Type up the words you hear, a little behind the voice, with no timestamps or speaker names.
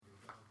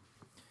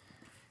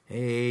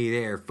Hey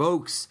there,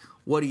 folks.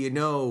 What do you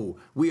know?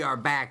 We are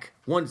back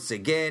once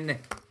again.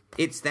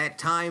 It's that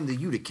time, the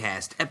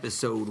Uticast,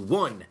 episode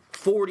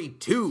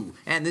 142.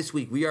 And this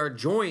week we are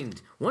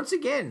joined, once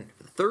again,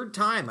 for the third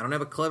time. I don't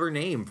have a clever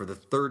name for the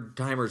Third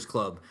Timers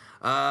Club.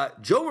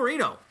 Joe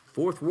Marino,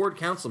 4th Ward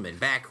Councilman,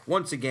 back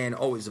once again.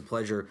 Always a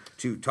pleasure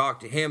to talk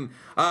to him.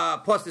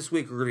 Plus, this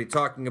week we're going to be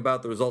talking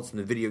about the results from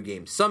the Video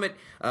Game Summit,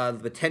 the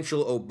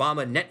potential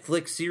Obama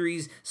Netflix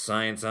series,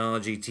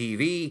 Scientology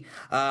TV,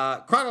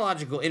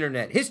 chronological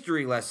internet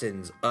history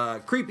lessons,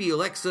 creepy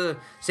Alexa,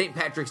 St.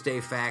 Patrick's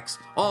Day facts,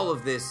 all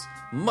of this,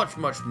 much,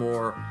 much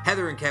more.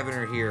 Heather and Kevin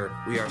are here.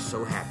 We are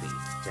so happy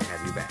to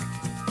have you back.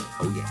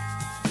 Oh, yeah.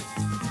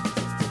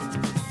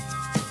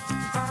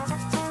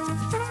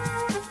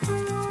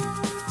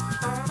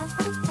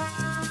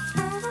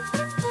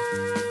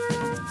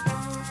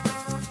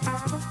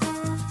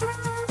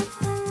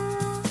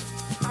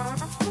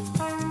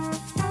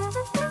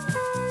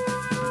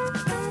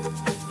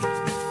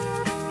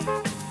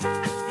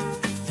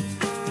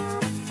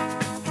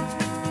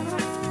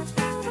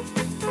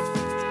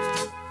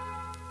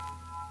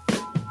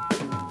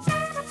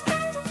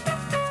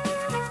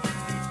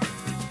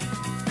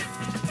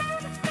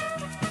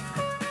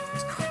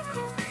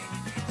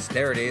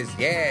 There it is.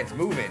 Yeah, it's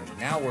moving.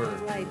 Now we're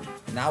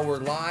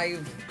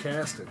live.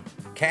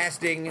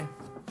 Casting.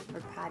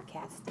 Or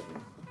podcasting.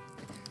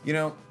 You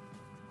know,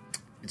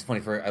 it's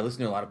funny. I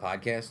listen to a lot of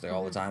podcasts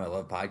all the time. I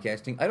love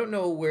podcasting. I don't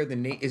know where the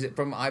name is. It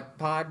from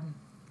iPod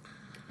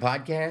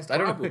podcast? I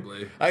don't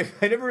Probably. know. I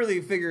never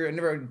really figured. I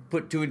never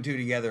put two and two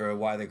together of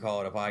why they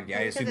call it a podcast.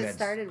 I assume because that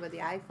started with the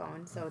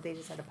iPhone, so they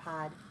just had a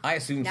pod. I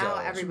assume Now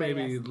so. everybody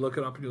Maybe has. look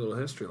it up in your little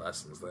history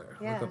lessons there.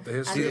 Yeah. Look up the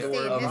history of the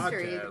word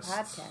history of the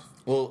podcast. podcast.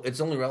 Well, it's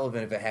only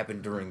relevant if it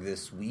happened during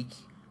this week,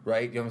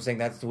 right? You know what I'm saying?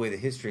 That's the way the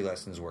history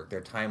lessons work. They're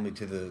timely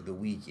to the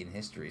week in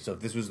history. So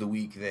if this was the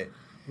week that...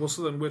 Well,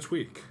 so then which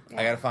week?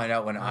 I got to find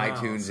out when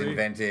iTunes see?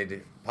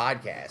 invented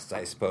podcasts,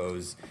 I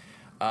suppose.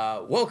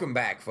 Welcome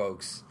back,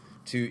 folks,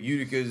 to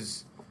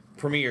Utica's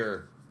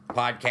premiere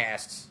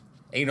podcast,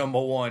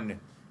 #1,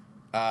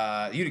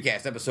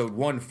 Uticast, episode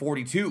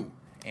 142.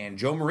 And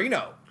Joe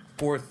Marino,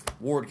 4th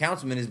Ward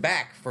Councilman, is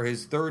back for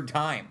his third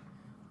time.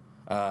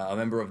 A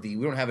member of the...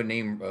 We don't have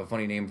a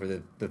funny name for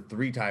the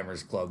Three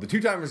Timers Club. The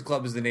Two Timers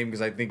Club is the name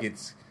because I think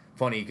it's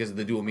funny because of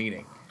the dual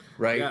meaning,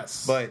 right?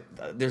 Yes. But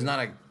there's not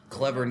a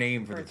clever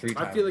name for the Three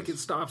Timers. I feel like it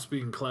stops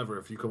being clever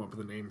if you come up with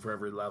a name for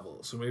every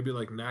level. So maybe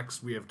like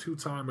next we have 2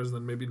 timers,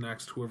 then maybe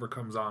next whoever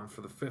comes on for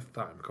the 5th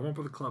time. Come up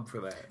with a club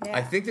for that. Yeah.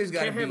 I think there's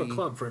got to Can't be... have a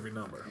club for every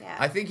number. Yeah.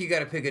 I think you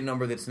got to pick a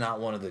number that's not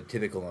one of the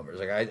typical numbers.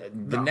 Like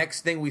the No.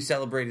 next thing we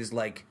celebrate is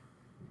like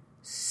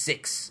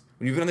 6.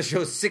 When you've been on the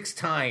show 6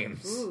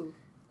 times. Ooh.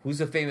 Who's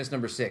a famous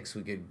number 6?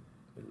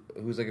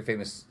 Who's like a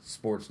famous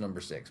sports number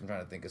 6? I'm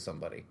trying to think of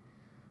somebody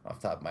off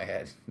the top of my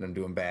head. I'm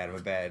doing bad.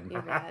 I'm bad.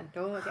 You're bad.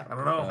 Don't look at I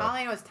don't know. All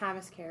I know is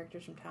Thomas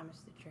characters from Thomas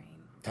the Train.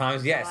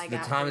 Thomas, yes, all I the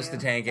got Thomas for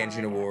the you. Tank That's all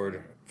Engine I got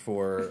Award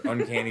for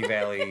Uncanny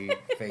Valley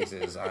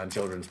faces on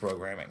children's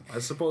programming. I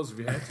suppose if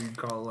you had to, you'd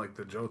call it like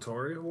the Joe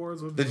Torre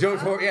Awards. The Joe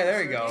Torre, yeah,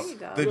 there you go. There you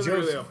go. The Wasn't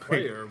really a Joe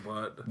player,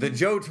 but The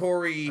Joe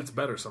Torre that's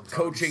better sometimes.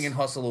 Coaching and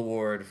Hustle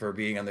Award for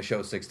being on the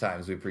show 6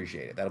 times. We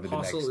appreciate it. That'll be the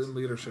Hustle next and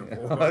Leadership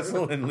Award.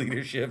 Hustle and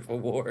Leadership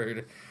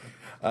Award.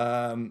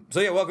 So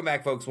yeah, welcome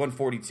back, folks.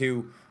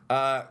 142.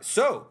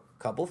 So,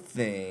 couple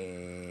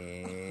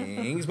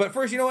things, but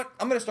first, you know what?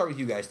 I'm going to start with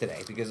you guys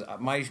today because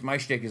my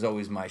shtick is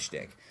always my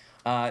shtick.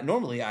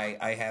 Normally,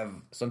 I have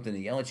something to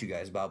yell at you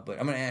guys about, but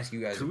I'm going to ask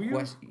you guys a Do you?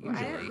 question. We've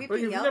Usually, But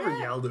you've yelled never at?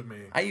 yelled at me.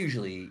 I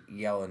usually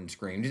yell and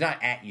scream, just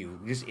not at you,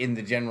 just in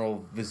the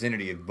general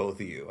vicinity of both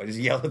of you. I just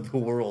yell at the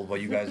world while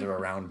you guys are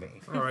around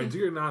me. All right, do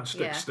your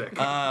non-stick Yeah. stick.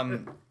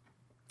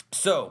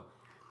 So,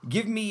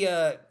 give me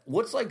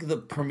what's like the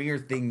premier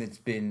thing that's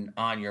been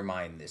on your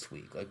mind this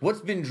week? Like,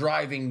 what's been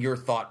driving your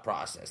thought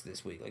process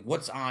this week? Like,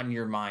 what's on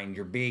your mind?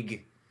 Your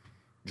big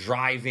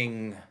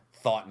driving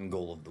thought and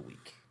goal of the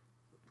week?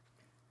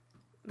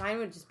 Mine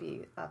would just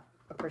be a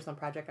personal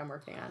project I'm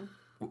working on.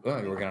 Oh,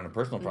 you're working on a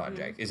personal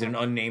project. Is it an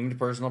unnamed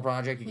personal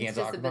project you can't It's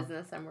talk just a about?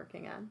 business I'm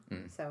working on.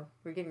 So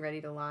we're getting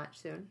ready to launch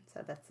soon.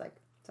 So that's like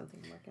something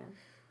I'm working on.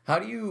 How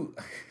do you?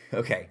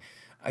 Okay,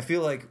 I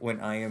feel like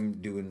when I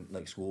am doing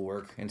like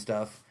schoolwork and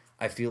stuff,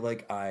 I feel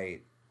like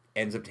I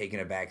ends up taking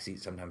a backseat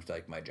sometimes to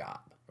like my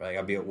job. Right?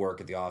 I'll be at work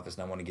at the office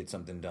and I want to get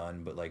something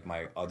done, but like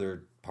my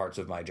other parts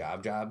of my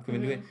job come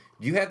into it.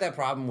 Do you have that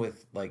problem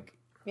with like?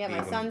 Yeah,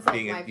 my being son's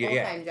being like my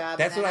full-time job.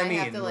 That's and what then I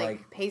mean. I have to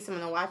like pay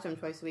someone to watch them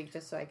twice a week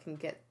just so I can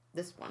get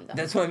this one done.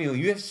 that's what I mean.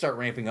 You have to start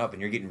ramping up, and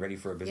you're getting ready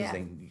for a business Yeah.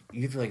 thing.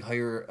 You have to like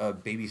hire a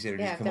babysitter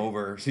to Yeah, come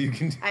over so you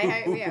can.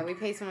 Do... we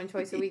pay someone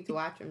twice a week to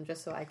watch them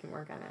just so I can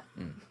work on it.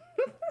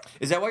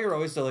 Is that why you're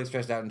always so like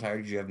stressed out and tired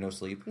because you have no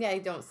sleep? Yeah, I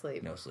don't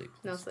sleep. No sleep.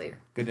 No That's sleep.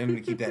 fair. Good. I'm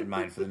going to keep that in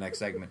mind for the next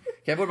segment.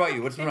 Kev, what about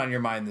you? What's been on your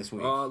mind this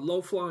week?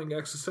 Low-flying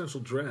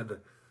existential dread.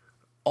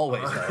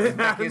 Always, though. I Isn't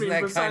mean,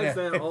 that besides kind of...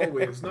 that,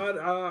 always. Not,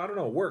 I don't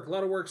know, work. A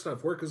lot of work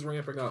stuff. Work is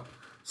ramping up.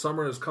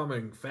 Summer is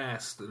coming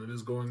fast, and it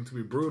is going to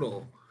be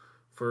brutal.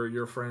 for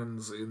your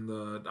friends in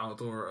the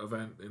outdoor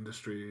event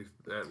industry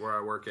where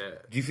I work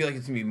at. Do you feel like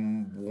it's going to be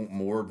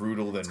more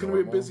brutal than normal? It's going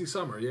to be a busy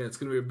summer. Yeah, it's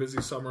going to be a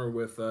busy summer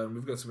with,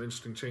 we've got some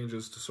interesting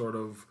changes to sort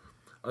of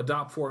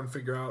adopt for and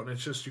figure out. And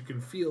it's just, you can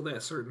feel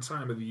that certain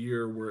time of the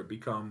year where it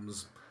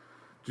becomes,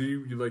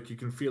 you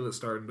can feel it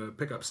starting to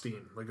pick up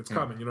steam. Like it's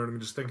coming, you know what I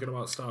mean? Just thinking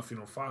about stuff,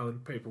 filing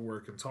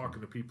paperwork and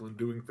talking to people and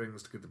doing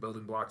things to get the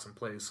building blocks in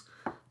place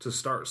to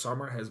start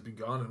summer has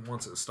begun. And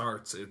once it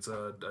starts, it's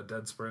a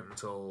dead sprint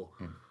until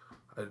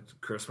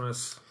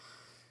Christmas.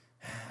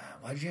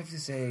 Why'd you have to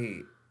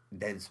say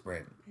dead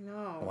sprint?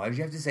 No. Why'd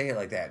you have to say it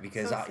like that?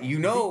 Because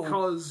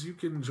Because you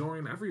can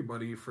join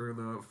everybody for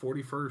the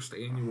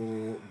 41st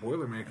annual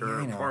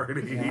Boilermaker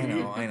party.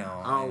 I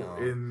know.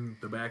 In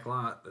the back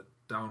lot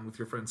down with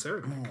your friend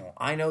Sarah. No,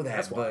 I know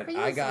that, but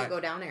I got to go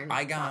down there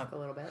and talk a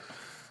little bit.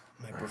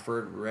 My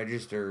preferred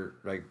register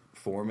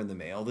form in the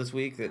mail this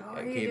week that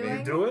I came in.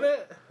 You doing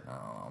it?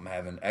 Oh, I'm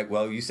having.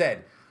 Well, you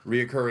said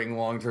reoccurring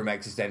long-term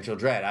existential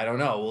dread. I don't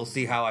know. We'll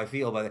see how I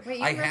feel about it. Wait,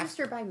 you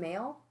register by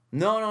mail?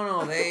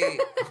 No. They.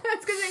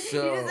 That's because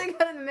you just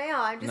got in the mail.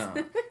 I'm just.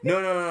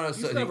 No. He's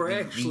So never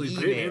actually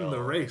been in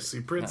the race. He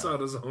prints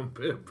out his own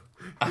bib.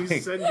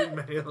 He's sending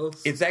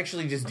mails. It's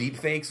actually just deep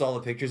fakes. All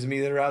the pictures of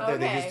me that are out there.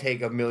 They just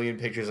take a million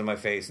pictures of my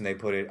face and they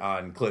put it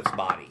on Cliff's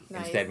body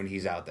instead when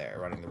he's out there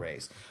running the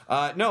race.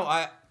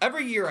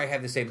 Every year I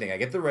have the same thing. I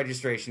get the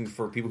registration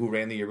for people who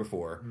ran the year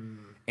before,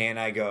 and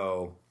I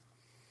go,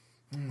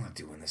 I'm not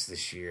doing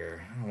this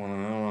year. I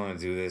don't want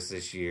to do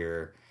this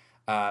year.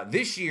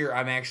 This year,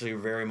 I'm actually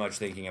very much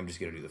thinking I'm just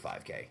going to do the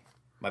 5K.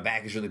 My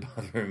back is really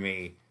bothering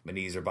me. My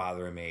knees are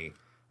bothering me.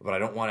 But I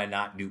don't want to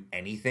not do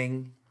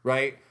anything,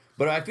 right?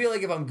 But I feel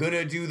like if I'm going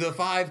to do the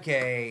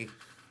 5K...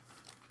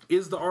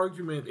 Is the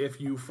argument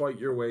if you fight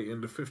your way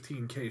into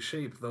 15K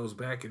shape, those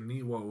back and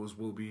knee woes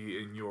will be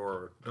in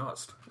your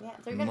dust? Yeah,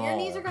 your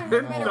knees are going to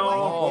hurt no matter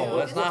what you do.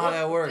 That's not how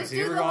that works. Just Have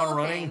you ever gone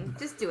running? Thing.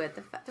 Just do it.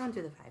 Don't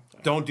do the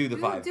 5K. Don't do the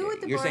 5K. Do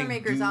what the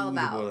Boilermaker's all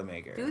about.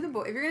 If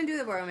you're going to do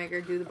the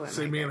Boilermaker, do the Boilermaker.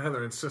 See, me and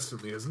Heather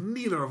insistently, as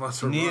neither of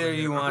us are Neither running. of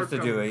you wants to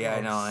do it. Yeah,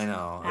 I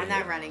know. I'm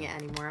not running it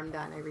anymore. I'm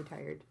done. I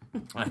retired.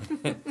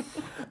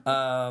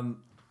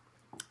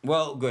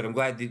 Well, good. I'm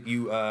glad that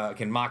you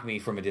can mock me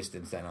from a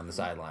distance then on the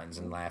sidelines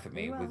and laugh at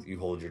me with you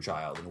hold your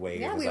child and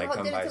wave as I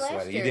come by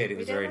sweaty. You did. It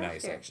was very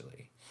nice,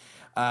 actually.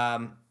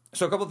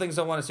 So a couple things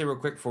I want to say real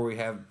quick before we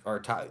have our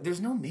top. There's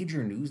no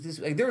major news this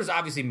week. There was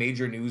obviously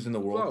major news in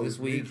the world this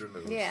week.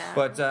 Yeah.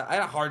 But I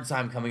had a hard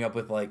time coming up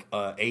with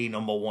a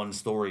number one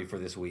story for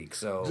this week.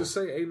 So just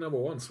say a number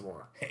one some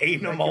more. A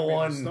number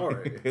one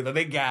story. The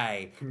big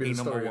guy. A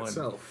number one.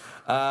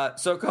 Itself.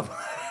 So a couple.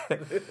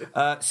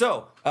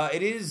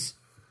 It is.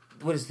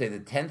 What is today?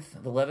 The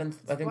 10th, the 11th?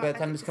 I think by the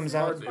time this comes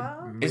out.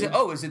 Is it?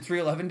 Oh, is it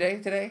 3/11 day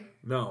today?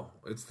 No,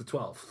 it's the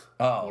 12th.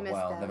 Oh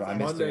well, I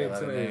missed Monday and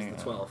today is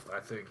the 12th. I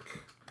think.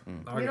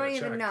 You don't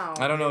even know.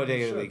 I don't know what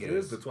day of the week it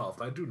is. It is the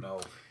 12th. I do know.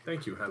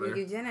 Thank you, Heather.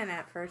 You didn't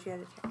at first. You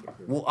had to check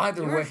your Well,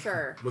 either way.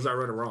 Sure. Was I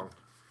right or wrong?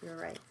 You're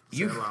right.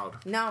 Say it loud.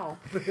 No.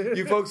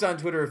 You folks on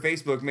Twitter or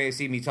Facebook may have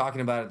seen me talking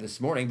about it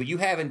this morning, but you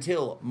have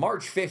until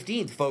March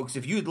 15th, folks,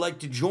 if you'd like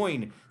to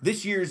join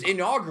this year's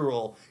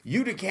inaugural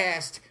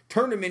Uticast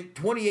Tournament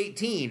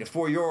 2018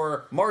 for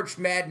your March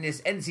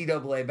Madness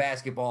NCAA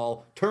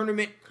basketball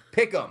tournament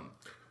pick'em.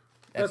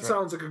 That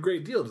sounds like a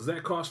great deal. Does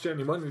that cost you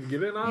any money to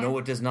get in on? No,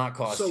 it does not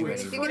cost you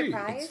any money. Do you get a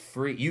prize? It's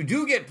free. You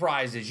do get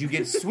prizes. You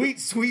get sweet,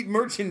 sweet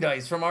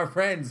merchandise from our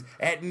friends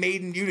at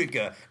Made in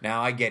Utica.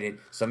 Now, I get it.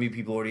 Some of you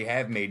people already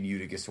have Made in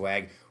Utica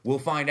swag. We'll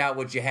find out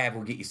what you have.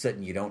 We'll get you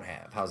something you don't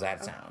have. How's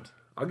that sound?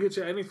 I'll get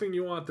you anything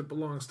you want that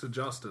belongs to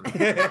Justin.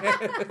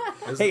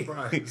 As the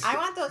prize. I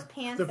want those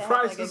pants that have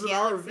a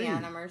galaxy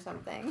on them or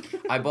something.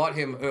 I bought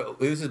him. It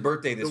was his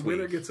birthday this week. The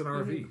winner gets an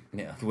RV.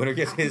 Yeah, the winner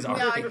gets his RV.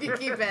 No, you can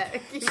keep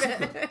it. Keep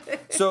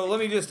it. So let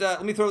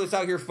me throw this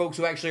out here, folks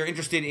who actually are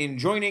interested in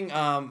joining.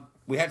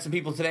 We had some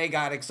people today.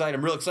 Got excited.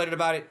 I'm real excited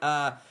about it.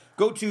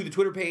 Go to the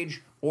Twitter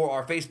page or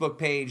our Facebook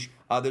page.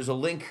 There's a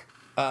link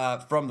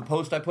from the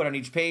post I put on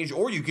each page,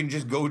 or you can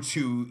just go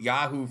to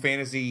Yahoo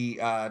Fantasy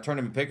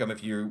Tournament Pick'em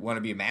if you want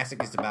to be a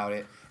masochist about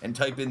it and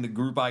type in the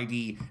group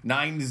ID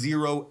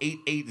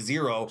 90880.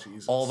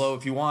 Jesus. Although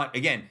if you want,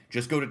 again,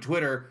 just go to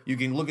Twitter. You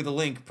can look at the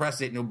link,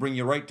 press it, and it'll bring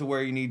you right to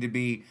where you need to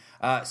be.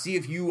 See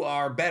if you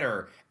are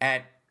better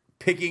at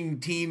picking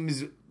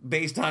teams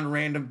based on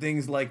random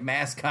things like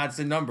mascots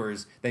and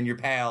numbers than your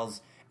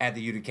pals at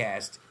the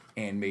Uticast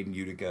and Made in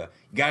Utica.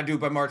 You got to do it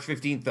by March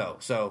 15th, though.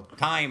 So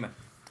time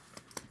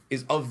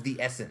is of the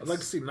essence. I'd like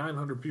to see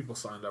 900 people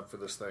signed up for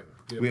this thing.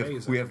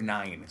 We have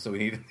 9, so we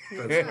need...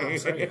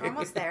 You're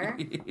almost there.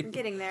 You're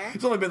getting there.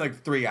 It's only been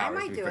like 3 hours.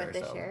 I might do it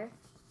this year.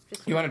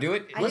 You want to do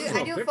it?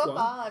 I do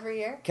football every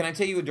year. Can I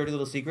tell you a dirty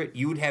little secret?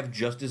 You would have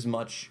just as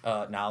much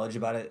knowledge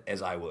about it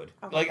as I would.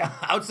 Okay. Like,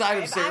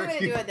 outside of Syracuse... If I'm going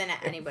to do it, then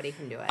anybody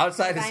can do it.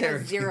 Outside of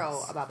Syracuse. I know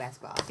zero about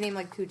basketball. I can name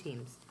like 2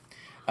 teams.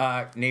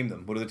 Name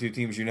them. What are the 2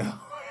 teams you know?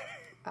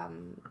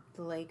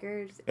 The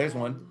Lakers. There's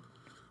one.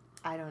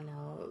 I don't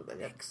know. The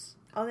Knicks.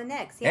 Oh, the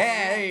Knicks.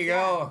 Yeah, there you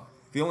go.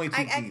 The only 2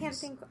 teams. I can't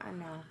think. I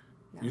know.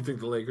 No. You think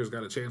the Lakers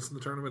got a chance in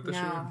the tournament this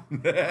No.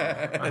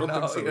 year? I don't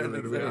think so. you don't Either,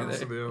 think to be so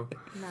honest either. with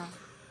you. No.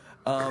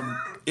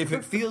 If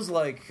it feels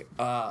like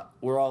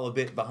we're all a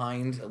bit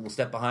behind, a little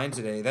step behind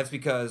today, that's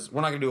because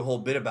we're not going to do a whole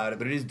bit about it,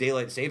 but it is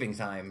daylight saving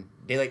time.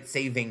 Daylight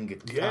saving time.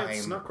 Yeah,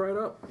 it snuck right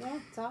up. Yeah,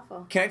 it's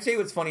awful. Can I tell you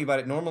what's funny about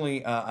it?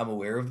 Normally, I'm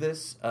aware of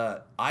this.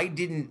 I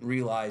didn't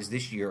realize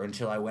this year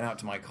until I went out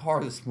to my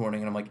car this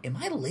morning, and I'm like, am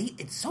I late?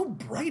 It's so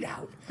bright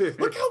out.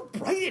 Look how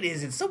bright it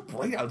is. It's so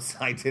bright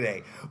outside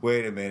today.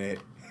 Wait a minute.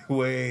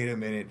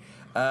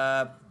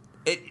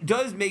 It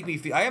does make me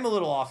feel... I am a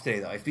little off today,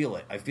 though. I feel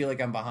it. I feel like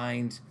I'm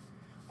behind.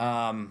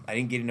 I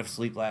didn't get enough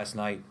sleep last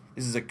night.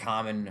 This is a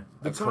common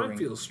The time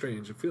feels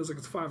strange. It feels like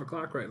it's 5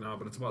 o'clock right now,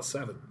 but it's about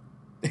 7.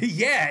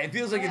 Yeah, it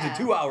feels like it's Yeah. a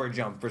 2-hour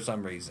jump for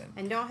some reason.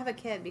 And don't have a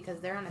kid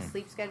because they're on a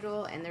sleep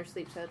schedule, and their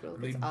sleep schedule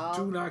They is all...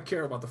 do not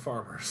care about the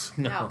farmers.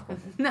 No.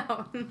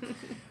 No.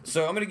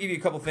 So I'm going to give you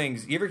a couple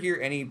things. You ever hear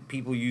any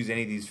people use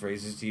any of these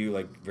phrases to you,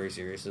 like, very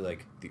seriously,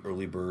 like, the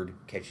early bird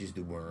catches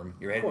the worm?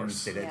 Your head wouldn't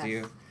say that to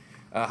Yes. you?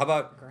 How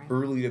about Great.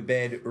 early to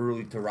bed,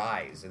 early to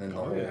rise? And then the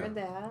Oh, whole... yeah. Heard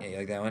that. Yeah, you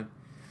like that one?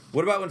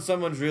 What about when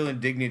someone's real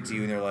indignant to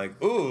you and they're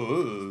like,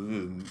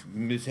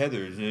 Miss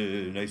Heather's,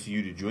 nice of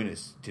you to join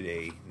us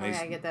today. Oh, Nice.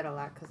 yeah, I get that a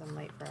lot because I'm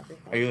late for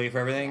everything. Are you late for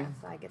everything? Yeah,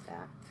 so I get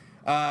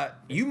that.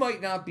 You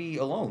might not be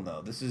alone,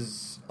 though. This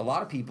is... A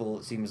lot of people,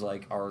 it seems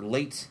like, are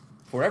late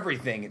for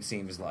everything, it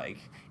seems like.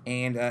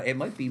 And it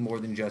might be more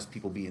than just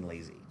people being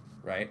lazy,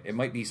 right? It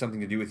might be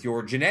something to do with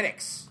your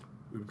genetics.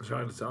 We've been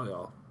trying to tell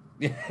y'all.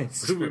 Yeah,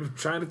 it's We've true. been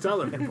trying to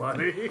tell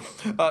everybody.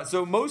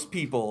 So most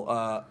people,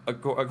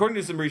 according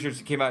to some research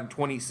that came out in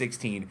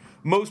 2016,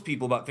 most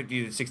people, about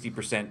 50 to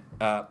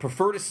 60%,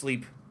 prefer to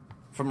sleep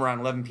from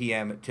around 11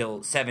 p.m.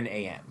 till 7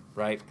 a.m.,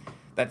 right?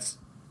 That's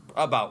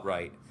about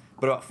right.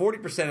 But about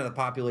 40% of the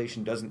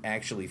population doesn't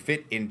actually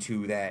fit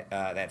into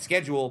that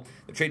schedule.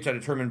 The traits are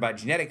determined by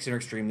genetics and are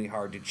extremely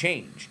hard to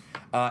change.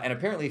 And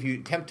apparently, if you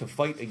attempt to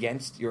fight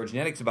against your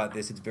genetics about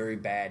this, it's very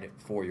bad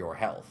for your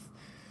health.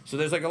 So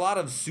there's like a lot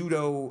of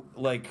pseudo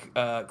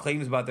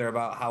claims about there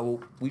about how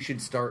we should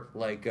start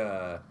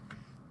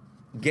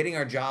getting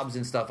our jobs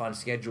and stuff on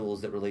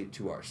schedules that relate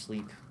to our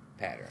sleep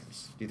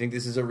patterns. Do you think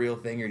this is a real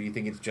thing, or do you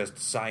think it's just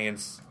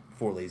science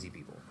for lazy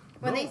people?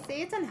 When No. they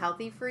say it's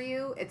unhealthy for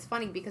you, it's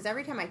funny because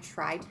every time I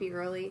try to be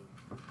early,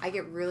 I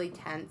get really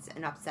tense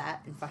and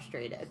upset and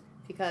frustrated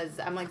because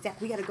I'm like, Zach,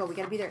 we gotta go. We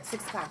gotta be there at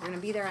 6 o'clock. We're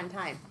gonna be there on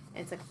time.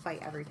 And it's like a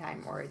fight every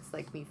time, or it's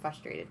like me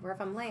frustrated. Where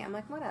if I'm late, I'm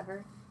like,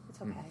 whatever.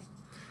 It's okay.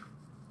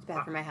 It's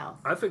bad for my health.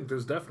 I think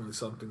there's definitely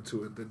something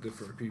to it that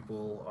different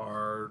people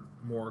are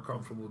more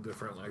comfortable with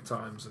different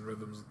times and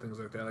rhythms and things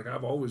like that. Like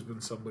I've always been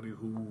somebody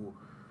who,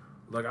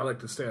 I like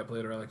to stay up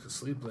later. I like to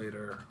sleep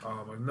later.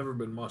 I've never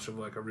been much of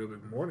a real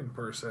big morning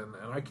person,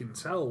 and I can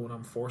tell when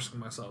I'm forcing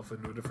myself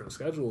into a different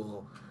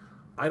schedule,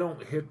 I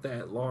don't hit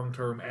that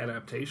long-term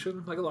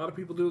adaptation like a lot of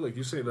people do. Like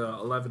you say, the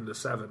 11 to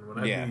 7. When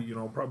I'd be,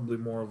 probably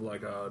more of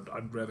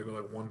I'd rather go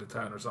 1 to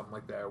 10 or something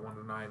like that, 1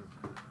 to 9.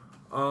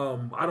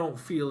 I don't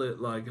feel it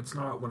it's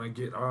not when I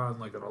get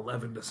on an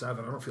 11 to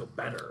 7. I don't feel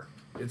better.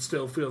 It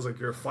still feels like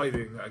you're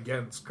fighting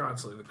against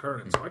constantly the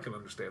current, so I can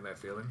understand that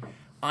feeling.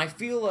 I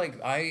feel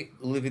like I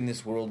live in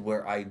this world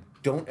where I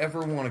don't ever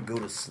want to go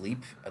to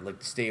sleep. I'd like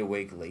to stay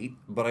awake late,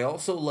 but I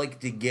also like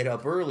to get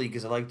up early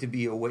because I like to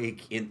be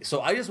awake. So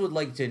I just would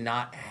like to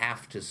not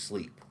have to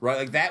sleep, right?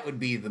 Like that would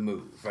be the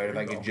move, right? If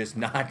I could just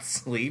not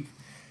sleep.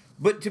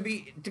 But to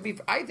be,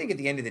 I think at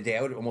the end of the day,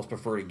 I would almost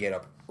prefer to get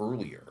up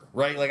earlier,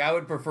 right? Like I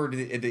would prefer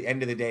to, at the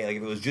end of the day,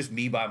 if it was just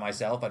me by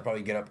myself, I'd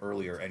probably get up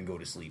earlier and go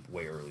to sleep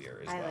way earlier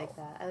as well. I like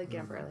that. I like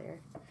getting up earlier.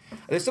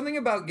 There's something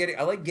about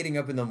I like getting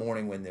up in the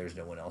morning when there's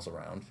no one else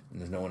around and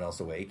there's no one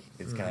else awake.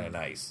 It's kind of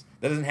nice.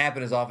 That doesn't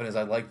happen as often as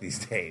I'd like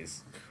these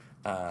days.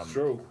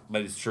 True.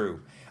 But it's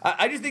true.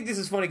 I just think this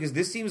is funny because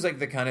this seems like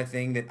the kind of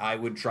thing that I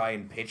would try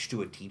and pitch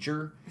to a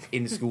teacher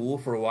in school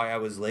for why I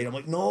was late. I'm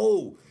like,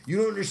 no, you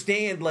don't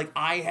understand.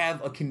 I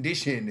have a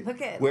condition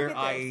where look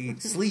at I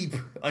sleep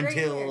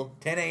until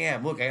 10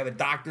 a.m. Look, I have a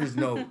doctor's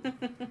note,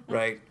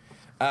 right?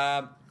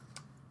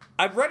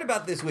 I've read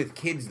about this with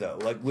kids, though.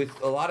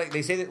 With a lot of...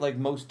 They say that,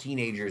 most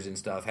teenagers and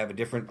stuff have a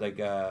different,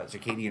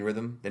 circadian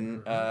rhythm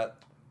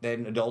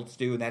than adults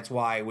do. And that's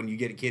why when you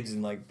get kids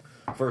in,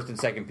 first and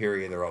second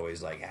period, they're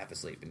always half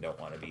asleep and don't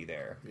want to be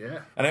there. Yeah.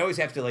 And I always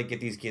have to get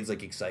these kids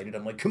excited.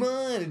 I'm like, come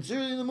on, it's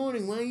early in the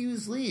morning. Why are you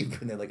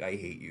asleep? And they're like, I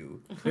hate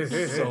you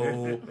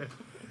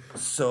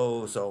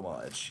so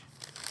much.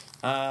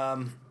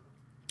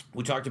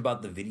 We talked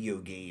about the video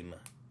game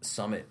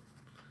summit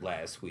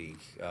last week.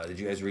 Did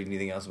you guys read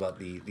anything else about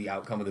the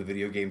outcome of the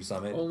video game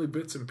summit? Only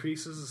bits and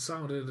pieces. It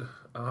sounded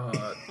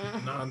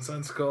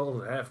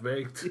nonsensical,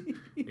 half-baked,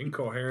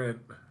 incoherent.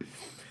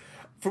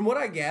 From what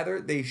I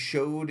gathered, they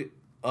showed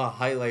a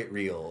highlight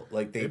reel.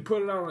 They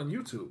put it out on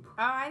YouTube. Oh,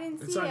 I didn't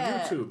see it. It's on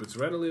YouTube. It's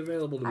readily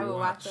available to be I will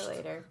watched. watch it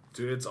later.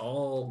 Dude, it's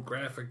all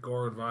graphic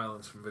gore and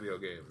violence from video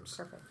games.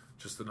 Perfect.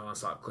 Just a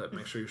non-stop clip.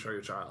 Make sure you show your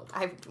child.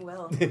 I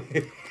will.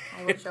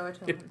 I will show it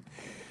to him.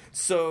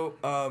 So,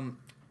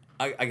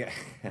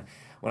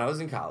 when I was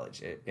in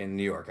college in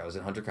New York, I was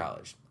at Hunter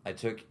College. I had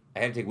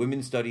to take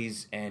women's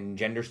studies and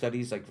gender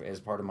studies like as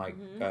part of my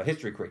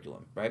history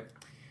curriculum, right?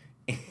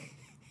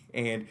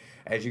 And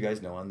as you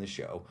guys know on this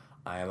show,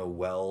 I am a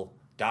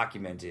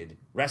well-documented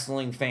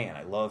wrestling fan.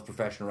 I love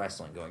professional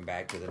wrestling going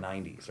back to the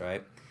 90s,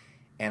 right?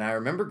 And I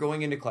remember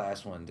going into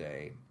class one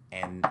day,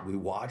 and we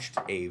watched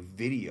a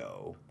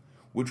video,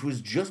 which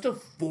was just a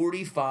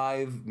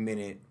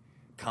 45-minute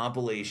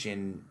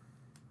compilation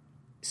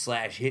 /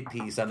 hit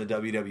piece on the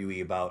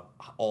WWE about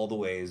all the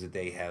ways that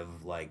they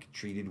have, like,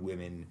 treated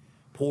women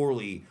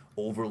poorly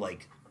over,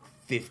 like,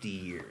 50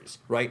 years,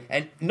 right?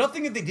 And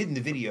nothing that they did in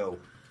the video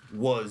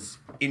was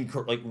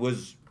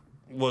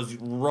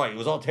right. It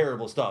was all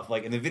terrible stuff.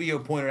 Like, and the video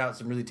pointed out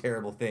some really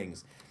terrible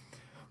things.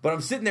 But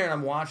I'm sitting there and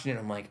I'm watching it. And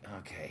I'm like,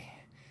 okay,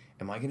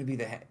 am I going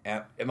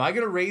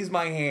to raise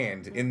my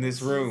hand in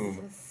this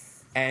room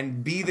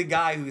and be the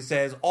guy who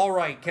says, all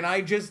right, can I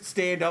just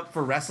stand up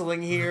for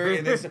wrestling here?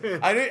 In this?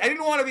 I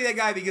didn't want to be that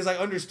guy because I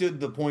understood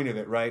the point of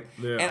it, right?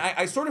 Yeah. And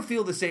I sort of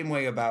feel the same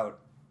way about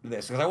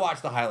this because I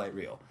watched the highlight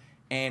reel.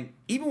 And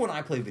even when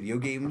I play video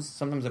games,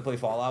 sometimes I play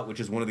Fallout, which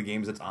is one of the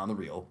games that's on the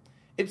reel.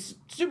 It's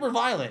super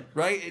violent,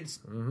 right? It's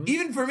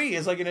even for me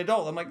as like an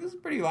adult, I'm like, this is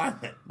pretty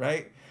violent,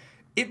 right?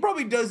 It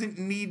probably doesn't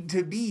need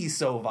to be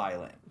so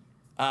violent.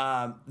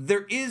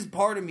 There is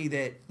part of me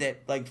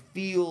that like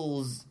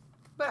feels.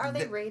 But are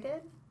they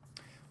rated?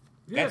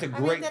 That's a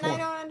great then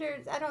point.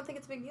 I don't think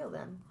it's a big deal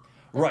then.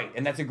 Right,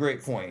 and that's a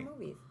great point.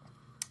 Movies.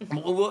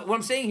 What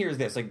I'm saying here is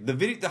this: like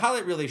the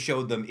highlight reel they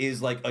showed them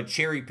is like a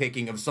cherry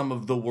picking of some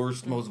of the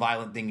worst, most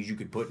violent things you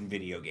could put in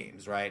video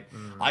games. Right?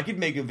 I could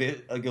make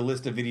a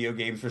list of video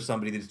games for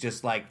somebody that's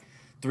just like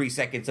 3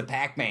 seconds of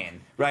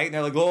Pac-Man, right? And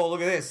they're like, "Oh, look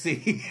at this!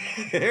 See,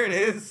 there it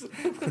is.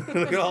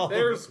 Look at all.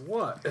 There's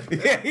what?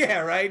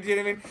 yeah, right. Do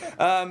you know what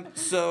I mean?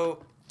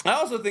 So I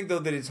also think though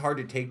that it's hard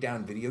to take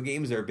down video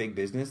games. They're a big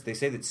business. They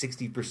say that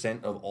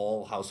 60% of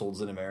all households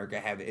in America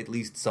have at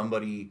least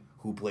somebody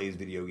who plays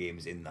video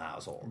games in the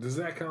household. Does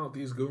that count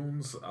these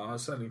goons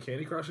sending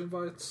Candy Crush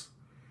invites?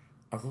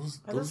 Are those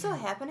still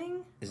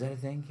happening? Is that a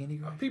thing, Candy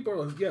Crush?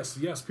 People are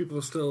people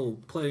are still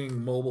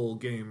playing mobile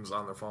games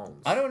on their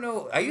phones. I don't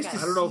know. I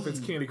don't know if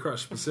it's Candy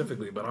Crush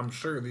specifically, but I'm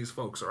sure these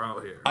folks are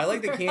out here. I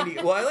like the Candy.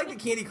 Well, I like the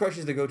Candy Crush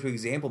as the go-to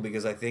example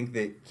because I think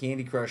that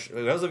Candy Crush.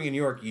 When I was living in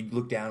New York, you'd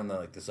look down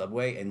on the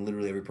subway, and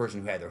literally every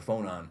person who had their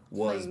phone on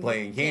was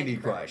playing Candy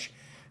Crush.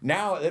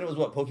 Now, then it was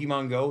what,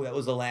 Pokemon Go? That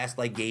was the last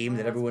like game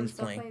that everyone's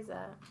playing. Plays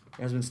that.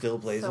 Your husband still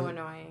plays it. So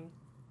annoying.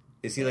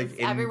 Is he like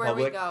in everywhere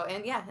public? we go?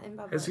 And yeah, in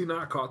public. Has he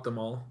not caught them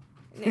all?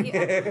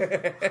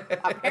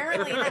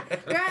 Apparently not.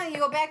 Apparently you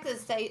go back to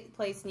the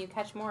place and you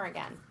catch more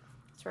again.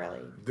 It's really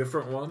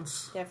different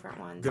ones. Different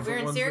ones. We were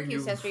in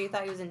Syracuse yesterday. You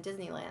thought he was in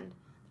Disneyland.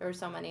 There were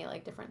so many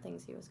like different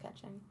things he was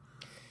catching.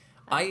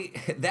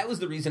 That was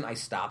the reason I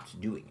stopped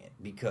doing it,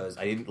 because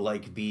I didn't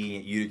like being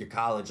at Utica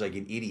College like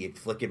an idiot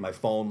flicking my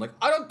phone like,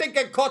 I don't think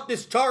I caught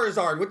this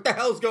Charizard. What the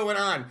hell's going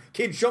on?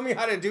 Kid, show me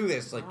how to do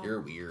this. Like, you're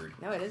weird.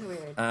 No, it is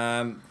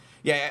weird.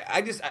 Yeah,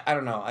 I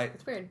don't know.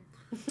 It's weird.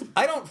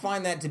 I don't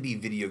find that to be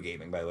video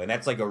gaming, by the way. And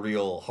that's like a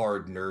real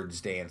hard nerd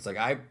stance. Like,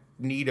 I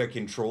need a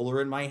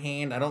controller in my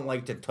hand. I don't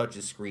like to touch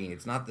a screen.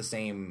 It's not the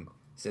same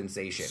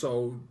sensation.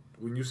 So,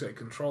 when you say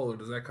controller,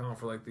 does that count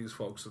for like these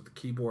folks with the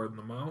keyboard and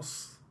the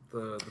mouse?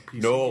 The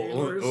PC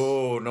gamers?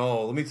 Oh,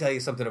 no. Let me tell you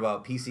something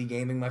about PC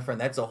gaming, my friend.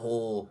 That's a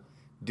whole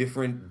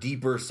different,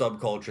 deeper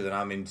subculture that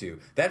I'm into.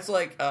 That's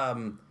like,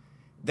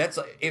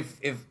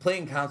 if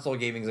playing console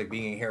gaming is like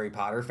being a Harry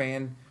Potter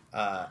fan,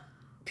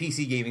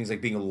 PC gaming is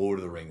like being a Lord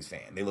of the Rings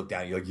fan. They look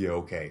down and you're like, yeah,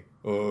 okay.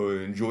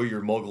 Enjoy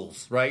your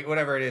muggles, right?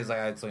 Whatever it is. Like,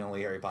 it's the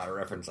only Harry Potter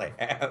reference I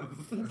have.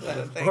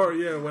 Or,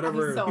 yeah,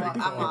 whatever.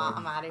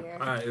 I'm out of here.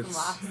 I'm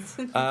lost.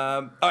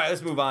 All right,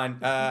 let's move on.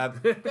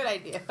 Good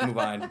idea. Move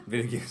on.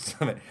 Video Game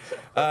Summit.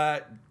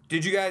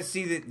 Did you guys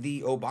see that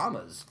the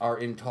Obamas are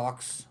in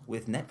talks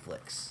with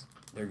Netflix?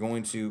 They're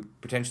going to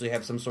potentially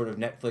have some sort of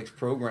Netflix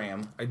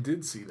program. I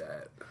did see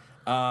that.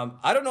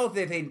 I don't know if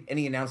they've made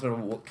any announcement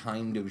of what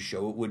kind of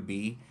show it would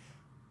be.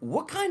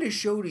 What kind of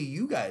show do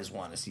you guys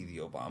want to see the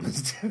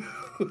Obamas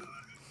do?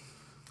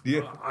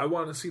 Yeah. I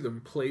want to see them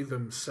play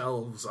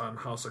themselves on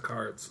House of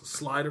Cards.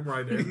 Slide them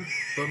right in,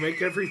 but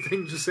make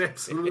everything just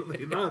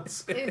absolutely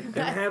nuts. And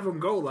have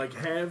them go. Like,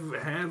 have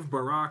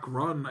Barack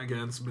run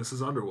against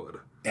Mrs. Underwood.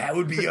 That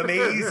would be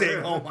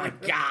amazing. Oh, my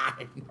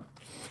God.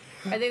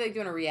 Are they like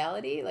doing a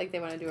reality? Like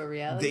they want to do a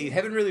reality? They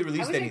haven't really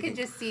released anything. I could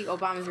just see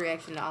Obama's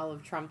reaction to all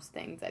of Trump's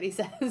things that he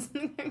says.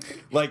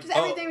 Like just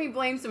every time he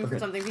blames him for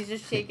something, he's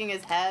just shaking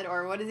his head,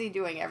 or what is he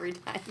doing every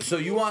time? So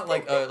you want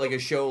like a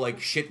show like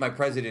Shit My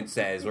President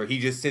Says, where he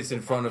just sits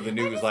in front of the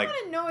news like,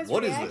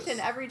 what is this?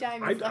 Every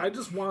time I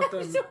just want them.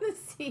 I just want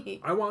to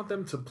see. I want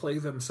them to play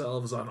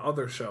themselves on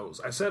other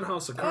shows. I said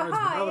House of Cards,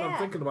 but now that I'm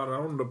thinking about it, I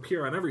want them to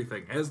appear on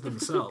everything as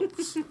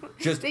themselves.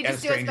 They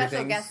just do a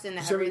special guest in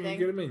everything.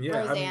 You get them in, yeah.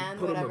 Roseanne,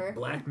 put whatever. them in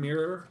Black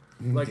Mirror.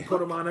 Like, put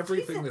them on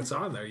everything that's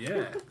on there,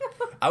 yeah.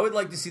 I would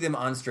like to see them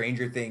on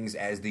Stranger Things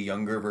as the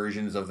younger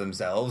versions of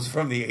themselves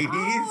from the 80s,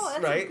 Oh,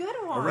 that's right? a good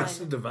one.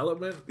 Arrested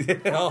Development.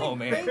 Oh,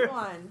 man. Great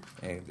one.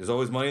 Hey, there's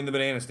always money in the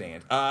banana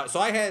stand. So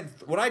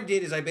what I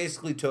did is I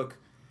basically took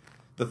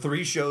the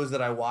 3 shows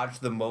that I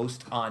watched the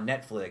most on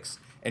Netflix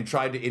and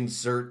tried to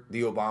insert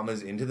the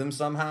Obamas into them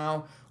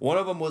somehow. One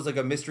of them was like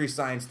a Mystery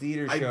Science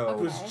Theater show. I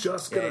was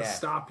just going to Yeah.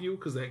 stop you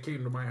because that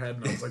came to my head,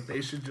 and I was like,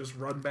 they should just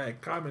run back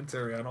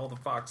commentary on all the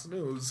Fox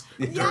News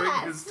during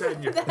his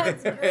tenure.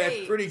 That's great.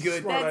 That's pretty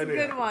good. Smart That's a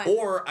idea. good one.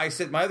 Or I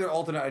said my other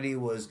alternate idea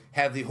was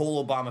have the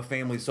whole Obama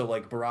family, so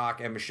like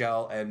Barack and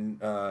Michelle and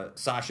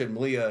Sasha and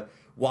Malia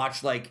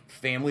watch like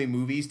family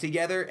movies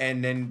together,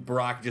 and then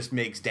Barack just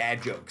makes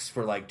dad jokes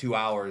for like 2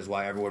 hours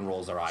while everyone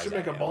rolls their eyes Should at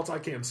make a him.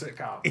 multi-cam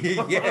sitcom.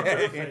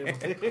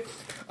 Yeah.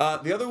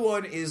 The other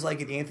one is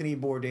like an Anthony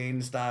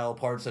Bourdain style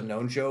Parts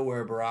Unknown show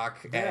where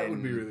Barack That and,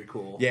 would be really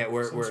cool. Yeah,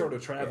 where Some sort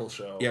of travel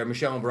show. Yeah,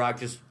 Michelle and Barack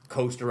just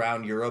coast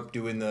around Europe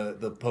doing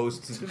the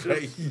posts.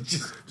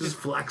 Just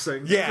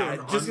flexing. Yeah,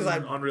 to an just 'cause I-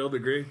 unreal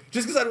degree.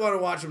 Just because I'd want to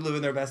watch them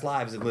living their best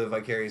lives and live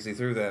vicariously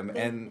through them.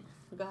 And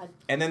Go ahead.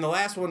 and then the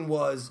last one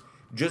was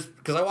just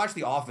because I watch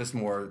The Office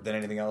more than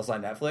anything else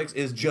on Netflix,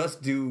 is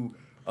just do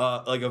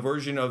like a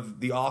version of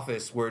The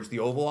Office where it's the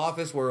Oval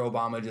Office where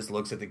Obama just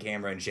looks at the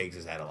camera and shakes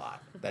his head a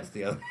lot. That's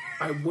the other.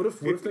 What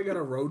if they got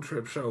a road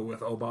trip show with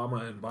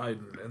Obama and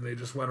Biden, and they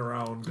just went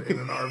around in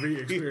an RV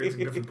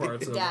experiencing different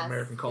parts of Yes,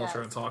 American culture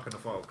yes. and talking to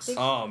folks,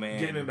 Oh man,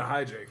 getting into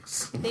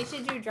hijinks. They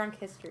should do drunk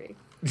history.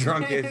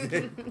 drunk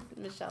is.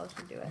 Michelle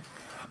should do it.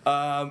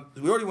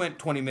 We already went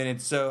 20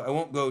 minutes, so I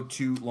won't go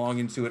too long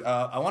into it.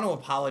 I want to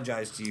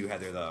apologize to you,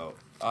 Heather, though.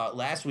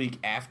 Last week,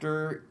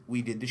 after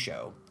we did the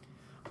show,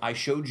 I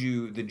showed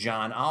you the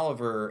John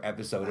Oliver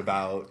episode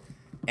about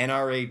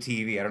NRA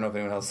TV. I don't know if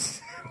anyone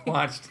else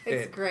watched it.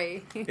 It's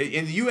great.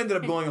 And you ended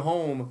up going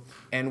home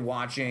and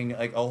watching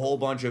like a whole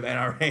bunch of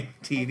NRA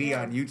TV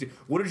on YouTube.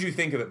 What did you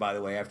think of it, by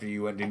the way, after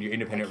you went and did your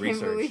independent I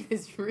can't research?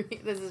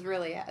 believe that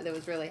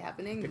was really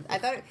happening. I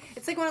thought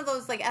it's like one of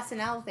those like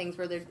SNL things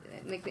where they're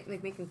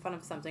making fun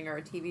of something or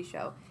a TV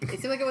show. It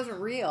seemed like it wasn't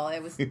real.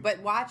 It was, but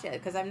watch it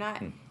because I'm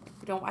not.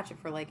 Don't watch it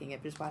for liking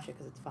it. Just watch it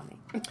because it's funny.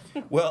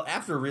 Well,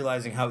 after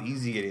realizing how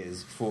easy it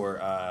is for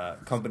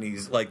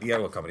companies like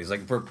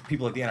like for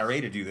people like the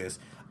NRA to do this,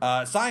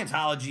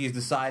 Scientology has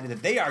decided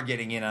that they are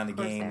getting in on the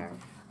game.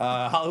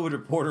 Hollywood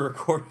Reporter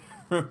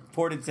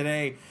reported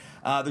today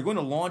they're going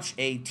to launch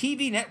a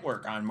TV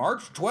network on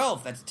March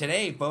 12th. That's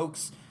today,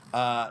 folks.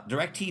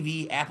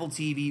 DirecTV, Apple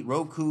TV,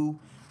 Roku.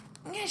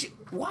 Gosh,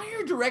 why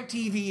are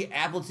DirecTV,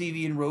 Apple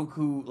TV, and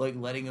Roku like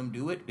letting them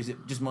do it? Is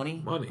it just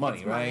money? Money,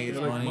 right? It's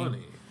It's like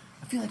money.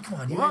 I feel like, come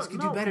on, you What? guys could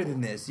do No. better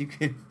than this. You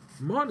could.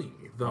 Money,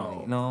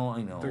 though. No,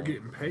 I know. They're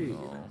getting paid.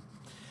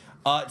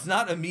 It's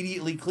not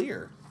immediately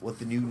clear what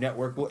the new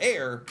network will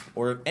air,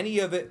 or if any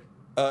of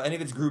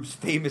its group's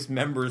famous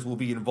members will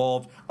be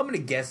involved. I'm gonna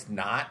guess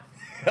not.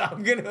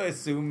 I'm gonna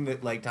assume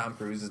that like Tom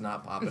Cruise is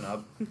not popping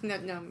up.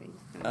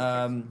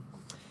 No.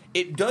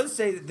 It does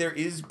say that there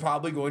is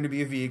probably going to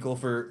be a vehicle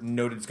for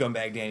noted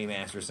scumbag Danny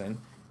Masterson.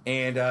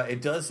 And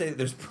it does say that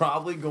there's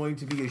probably going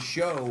to be a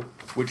show,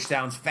 which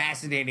sounds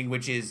fascinating,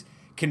 which is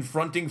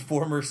confronting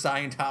former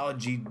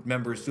Scientology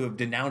members who have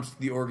denounced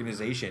the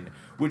organization,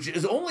 which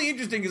is only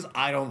interesting because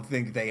I don't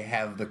think they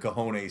have the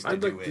cojones to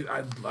do it.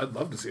 I'd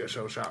love to see a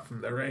show shot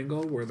from their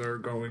angle where they're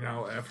going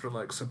out after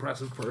like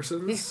suppressive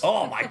persons.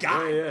 Oh my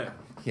god!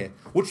 Yeah.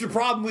 What's your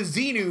problem with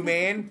Xenu,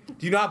 man?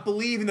 Do you not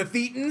believe in the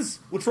Thetans?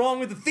 What's wrong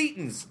with the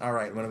Thetans? All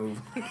right, I'm gonna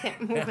move. Okay,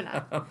 moving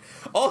on.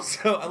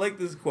 Also, I like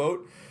this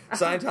quote.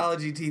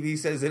 Scientology TV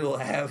says it'll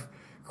have,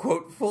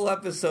 quote, full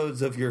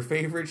episodes of your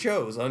favorite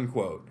shows,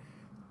 unquote.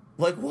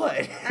 Like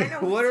what? I know.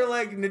 What are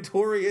like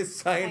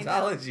notorious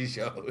Scientology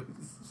shows?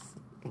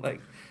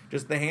 Like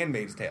just The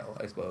Handmaid's Tale,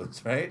 I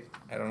suppose, right?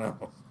 I don't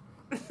know.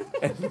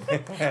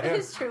 It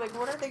is true. Like,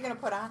 what are they going to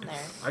put on there?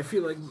 I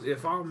feel like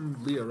if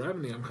I'm Leah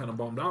Remini, I'm kind of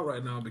bummed out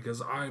right now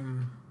because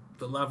I'm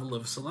the level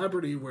of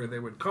celebrity where they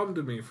would come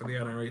to me for the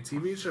NRA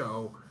TV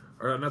show.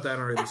 Or not the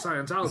NRA, the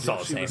Scientology. It's all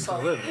the She was same.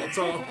 still living. It's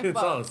all, It's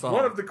all the song.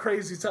 one of the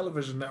crazy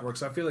television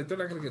networks. I feel like they're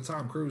not going to get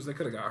Tom Cruise. They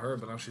could have got her,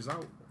 but now she's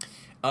out.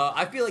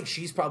 I feel like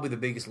she's probably the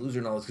biggest loser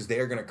in all this because they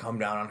are going to come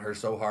down on her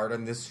so hard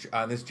on this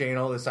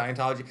channel, the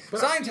Scientology. But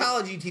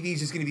Scientology TV is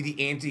just going to be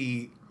the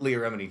anti-Leah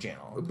Remini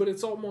channel. But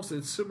it's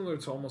similar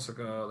to almost like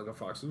a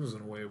Fox News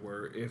in a way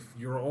where if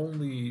you're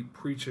only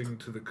preaching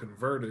to the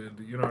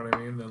converted, you know what I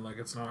mean, then like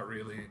it's not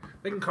really,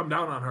 they can come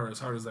down on her as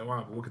hard as they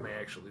want, but what can they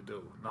actually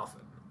do?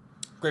 Nothing.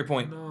 Great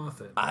point.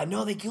 Nothing. I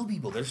know they kill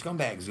people. They're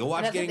scumbags. Go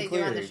watch That's what Getting they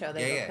Clear. do on the show.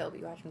 They go kill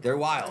you. Watch them They're kill.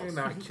 wild. They're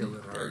not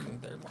killing her.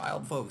 They're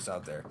wild folks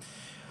out there.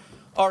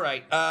 All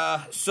right,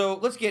 so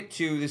let's get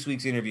to this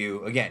week's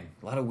interview. Again,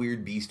 a lot of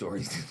weird B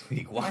stories this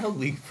week. Wild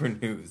week for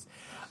news.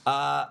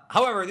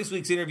 However, this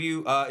week's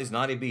interview is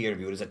not a B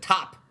interview. It is a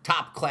top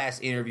class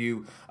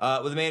interview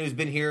with a man who's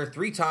been here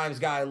 3 times.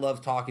 Guy I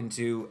love talking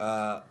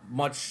to.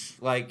 Much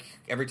like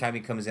every time he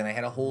comes in, I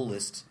had a whole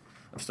list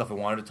of stuff I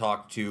wanted to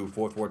talk to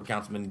 4th Ward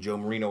Councilman Joe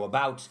Marino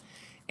about.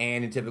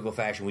 And in typical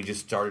fashion, we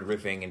just started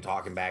riffing and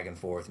talking back and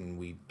forth, and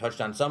we touched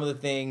on some of the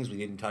things, we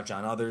didn't touch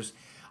on others.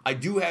 I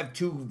do have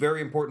two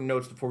very important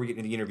notes before we get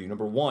into the interview.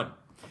 Number one,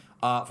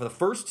 for the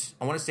first,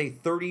 I want to say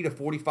 30 to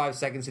 45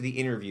 seconds of the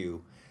interview,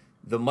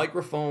 the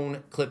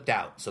microphone clipped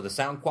out. So the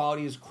sound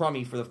quality is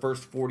crummy for the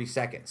first 40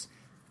 seconds.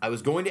 I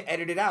was going to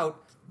edit it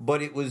out,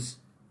 but it was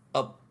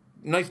a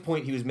nice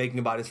point he was making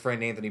about his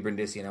friend Anthony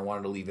Brindisi, and I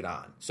wanted to leave it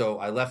on. So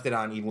I left it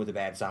on even with the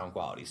bad sound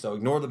quality. So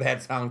ignore the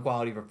bad sound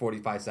quality for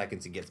 45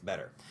 seconds. It gets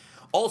better.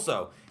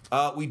 Also,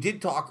 we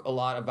did talk a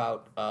lot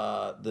about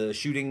the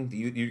shooting, the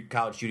Utica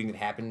college shooting that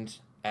happened.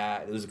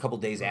 It was a couple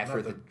days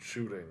after the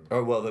shooting.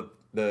 Oh, well,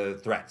 the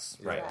threats,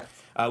 right?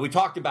 We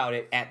talked about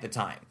it at the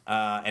time,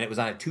 and it was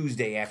on a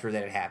Tuesday after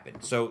that had happened.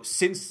 So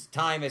since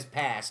time has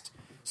passed,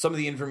 some of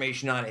the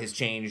information on it has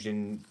changed,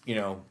 and,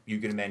 you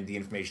can amend the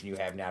information you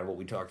have now to what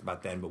we talked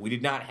about then, but we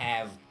did not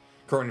have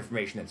current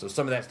information then. So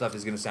some of that stuff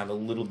is going to sound a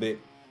little bit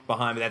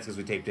behind, but that's because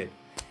we taped it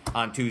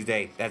on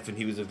Tuesday. That's when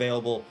he was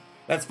available.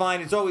 That's fine.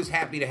 It's always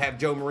happy to have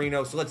Joe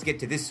Marino, so let's get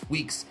to this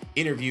week's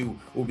interview.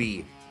 We'll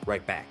be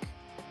right back.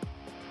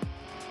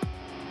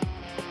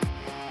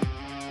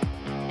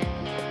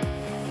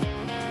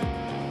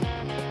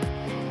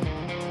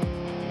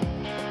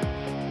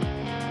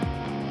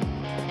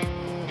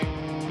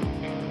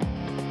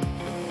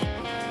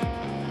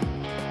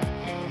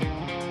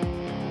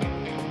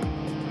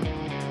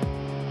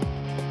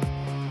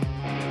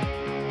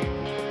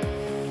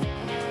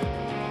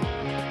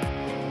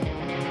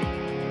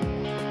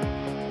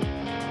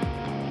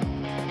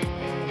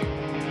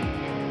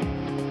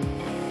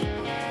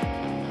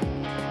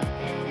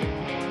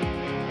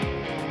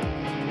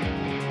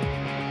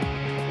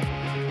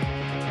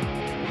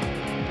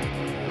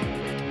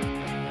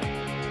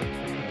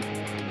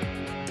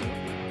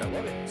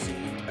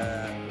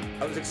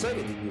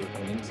 Excited that you were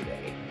coming in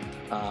today.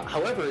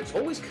 However, it's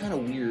always kind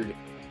of weird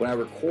when I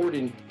record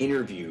an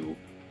interview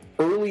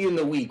early in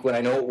the week when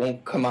I know it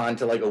won't come on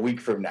to like a week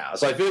from now.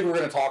 So I feel like we're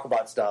going to talk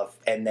about stuff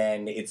and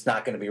then it's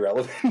not going to be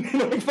relevant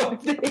in like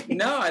 5 days.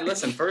 No,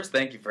 listen, first,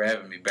 thank you for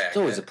having me back. It's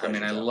always a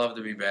pleasure. I love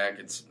to be back.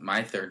 It's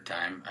my third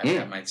time. I've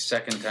got my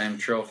second time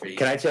trophy.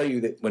 Can I tell you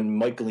that when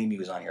Mike Galimi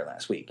was on here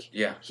last week,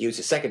 he was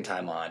his second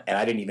time on, and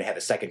I didn't even have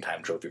a second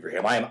time trophy for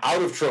him. I am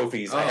out of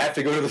trophies. I have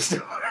to go to the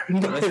store.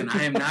 Listen,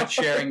 I am not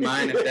sharing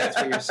mine if that's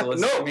what you're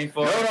soliciting me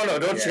for. No,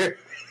 don't share.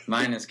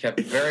 Mine is kept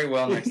very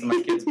well next to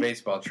my kid's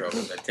baseball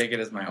trophies. I take it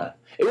as my own.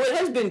 It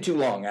has been too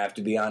long, I have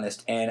to be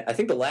honest, and I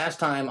think the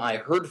last time I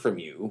heard from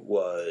you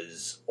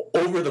was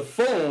over the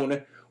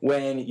phone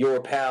when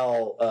your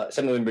pal,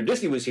 Assemblyman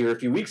Brindisi, was here a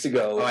few weeks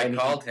ago. Oh, I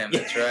called him,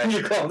 that's right.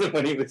 You called him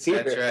when he was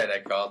here. That's right,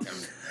 I called him,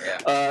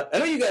 yeah. I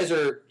know you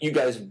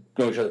guys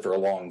know each other for a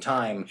long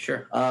time.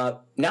 Sure.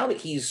 Now that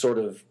he's sort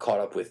of caught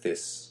up with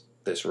this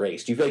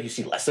race, do you feel like you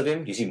see less of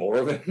him? Do you see more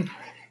of him?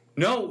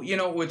 No,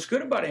 what's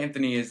good about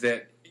Anthony is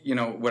that,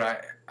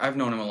 I've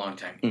known him a long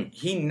time.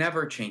 He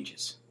never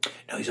changes.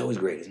 No, he's always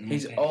great, isn't he?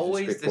 He's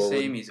always the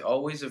same. He's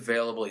always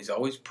available. He's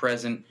always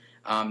present,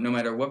 no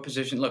matter what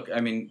position. Look,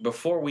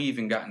 before we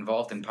even got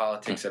involved in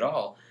politics at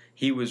all,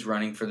 he was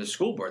running for the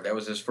school board. That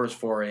was his first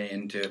foray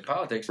into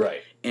politics.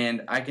 Right.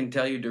 And I can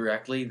tell you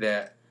directly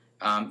that,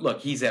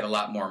 he's at a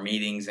lot more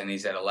meetings and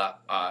he's at a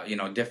lot,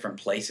 different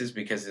places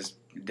because his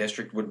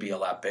district would be a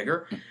lot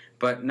bigger.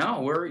 But no,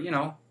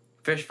 we're,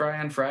 fish fry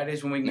on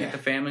Fridays when we can get the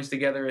families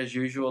together as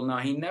usual. No,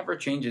 he never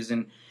changes,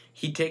 and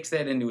he takes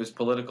that into his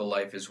political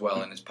life as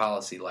well and his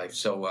policy life.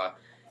 So,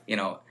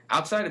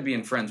 outside of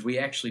being friends, we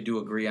actually do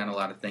agree on a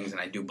lot of things,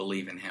 and I do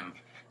believe in him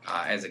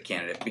as a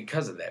candidate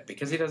because of that,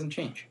 because he doesn't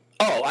change.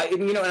 Oh,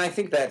 and I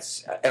think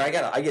that's, and I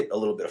get a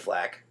little bit of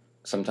flack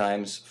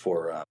sometimes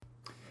for,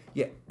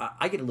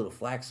 I get a little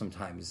flack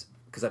sometimes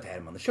because I've had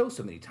him on the show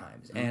so many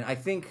times, and I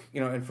think,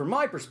 and from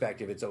my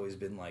perspective, it's always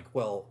been like,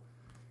 well,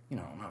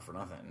 not for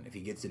nothing. If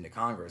he gets into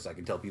Congress, I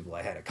can tell people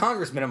I had a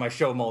congressman on my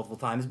show multiple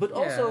times. But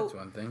also, that's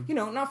one thing.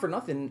 Not for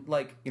nothing.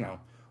 Like,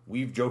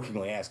 we've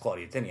jokingly asked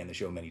Claudia Tenney on the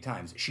show many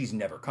times. She's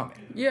never coming.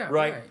 Yeah,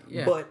 right.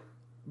 Yeah. But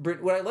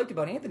what I liked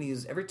about Anthony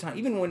is every time,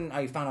 even when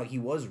I found out he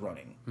was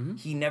running,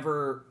 he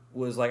never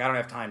was like, I don't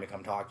have time to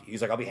come talk to you.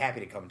 He's like, I'll be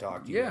happy to come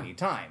talk to you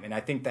anytime. And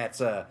I think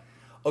that's a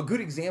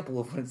good example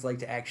of what it's like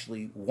to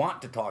actually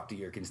want to talk to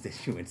your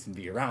constituents and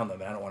be around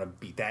them. And I don't want to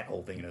beat that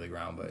whole thing into the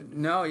ground, but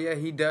no,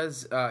 he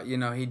does.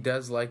 He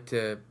does like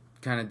to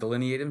kind of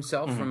delineate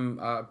himself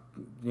from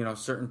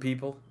certain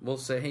people. We'll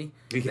say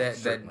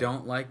that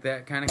don't like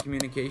that kind of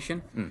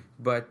communication.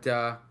 But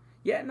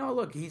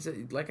look, he's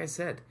like I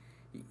said.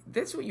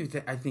 That's what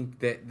I think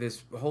that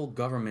this whole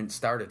government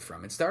started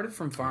from. It started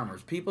from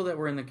farmers, people that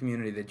were in the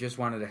community that just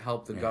wanted to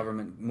help the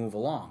government move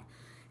along.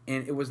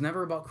 And it was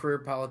never about career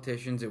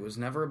politicians. It was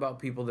never about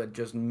people that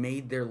just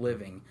made their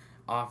living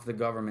off the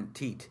government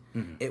teat.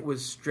 It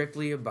was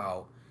strictly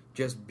about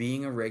just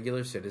being a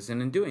regular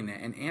citizen and doing that.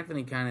 And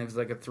Anthony kind of is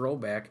like a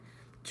throwback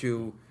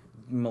to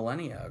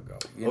millennia ago.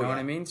 You know what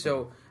I mean?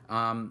 So,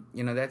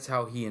 that's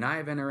how he and I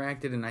have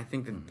interacted. And I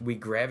think that we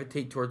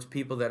gravitate towards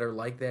people that are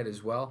like that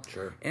as well.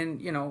 Sure.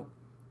 And,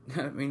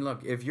 I mean,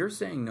 look, if you're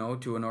saying no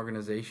to an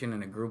organization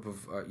and a group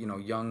of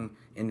young,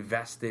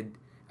 invested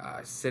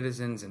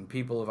citizens and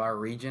people of our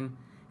region,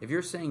 if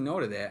you're saying no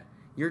to that,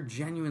 you're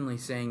genuinely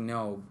saying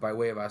no by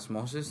way of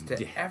osmosis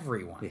to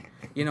everyone.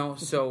 Yeah.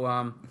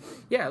 So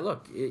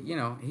look,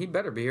 he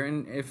better be here,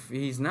 and if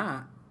he's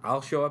not,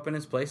 I'll show up in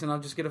his place and I'll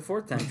just get a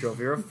 4th-time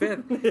trophy or a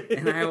 5th,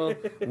 and I will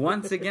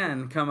once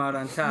again come out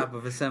on top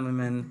of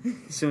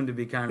Assemblyman,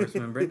 soon-to-be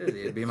Congressman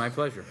Brindisi. It'd be my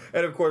pleasure.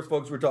 And of course,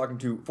 folks, we're talking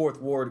to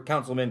 4th Ward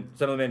Councilman,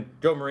 Assemblyman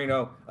Joe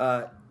Marino.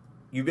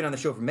 You've been on the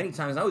show for many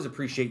times, and I always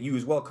appreciate you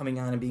as well coming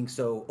on and being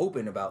so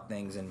open about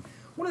things. And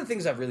one of the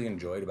things I've really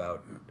enjoyed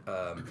about,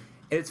 and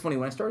it's funny,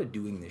 when I started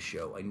doing this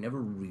show, I never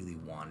really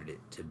wanted it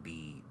to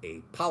be a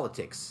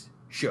politics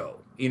show.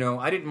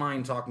 I didn't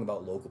mind talking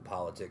about local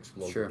politics,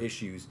 local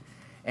issues.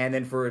 And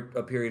then for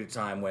a period of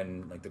time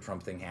when the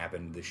Trump thing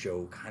happened, the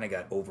show kind of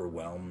got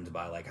overwhelmed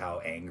by how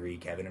angry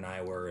Kevin and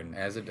I were, and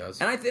as it does.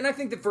 And I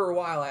think that for a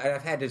while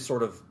I've had to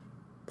sort of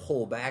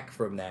pull back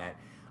from that.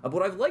 But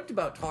what I've liked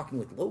about talking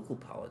with local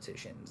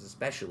politicians,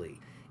 especially,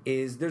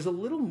 is there's a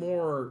little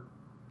more.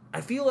 I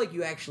feel like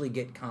you actually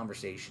get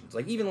conversations.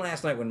 Like even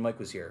last night when Mike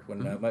was here,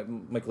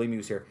 when Mike Leamy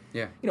was here.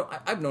 Yeah.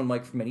 I've known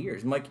Mike for many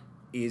years. Mike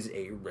is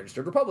a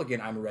registered Republican.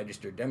 I'm a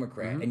registered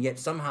Democrat, and yet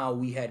somehow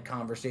we had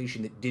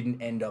conversation that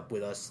didn't end up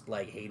with us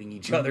hating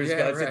each other's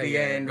guts at the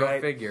end. Go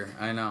right? Figure.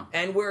 I know.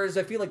 And whereas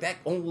I feel like that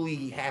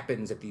only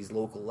happens at these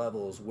local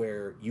levels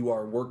where you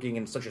are working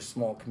in such a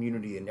small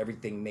community and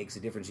everything makes a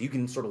difference. You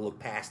can sort of look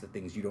past the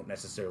things you don't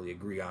necessarily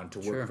agree on to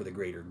work for the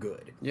greater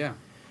good. Yeah.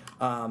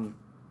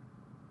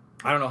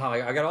 I don't know how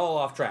I got all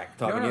off track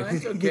talking to you. No,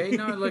 that's okay.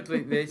 No, look,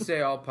 they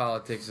say all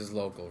politics is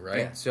local, right?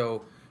 Yeah.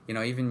 So,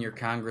 even your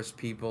Congress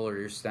people or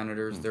your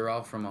senators, they're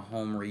all from a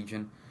home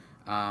region.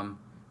 But,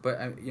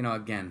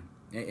 again,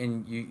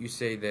 and you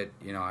say that,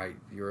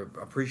 you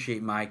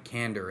appreciate my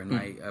candor and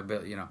my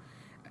ability,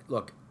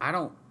 Look, I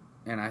don't,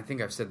 and I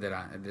think I've said that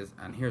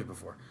on here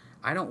before,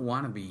 I don't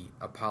want to be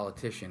a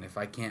politician if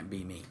I can't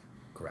be me.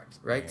 Correct.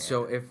 Right? Yeah.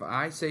 So if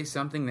I say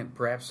something that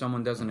perhaps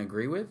someone doesn't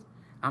agree with,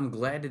 I'm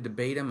glad to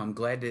debate them. I'm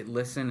glad to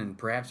listen, and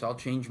perhaps I'll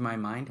change my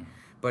mind.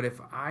 But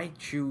if I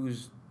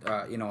choose,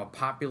 a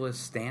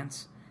populist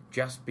stance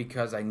just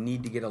because I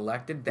need to get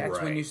elected, that's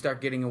when you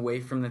start getting away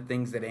from the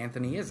things that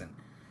Anthony isn't,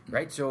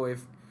 right? So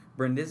if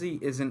Brindisi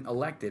isn't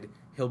elected,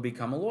 he'll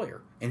become a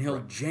lawyer, and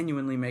he'll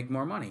genuinely make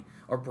more money.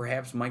 Or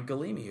perhaps Mike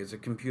Galimi is a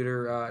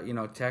computer,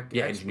 tech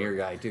expert. Engineer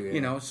guy too.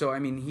 Yeah. So I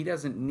mean, he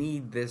doesn't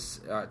need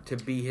this to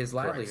be his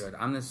livelihood.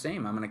 I'm the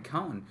same. I'm an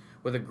accountant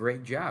with a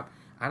great job.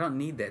 I don't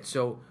need that.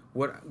 So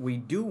what we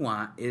do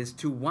want is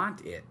to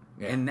want it,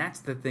 and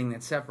that's the thing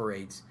that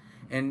separates.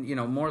 And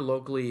more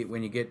locally,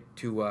 when you get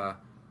to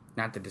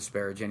not to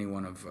disparage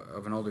anyone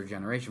of an older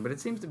generation, but it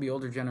seems to be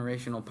older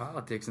generational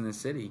politics in the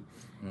city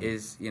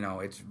is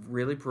it's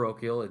really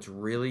parochial. It's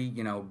really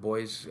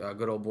boys,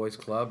 good old boys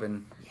club,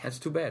 and that's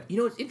too bad.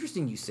 It's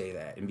interesting you say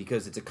that, and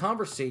because it's a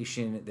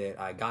conversation that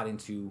I got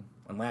into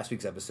on last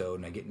week's episode,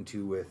 and I get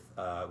into with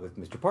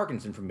Mr.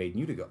 Parkinson from Made in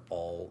Utica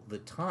all the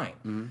time.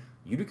 Mm-hmm.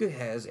 Utica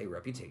has a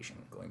reputation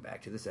going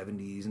back to the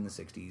 70s and the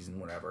 60s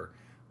and whatever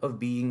of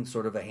being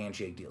sort of a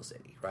handshake deal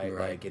city, right?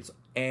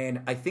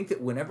 And I think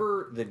that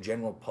whenever the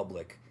general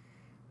public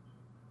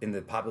in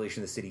the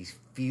population of the cities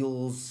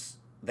feels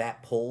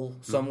that pull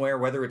somewhere,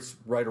 whether it's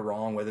right or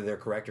wrong, whether they're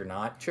correct or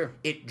not,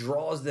 it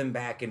draws them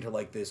back into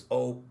this,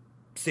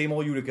 same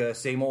old Utica,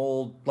 same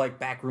old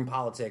backroom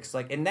politics,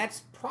 and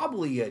that's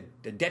probably a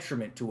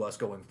detriment to us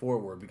going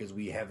forward because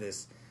we have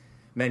this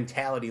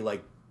mentality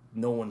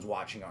no one's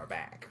watching our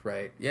back,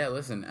 right? Yeah,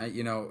 listen,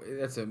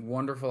 that's a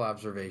wonderful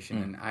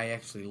observation, and I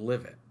actually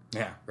live it.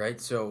 Yeah. Right?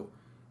 So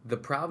the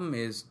problem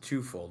is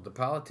twofold. The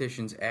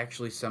politicians,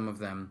 actually, some of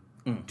them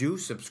do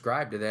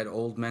subscribe to that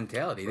old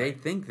mentality. Right.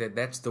 They think that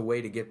that's the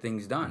way to get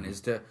things done,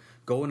 is to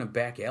go in a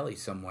back alley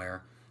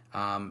somewhere.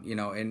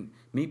 And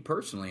me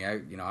personally,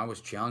 I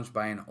was challenged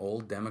by an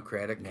old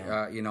Democratic,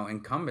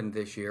 incumbent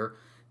this year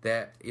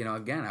that,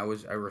 again,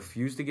 I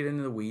refused to get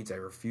into the weeds. I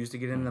refused to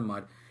get into the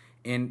mud.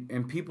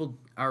 And people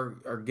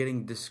are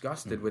getting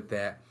disgusted with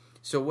that.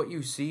 So what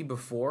you see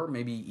before,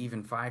 maybe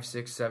even 5,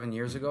 6, 7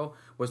 years ago,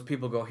 was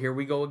people go, here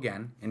we go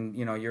again, and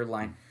your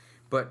line.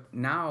 But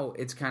now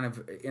it's kind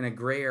of in a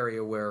gray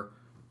area where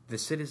the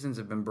citizens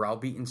have been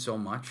browbeaten so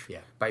much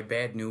by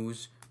bad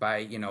news,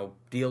 by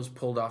deals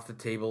pulled off the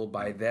table,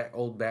 by that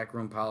old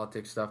backroom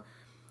politics stuff,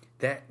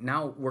 that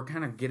now we're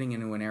kind of getting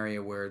into an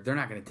area where they're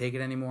not going to take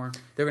it anymore.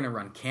 They're going to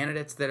run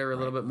candidates that are a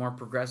little bit more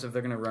progressive.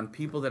 They're going to run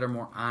people that are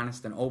more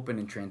honest and open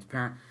and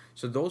transparent.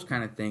 So those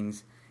kind of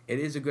things, it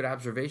is a good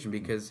observation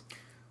because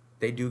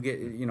they do get,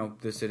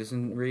 the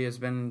citizenry has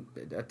been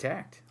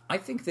attacked. I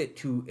think that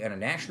at a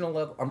national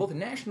level, on both a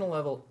national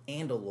level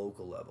and a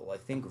local level, I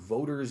think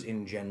voters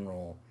in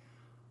general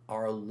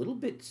are a little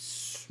bit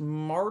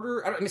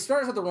smarter.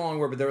 Smarter is not the wrong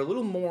word, but they're a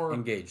little more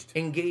engaged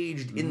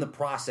in the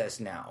process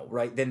now,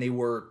 right, than they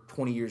were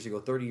 20 years ago,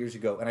 30 years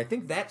ago. And I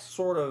think that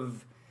sort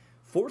of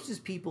forces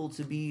people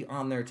to be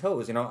on their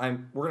toes. We're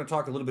going to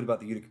talk a little bit about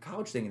the Utica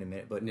College thing in a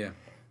minute, but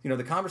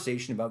the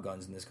conversation about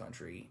guns in this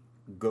country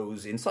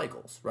goes in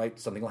cycles, right?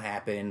 Something will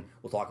happen,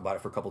 we'll talk about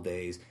it for a couple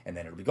days, and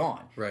then it'll be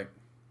gone. Right.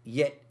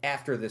 Yet,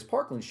 after this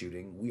Parkland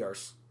shooting, we are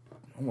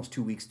almost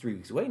 3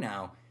 weeks away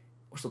now,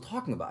 we're still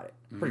talking about it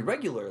pretty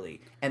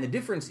regularly. And the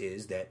difference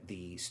is that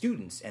the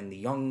students and the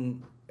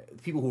young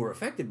people who are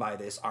affected by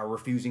this are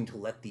refusing to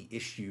let the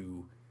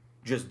issue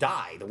just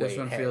die the way this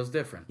one feels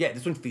different. Yeah,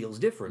 this one feels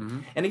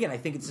different. And again, I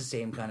think it's the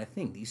same kind of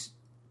thing.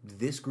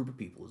 This group of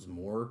people is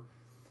more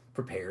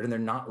prepared, and they're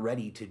not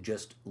ready to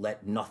just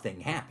let nothing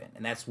happen.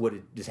 And that's what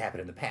just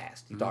happened in the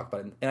past. You talk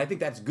about it, and I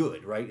think that's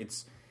good, right?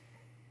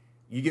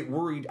 You get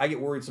worried. I get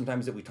worried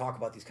sometimes that we talk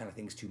about these kind of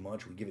things too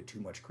much. We give it too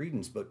much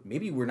credence, but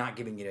maybe we're not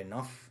giving it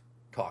enough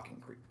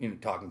talking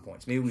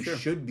points. Maybe we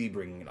should be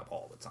bringing it up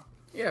all the time.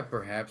 Yeah,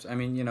 perhaps. I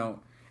mean,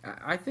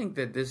 I think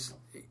that this,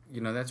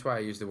 that's why I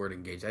use the word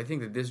engaged. I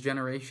think that this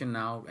generation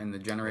now and the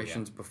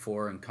generations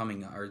before and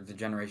coming, or the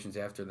generations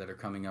after that are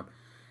coming up,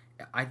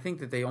 I think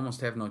that they almost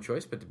have no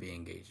choice but to be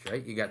engaged,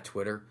 right? You got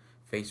Twitter,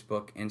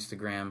 Facebook,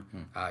 Instagram,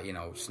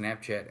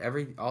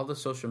 Snapchat, all the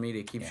social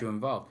media keeps you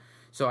involved.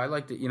 So I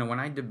like to, when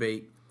I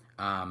debate,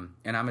 and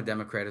I'm a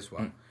Democrat as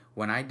well,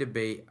 when I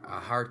debate a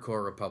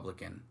hardcore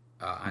Republican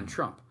on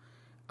Trump,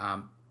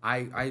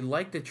 I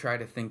like to try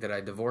to think that I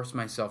divorce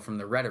myself from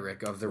the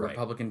rhetoric of the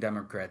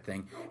Republican-Democrat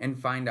thing and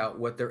find out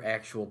what their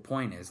actual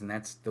point is, and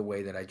that's the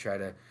way that I try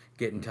to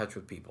get in touch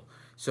with people.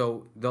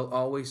 So they'll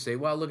always say,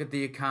 well, look at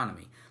the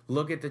economy.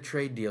 Look at the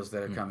trade deals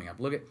that are coming up.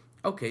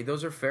 Okay,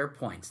 those are fair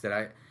points.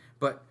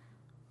 But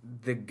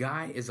the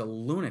guy is a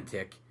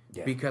lunatic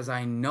because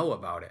I know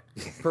about it.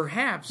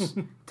 Perhaps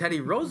Teddy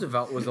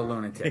Roosevelt was a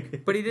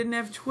lunatic, but he didn't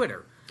have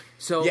Twitter.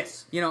 So,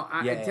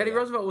 Teddy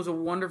Roosevelt was a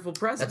wonderful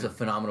president. That's a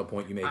phenomenal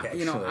point you make,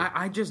 actually.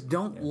 I just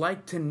don't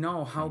like to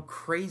know how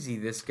crazy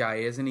this guy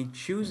is, and he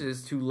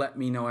chooses to let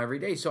me know every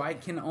day. So I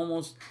can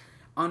almost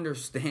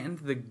understand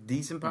the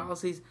decent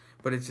policies,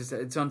 but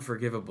it's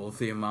unforgivable,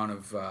 the amount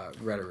of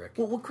rhetoric.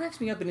 Well, what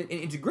cracks me up, and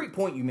it's a great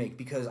point you make,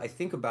 because I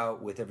think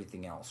about with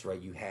everything else, right?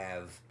 You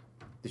have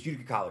this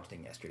Utica College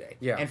thing yesterday.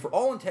 Yeah. And for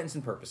all intents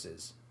and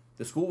purposes,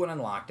 the school went on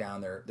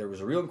lockdown. There was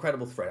a real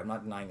incredible threat. I'm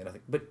not denying that.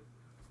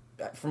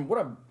 But from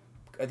what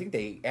I think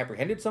they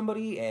apprehended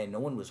somebody and no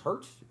one was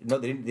hurt. No,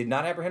 they did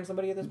not apprehend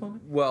somebody at this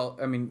moment? Well,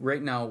 I mean,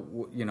 right now,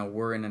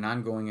 we're in an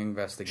ongoing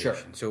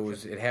investigation. Sure.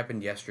 So it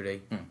happened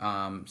yesterday.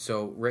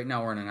 So right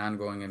now we're in an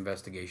ongoing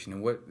investigation.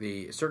 And what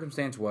the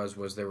circumstance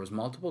was there was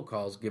multiple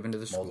calls given to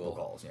the school. Multiple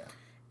calls, yeah.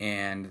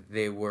 And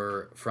they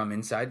were from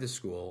inside the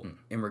school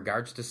in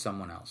regards to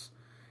someone else.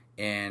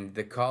 And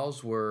the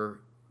calls were,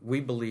 we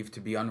believe, to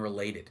be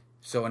unrelated.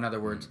 So in other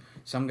words,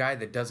 some guy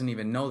that doesn't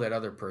even know that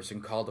other person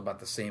called about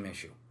the same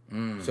issue.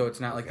 So it's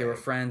not like they were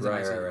friends.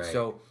 Right.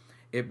 So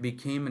it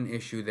became an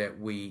issue that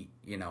we,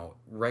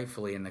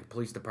 rightfully, and the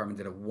police department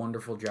did a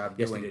wonderful job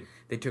doing.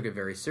 They took it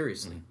very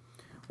seriously.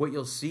 What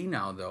you'll see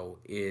now, though,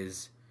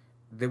 is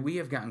that we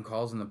have gotten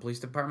calls in the police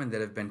department that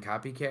have been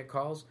copycat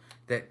calls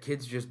that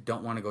kids just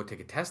don't want to go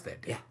take a test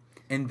that day. Yeah.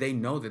 And they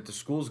know that the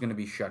school's going to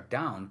be shut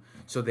down,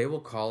 so they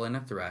will call in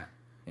a threat.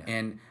 Yeah.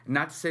 And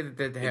not to say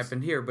that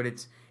happened here, but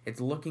it's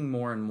looking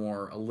more and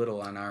more a little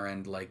on our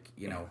end like,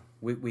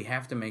 we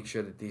have to make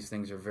sure that these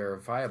things are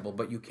verifiable,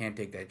 but you can't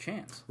take that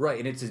chance. Right,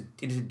 and it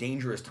is a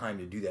dangerous time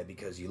to do that,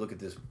 because you look at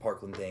this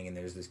Parkland thing and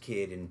there's this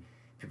kid and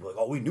people are like,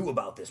 oh, we knew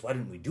about this. Why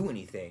didn't we do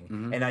anything?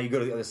 And now you go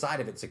to the other side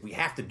of it. It's like we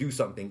have to do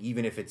something,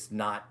 even if it's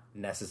not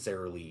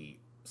necessarily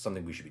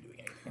something we should be doing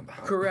anything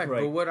about. Correct,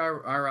 right? But what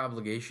our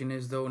obligation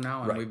is, though,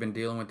 now, and we've been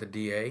dealing with the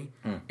DA,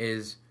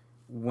 is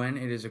when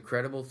it is a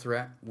credible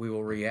threat, we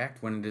will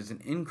react. When it is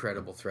an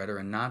incredible threat or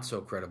a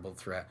not-so-credible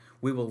threat,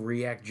 we will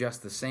react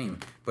just the same.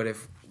 But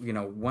if,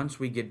 once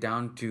we get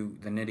down to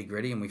the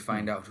nitty-gritty and we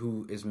find out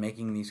who is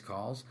making these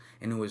calls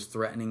and who is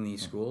threatening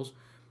these schools,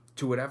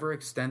 to whatever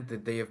extent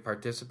that they have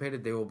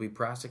participated, they will be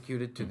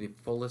prosecuted to the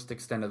fullest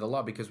extent of the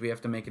law, because we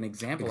have to make an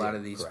example out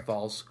of these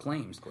false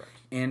claims. Correct.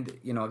 And,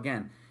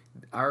 again,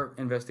 our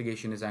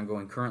investigation is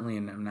ongoing currently,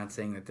 and I'm not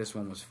saying that this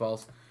one was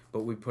false,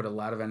 but we put a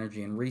lot of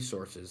energy and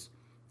resources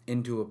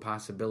into a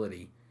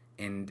possibility,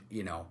 and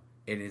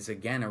it is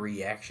again a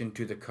reaction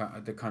to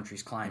the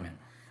country's climate.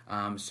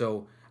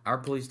 So our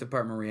police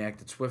department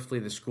reacted swiftly.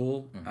 The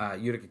school,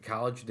 Utica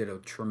College, did a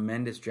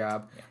tremendous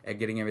job at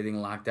getting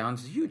everything locked down.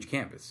 It's a huge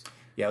campus.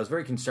 Yeah, I was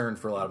very concerned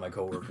for a lot of my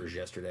coworkers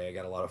yesterday. I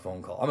got a lot of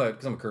phone calls.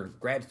 because I'm a current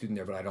grad student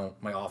there,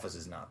 but my office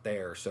is not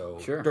there. So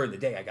during the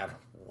day, I got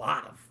a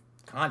lot of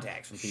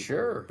contacts from people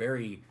who were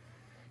very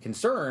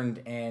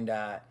concerned, and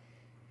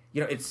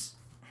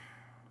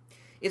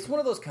it's one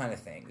of those kind of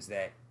things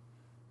that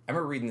I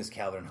remember reading this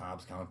Calvin and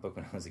Hobbes comic book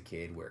when I was a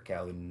kid, where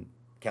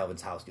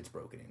Calvin's house gets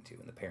broken into,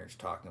 and the parents are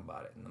talking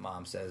about it, and the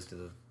mom says to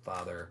the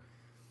father,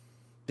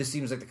 "This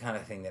seems like the kind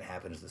of thing that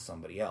happens to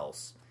somebody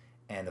else,"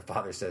 and the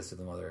father says to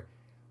the mother,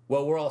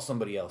 "Well, we're all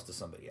somebody else to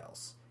somebody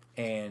else."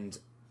 And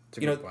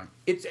point.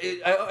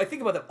 I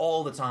think about that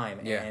all the time,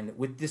 and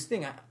with this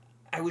thing,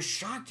 I was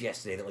shocked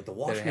yesterday that the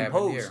Washington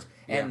Post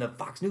and the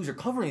Fox News are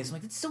covering this. I'm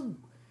like,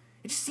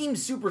 it just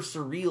seems super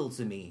surreal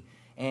to me.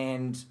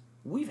 And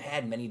we've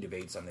had many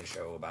debates on this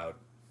show about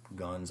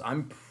guns.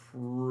 I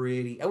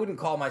wouldn't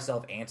call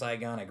myself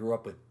anti-gun. I grew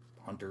up with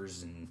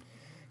hunters and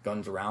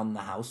guns around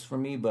the house for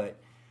me, but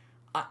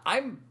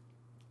I'm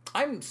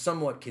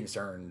somewhat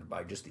concerned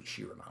by just the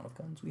sheer amount of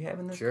guns we have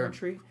in this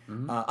country.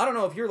 Mm-hmm. I don't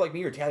know if you're like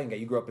me or Italian guy.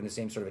 You grew up in the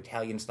same sort of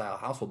Italian-style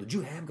household. Did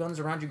you have guns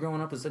around you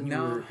growing up?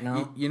 No.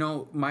 You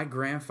know, my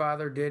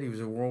grandfather did. He was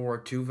a World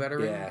War II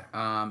veteran.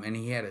 Yeah. And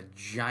he had a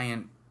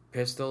giant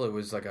pistol. It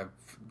was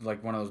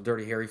like one of those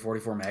Dirty Harry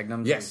 44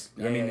 Magnums. Yes.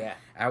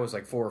 I was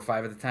like 4 or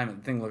 5 at the time, and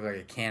the thing looked like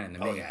a cannon to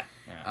me. Oh,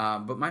 yeah.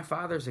 But my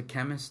father's a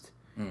chemist.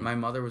 My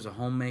mother was a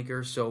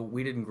homemaker, so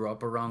we didn't grow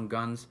up around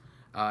guns.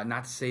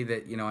 Not to say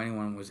that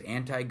anyone was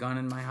anti-gun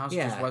in my house.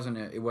 Yeah.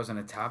 It wasn't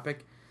a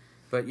topic.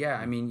 But yeah,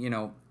 I mean,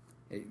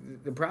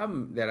 the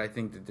problem that I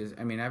think that this,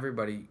 I mean,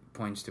 everybody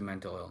points to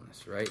mental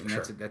illness, right? And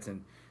sure. that's a.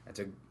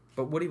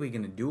 But what are we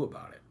going to do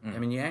about it? I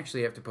mean, you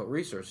actually have to put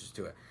resources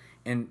to it.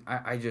 And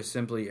I just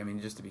simply, I mean,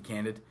 just to be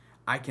candid,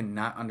 I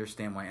cannot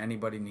understand why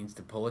anybody needs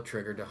to pull a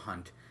trigger to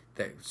hunt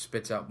that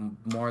spits out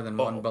more than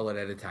one bullet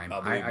at a time.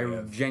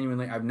 I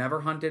genuinely, I've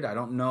never hunted. I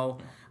don't know,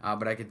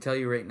 but I can tell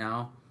you right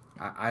now,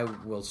 I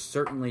will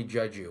certainly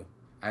judge you.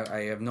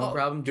 I have no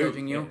problem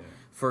judging you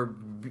for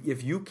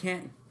if you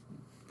can't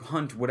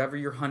hunt whatever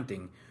you're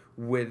hunting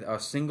with a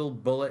single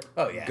bullet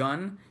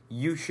gun,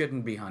 you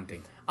shouldn't be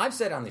hunting. I've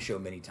said on the show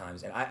many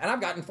times, and I've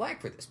gotten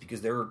flack for this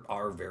because there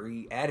are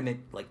very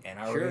adamant, like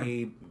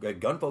NRA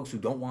gun folks who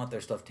don't want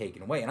their stuff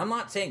taken away. And I'm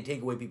not saying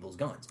take away people's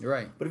guns,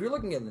 right? But if you're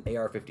looking at an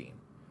AR-15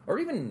 or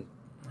even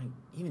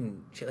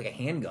shit like a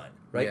handgun,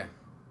 right? Yeah.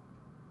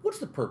 What's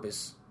the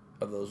purpose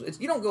of those?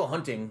 You don't go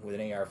hunting with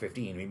an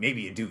AR-15. I mean,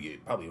 maybe you do. You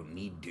probably don't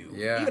need to.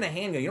 Yeah. Even a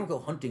handgun, you don't go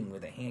hunting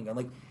with a handgun.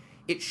 Like,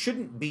 it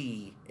shouldn't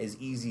be as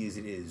easy as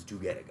it is to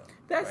get a gun.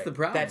 That's the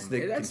problem. That's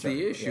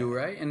the issue,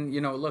 right? And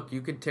look,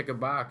 you could tick a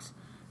box.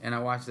 And I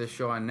watched this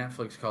show on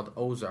Netflix called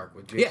Ozark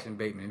with Jason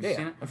Bateman. Have you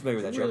seen it? I'm familiar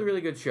with that show. Really,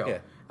 really good show. Yeah.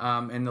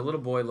 And the little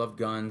boy loved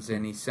guns,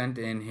 and he sent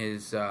in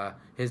his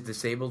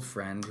disabled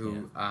friend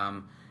who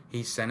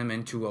he sent him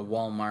into a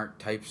Walmart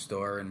type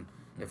store. And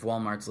if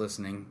Walmart's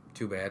listening,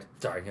 too bad.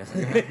 Sorry.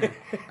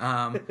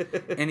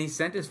 And he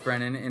sent his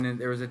friend in, and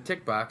there was a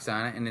tick box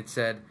on it, and it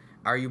said,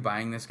 "Are you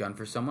buying this gun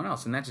for someone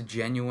else?" And that's a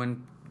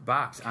genuine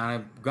box on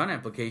a gun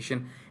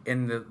application.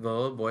 And the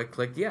little boy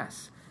clicked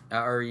yes.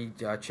 Or he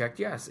checked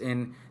yes,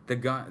 and the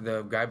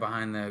guy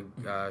behind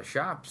the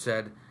shop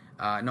said,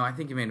 "No, I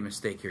think you made a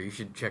mistake here. You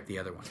should check the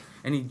other one."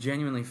 And he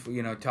genuinely,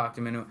 talked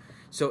him into it.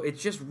 So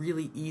it's just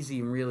really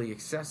easy and really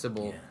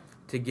accessible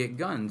to get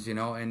guns,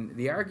 And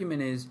the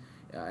argument is,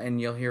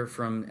 and you'll hear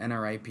from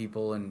NRA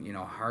people and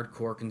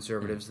hardcore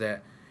conservatives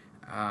that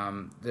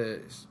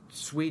the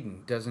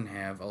Sweden doesn't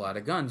have a lot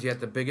of guns.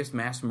 Yet the biggest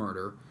mass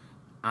murder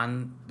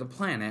on the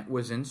planet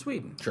was in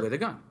Sweden with a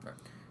gun. Right.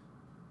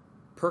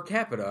 Per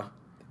capita.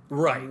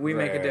 Right. We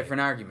make a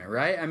different argument,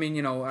 right? I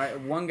mean,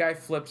 one guy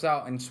flips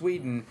out in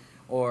Sweden,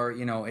 or,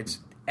 it's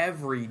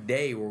every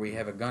day where we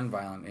have a gun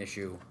violent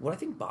issue. What I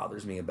think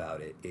bothers me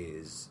about it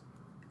is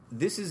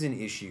this is an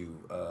issue,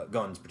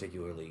 guns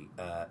particularly,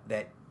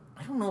 that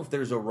I don't know if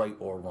there's a right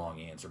or wrong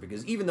answer.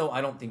 Because even though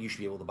I don't think you should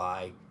be able to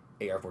buy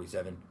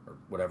AR-47 or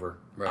whatever,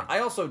 right.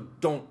 I also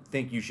don't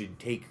think you should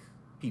take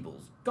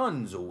people's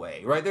guns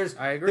away, right?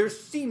 I agree.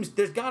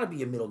 There's got to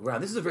be a middle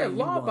ground. This is a very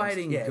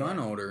law-abiding gun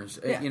owners.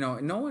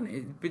 No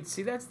one. But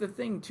see, that's the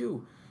thing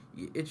too.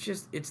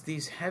 It's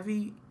these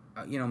heavy,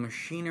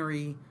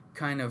 machinery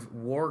kind of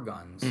war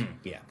guns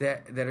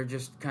that are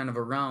just kind of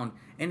around,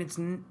 and it's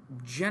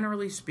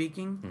generally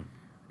speaking.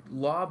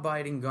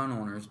 Law-abiding gun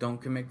owners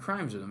don't commit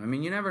crimes with them. I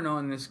mean, you never know.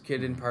 And this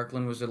kid in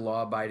Parkland was a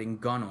law-abiding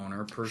gun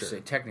owner per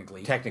se,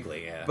 technically.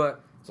 Technically, yeah.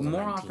 But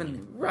more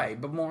often,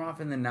 But more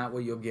often than not,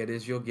 what you'll get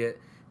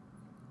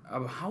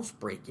a house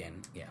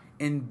break-in. Yeah.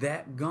 And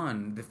that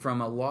gun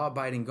from a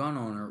law-abiding gun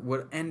owner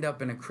would end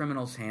up in a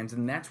criminal's hands,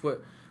 and that's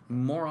what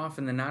more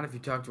often than not, if you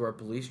talk to our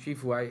police chief,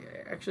 who I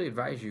actually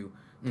advise you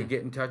to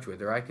get in touch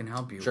with, or I can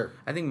help you. Sure.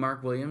 I think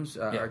Mark Williams,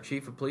 our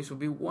chief of police, would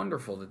be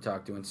wonderful to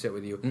talk to and sit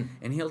with you,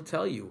 and he'll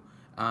tell you.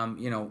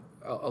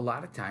 A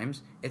lot of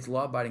times it's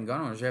law-abiding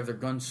gun owners who have their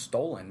guns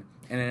stolen,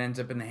 and it ends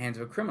up in the hands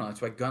of a criminal.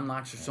 That's why gun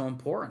locks are so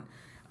important.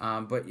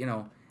 But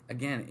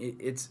again,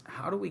 it's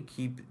how do we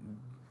keep,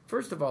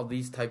 first of all,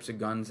 these types of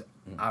guns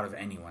out of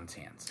anyone's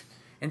hands,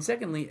 and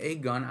secondly, a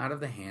gun out of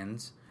the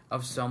hands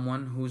of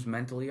someone who's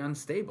mentally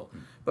unstable.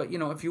 But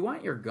if you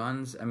want your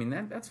guns, I mean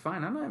that's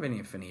fine. I don't have any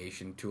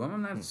affiliation to them.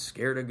 I'm not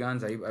scared of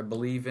guns. I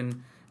believe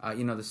in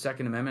the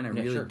Second Amendment. I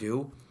really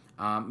do.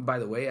 By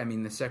the way, I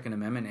mean the Second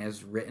Amendment,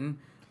 as written,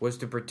 was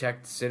to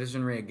protect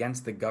citizenry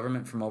against the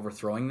government from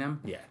overthrowing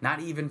them. Yeah. Not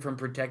even from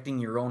protecting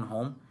your own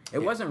home. It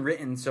wasn't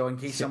written so in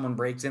case someone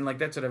breaks in, like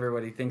that's what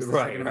everybody thinks. The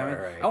Second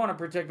Amendment. Right. I want to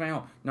protect my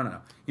home.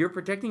 No. You're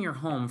protecting your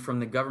home from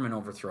the government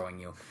overthrowing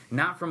you,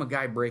 not from a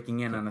guy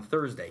breaking in on a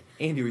Thursday.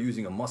 And you were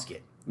using a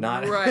musket.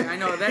 Not right. I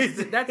know that's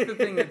the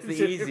thing that's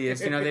the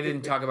easiest. They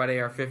didn't talk about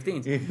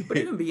AR-15s, but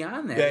even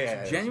beyond that,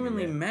 it's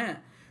genuinely meant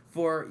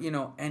for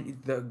and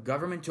the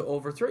government to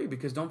overthrow you,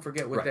 because don't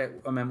forget what that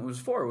amendment was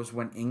for. It was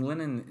when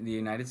England and the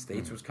United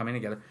States was coming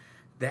together.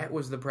 That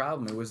was the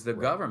problem. It was the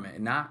government,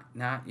 not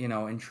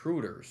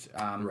intruders.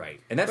 Right,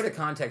 and that's the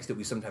context that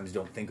we sometimes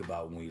don't think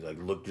about when we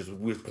look.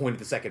 We point at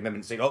the Second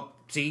Amendment and say, "Oh,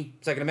 see,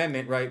 Second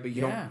Amendment," right? But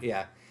you don't.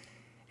 Yeah,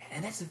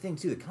 and that's the thing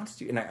too. The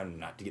Constitution. And I'm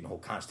not to get in the whole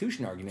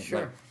Constitution argument.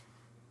 Sure. But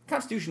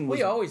Constitution was.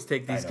 We always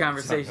take these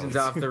conversations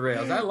off the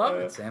rails. I love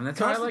it, Sam. That's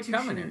why I like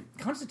coming here.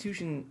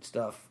 Constitution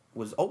stuff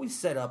was always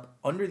set up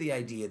under the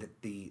idea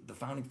that the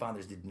founding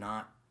fathers did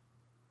not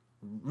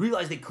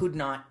realize they could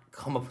not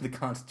come up with a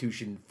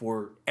constitution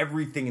for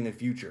everything in the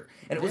future.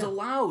 And it was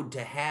allowed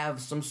to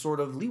have some sort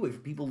of leeway for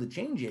people to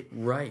change it.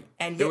 Right.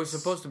 And it was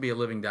supposed to be a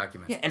living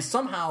document. Yeah, and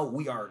somehow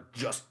we are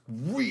just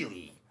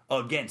really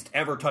against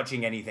ever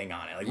touching anything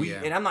on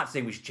it. And I'm not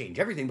saying we should change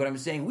everything, but I'm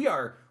saying we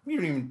weren't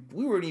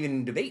even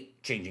in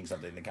debate changing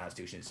something in the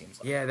Constitution, it seems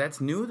like. Yeah, that's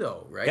new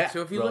though, right? Yeah,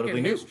 so if you look at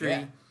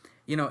history,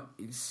 new.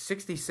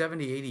 60,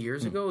 70, 80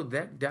 years ago,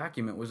 that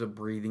document was a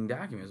breathing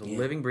document. It was a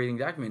living, breathing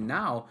document.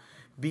 Now,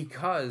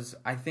 because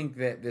I think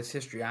that this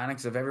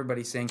histrionics of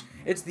everybody saying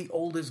it's the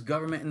oldest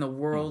government in the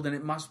world and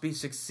it must be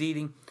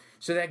succeeding,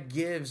 so that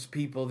gives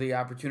people the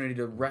opportunity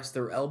to rest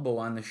their elbow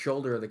on the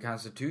shoulder of the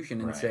Constitution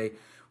and say,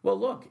 well,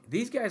 look,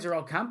 these guys are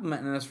all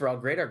complimenting us for how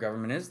great our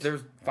government is.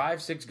 There's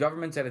 5, 6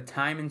 governments at a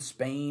time in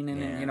Spain,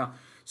 and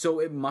so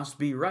it must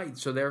be right.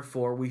 So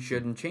therefore, we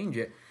shouldn't change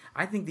it.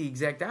 I think the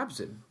exact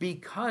opposite,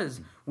 because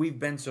we've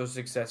been so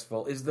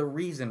successful, is the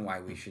reason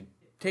why we should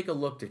take a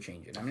look to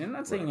change it. I mean, I'm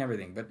not saying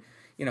everything, but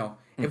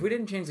if we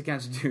didn't change the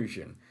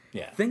Constitution,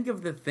 think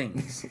of the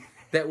things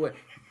that would.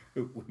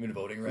 Women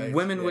voting rights.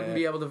 Women wouldn't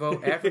be able to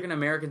vote. African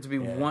Americans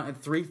would be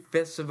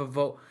 3/5 of a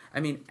vote.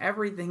 I mean,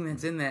 everything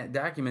that's in that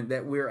document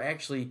that we're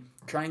actually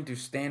trying to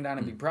stand on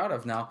and be proud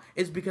of now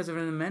is because of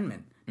an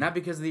amendment, not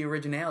because of the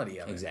originality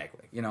of it.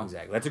 Exactly.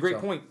 Exactly. That's a great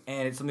point,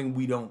 and it's something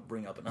we don't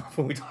bring up enough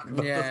when we talk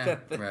about those kind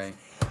of things.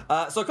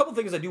 Right. So a couple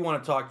things I do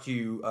want to talk to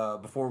you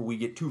before we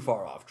get too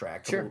far off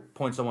track. A couple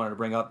points I wanted to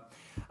bring up.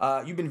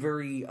 You've been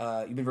very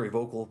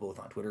vocal, both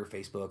on Twitter,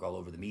 Facebook, all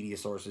over the media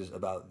sources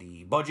about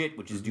the budget,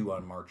 which is due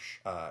on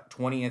March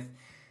 20th.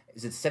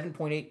 Is it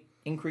 7.8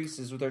 increase?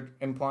 Is what they're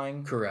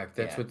implying? Correct.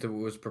 That's what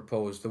was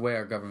proposed. The way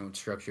our government was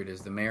structured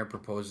is the mayor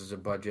proposes a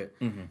budget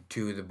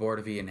to the Board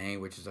of E&A,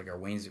 which is like our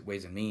Ways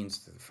and Means,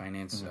 to the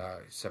finance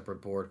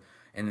separate board,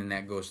 and then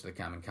that goes to the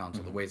Common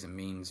Council. The Ways and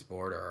Means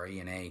board, or our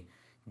E&A,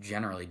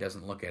 generally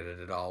doesn't look at it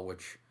at all,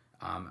 which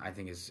I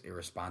think is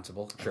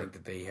irresponsible. I think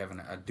that they have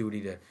a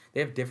duty to. They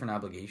have different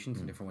obligations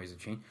and different ways of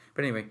change.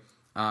 But anyway,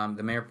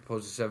 the mayor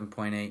proposed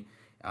 7.8.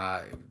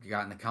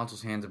 Got in the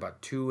council's hands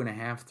about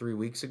 2.5, 3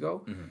 weeks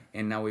ago,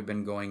 and now we've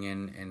been going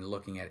in and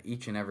looking at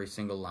each and every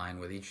single line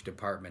with each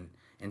department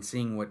and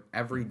seeing what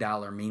every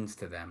dollar means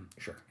to them,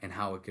 and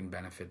how it can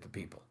benefit the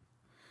people.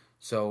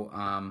 So,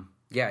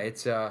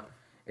 it's a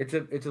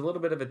little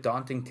bit of a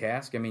daunting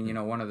task. I mean,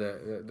 one of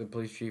the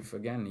police chief,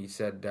 again, he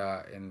said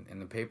in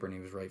the paper, and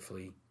he was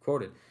rightfully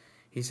quoted,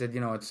 he said,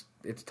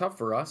 it's tough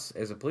for us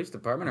as a police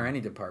department or any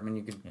department.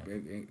 You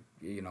could,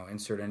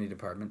 insert any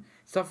department.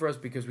 It's tough for us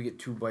because we get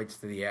 2 bites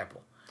to the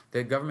apple.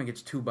 The government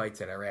gets 2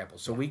 bites at our apple.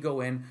 So we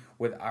go in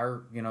with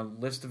our,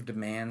 list of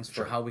demands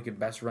for how we could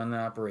best run the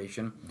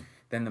operation.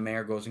 Then the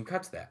mayor goes and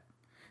cuts that.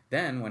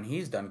 Then when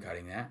he's done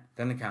cutting that,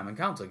 then the Common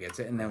Council gets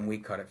it, and then we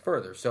cut it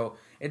further. So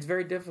it's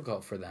very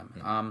difficult for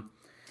them.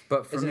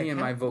 But for me and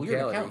my vocality...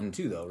 You're an accountant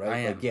too, though, right? I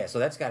am. So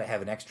that's got to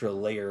have an extra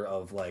layer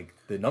of,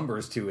 the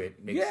numbers to it.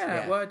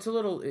 Well, it's a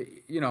little...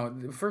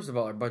 first of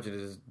all, our budget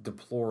is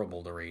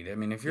deplorable to read. I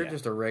mean, if you're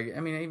just a regular...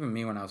 I mean, even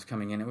me when I was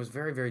coming in, it was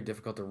very, very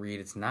difficult to read.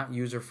 It's not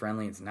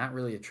user-friendly. It's not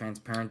really a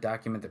transparent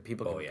document that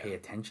people can pay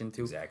attention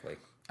to. Exactly.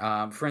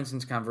 For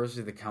instance,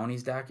 conversely, the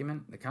county's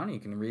document, the county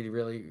you can read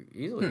really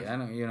easily. I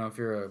don't, if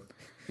you're a...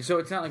 So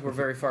it's not like we're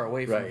very far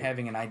away from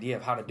having an idea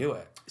of how to do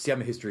it. See,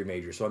 I'm a history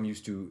major, so I'm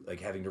used to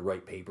having to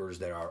write papers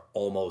that are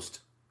almost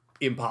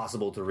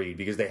impossible to read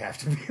because they have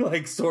to be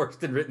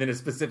sourced and written in a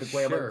specific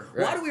way. Sure,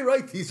 I'm why do we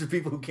write these for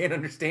people who can't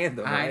understand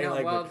them? Right?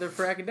 I know. They're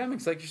for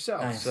academics like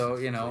yourself. So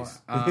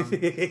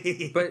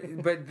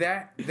but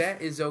that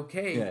is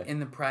okay in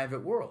the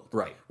private world.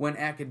 Right. When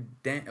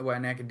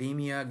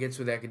academia gets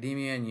with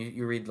academia and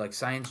you read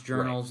science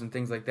journals and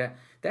things like that,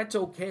 that's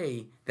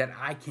okay that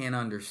I can't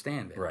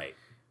understand it. Right.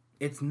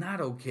 It's not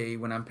okay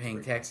when I'm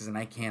paying taxes and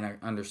I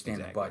can't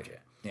understand the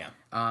budget. Yeah.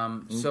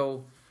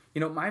 So,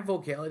 my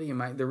vocality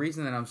and the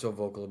reason that I'm so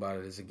vocal about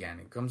it is, again,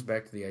 it comes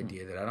back to the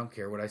idea that I don't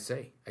care what I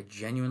say. I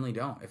genuinely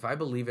don't. If I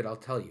believe it, I'll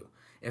tell you.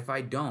 If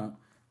I don't,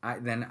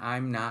 then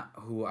I'm not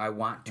who I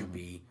want to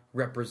be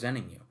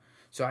representing you.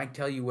 So I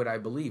tell you what I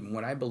believe. And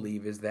what I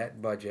believe is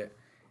that budget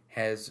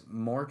has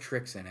more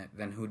tricks in it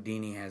than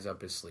Houdini has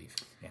up his sleeve.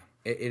 Yeah.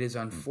 It is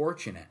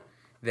unfortunate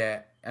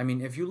that,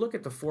 if you look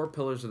at the 4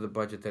 pillars of the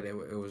budget that it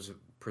was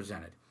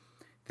presented,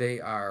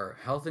 they are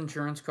health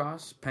insurance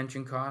costs,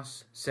 pension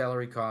costs,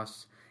 salary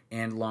costs,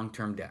 and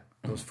long-term debt.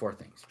 Those 4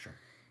 things. Sure.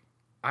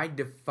 I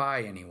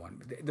defy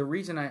anyone. The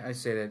reason I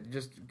say that,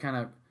 just kind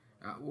of,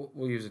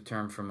 we'll use a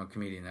term from a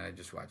comedian that I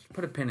just watched.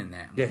 Put a pin in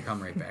that and we'll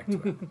come right back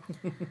to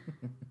it.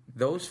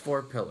 Those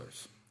 4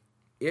 pillars,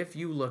 if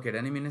you look at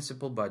any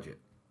municipal budget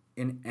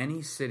in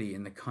any city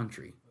in the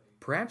country,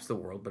 perhaps the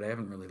world, but I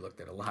haven't really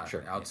looked at a lot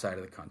outside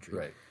of the country.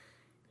 Right.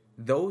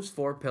 Those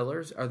 4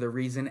 pillars are the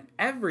reason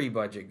every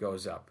budget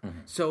goes up.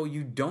 So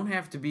you don't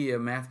have to be a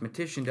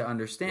mathematician to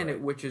understand it,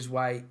 which is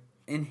why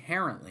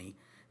inherently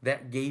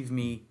that gave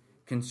me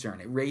concern.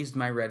 It raised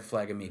my red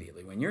flag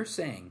immediately. When you're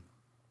saying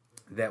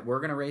that we're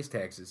going to raise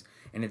taxes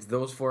and it's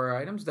those 4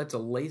 items, that's a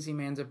lazy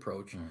man's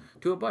approach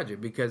to a budget,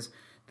 because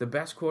the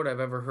best quote I've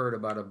ever heard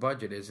about a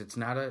budget is it's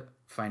not a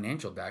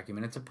financial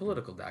document, it's a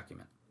political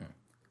document.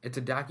 It's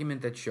a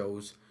document that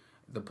shows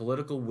the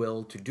political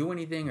will to do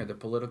anything or the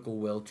political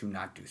will to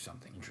not do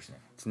something. Interesting.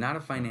 It's not a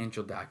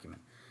financial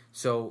document.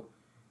 So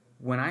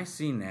when I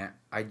seen that,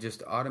 I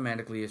just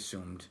automatically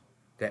assumed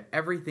that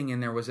everything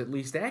in there was at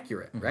least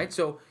accurate, right?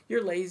 So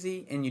you're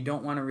lazy and you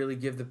don't want to really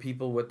give the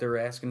people what they're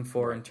asking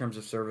for in terms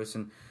of service.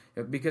 And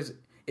because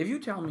if you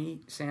tell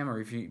me, Sam,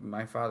 or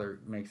my father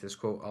makes this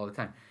quote all the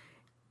time,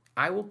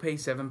 I will pay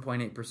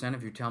 7.8%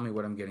 if you tell me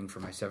what I'm getting for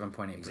my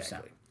 7.8%.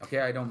 Exactly. Okay,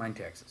 I don't mind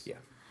taxes. Yeah.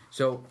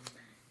 So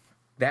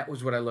that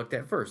was what I looked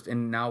at first.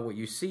 And now what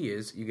you see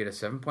is you get a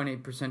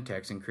 7.8%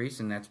 tax increase,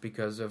 and that's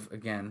because of,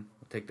 again,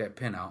 we'll take that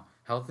pin out,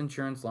 health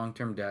insurance,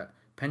 long-term debt,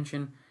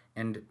 pension,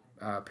 and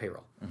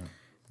payroll.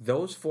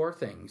 Those 4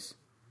 things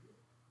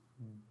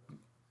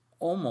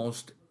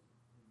almost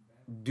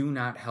do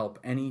not help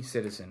any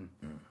citizen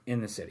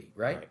in the city,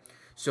 right?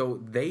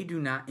 So they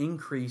do not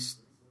increase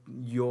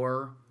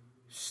your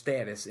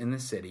status in the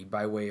city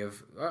by way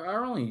of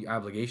our only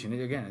obligation.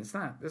 Again,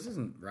 this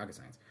isn't rocket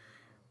science.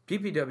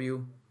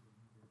 DPW,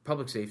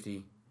 public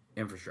safety,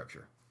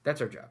 infrastructure.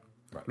 That's our job.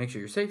 Right. Make sure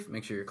you're safe,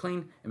 make sure you're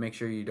clean, and make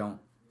sure you don't,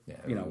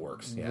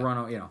 works.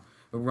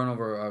 run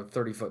over a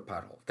 30-foot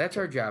pothole. That's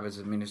our job as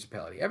a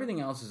municipality. Everything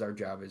else is our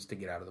job is to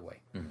get out of the way.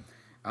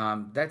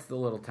 That's the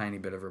little tiny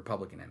bit of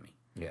Republican in me.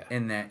 Yeah.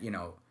 In that,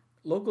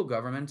 local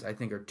governments, I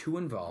think, are too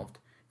involved.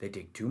 They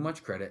take too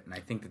much credit, and I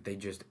think that they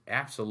just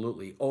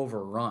absolutely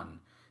overrun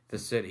the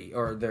city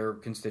or their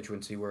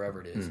constituency,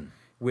 wherever it is,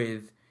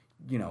 with,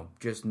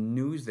 just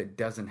news that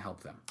doesn't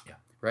help them. Yeah.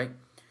 Right?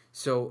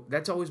 So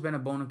that's always been a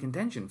bone of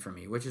contention for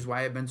me, which is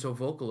why I've been so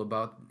vocal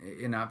about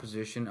in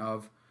opposition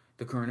of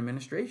the current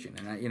administration.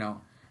 And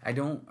I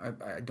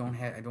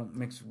don't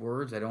mix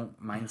words. I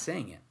don't mind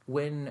saying it.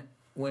 When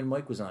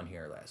Mike was on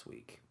here last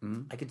week,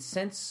 I could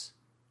sense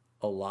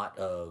a lot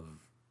of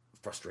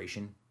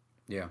frustration.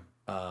 Yeah.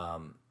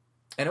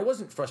 And it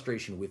wasn't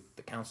frustration with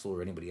the council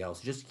or anybody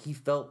else. Just he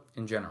felt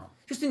in general.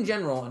 Just in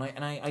general,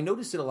 and I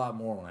noticed it a lot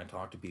more when I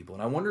talk to people.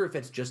 And I wonder if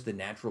it's just the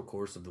natural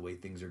course of the way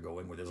things are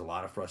going, where there's a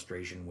lot of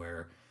frustration,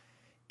 where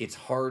it's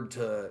hard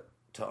to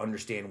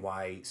understand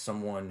why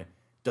someone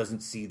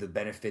doesn't see the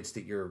benefits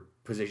that you're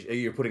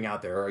putting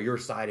out there or your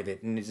side of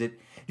it. And do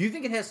you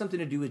think it has something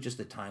to do with just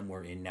the time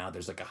we're in now?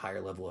 There's like a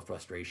higher level of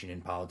frustration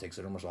in politics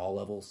at almost all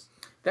levels.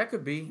 That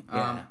could be.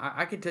 Yeah.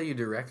 I could tell you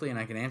directly, and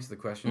I can answer the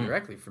question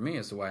directly for me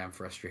as to why I'm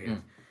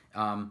frustrated.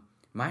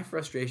 My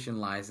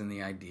frustration lies in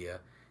the idea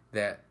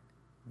that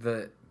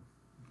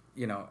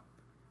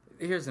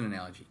here's an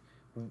analogy.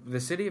 The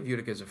city of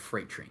Utica is a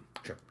freight train.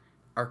 Sure.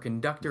 Our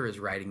conductor is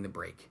riding the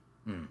brake.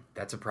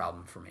 That's a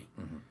problem for me,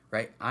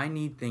 right? I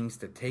need things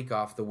to take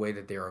off the way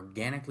that they're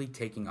organically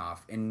taking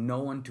off, and no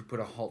one to put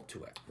a halt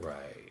to it.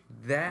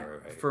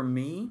 Right. For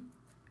me,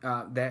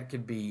 that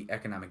could be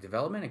economic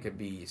development. It could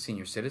be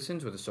senior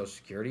citizens with a Social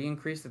Security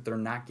increase that they're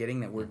not getting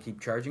that we'll keep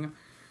charging them.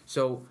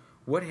 So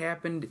what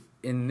happened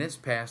in this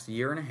past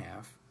year and a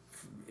half,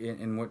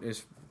 and what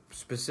is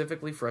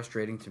specifically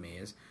frustrating to me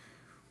is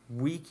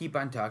we keep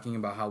on talking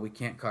about how we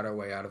can't cut our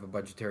way out of a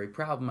budgetary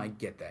problem. I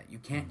get that. You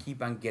can't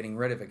keep on getting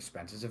rid of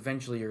expenses.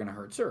 Eventually, you're going to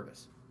hurt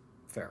service.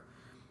 Fair.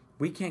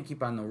 We can't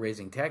keep on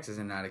raising taxes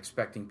and not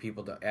expecting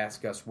people to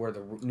ask us where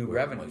the new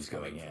revenue is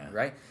coming from,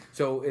 right?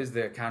 So is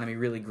the economy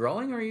really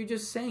growing, or are you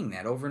just saying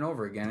that over and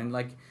over again? And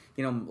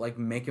like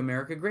make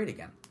America great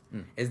again.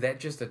 Is that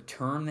just a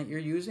term that you're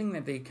using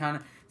that they kind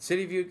of...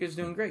 City of Utica is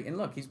doing great. And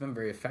look, he's been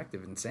very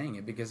effective in saying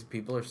it because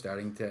people are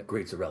starting to...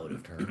 Great's a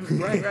relative term.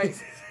 Right.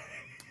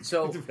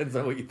 So it depends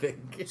on what you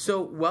think.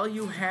 So while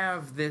you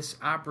have this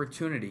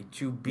opportunity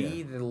to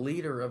be the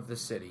leader of the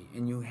city,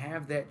 and you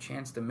have that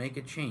chance to make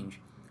a change,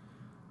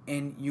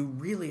 and you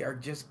really are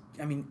just,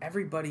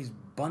 everybody's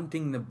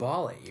bunting the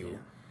ball at you,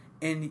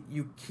 and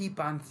you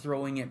keep on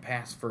throwing it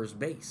past first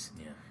base,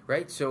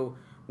 right? So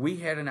we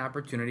had an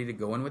opportunity to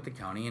go in with the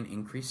county and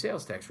increase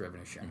sales tax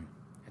revenue sharing.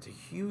 That's a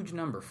huge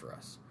number for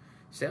us.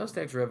 Sales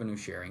tax revenue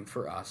sharing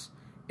for us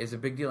is a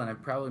big deal, and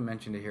I've probably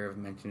mentioned it here. I've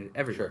mentioned it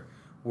everywhere. Sure.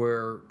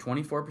 We're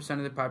 24%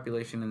 of the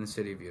population in the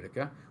city of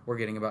Utica. We're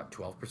getting about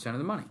 12% of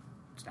the money.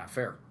 It's not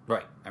fair.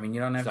 Right. You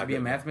don't have to be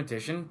a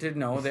mathematician to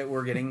know that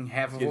we're getting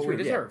half of what we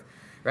deserve.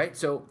 Right?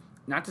 So,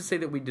 not to say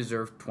that we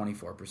deserve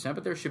 24%,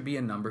 but there should be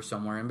a number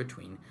somewhere in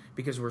between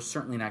because we're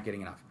certainly not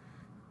getting enough.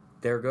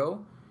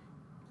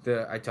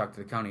 I talked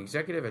to the county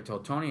executive. I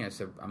told Tony, I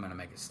said, I'm going to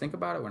make us think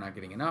about it. We're not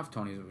getting enough.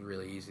 Tony was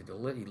really easy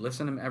to he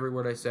listened to every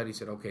word I said. He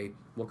said, okay,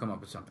 we'll come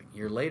up with something. A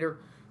year later,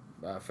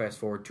 fast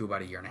forward to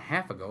about a year and a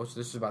half ago, so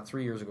this is about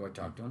 3 years ago I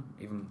talked to him,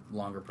 even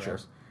longer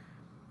perhaps. Sure.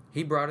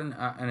 he brought an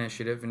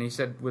initiative, and he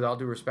said, with all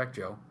due respect,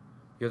 Joe,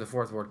 you're the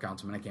 4th Ward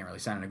Councilman. I can't really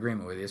sign an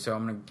agreement with you, so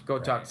I'm going to go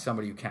talk to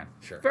somebody who can.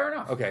 Sure. Fair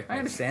enough. Okay. I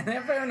understand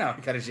that. Fair enough.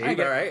 Kind of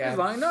shady, all right.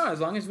 As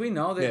long as we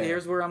know that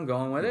here's where I'm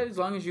going with it, as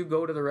long as you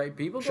go to the right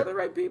people, go to the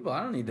right people.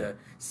 I don't need to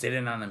sit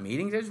in on the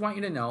meetings. I just want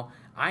you to know,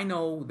 I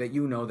know that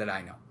you know that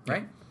I know,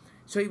 right?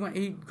 So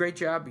great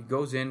job. He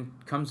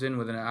comes in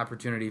with an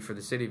opportunity for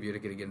the city of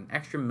Utica to get an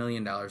extra $1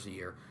 million a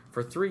year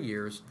for 3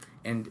 years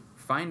and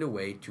find a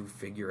way to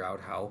figure out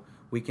how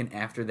we can,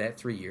 after that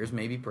 3 years,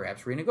 maybe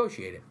perhaps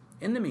renegotiate it.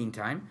 In the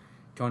meantime,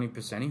 Tony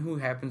Piseni, who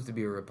happens to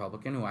be a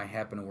Republican, who I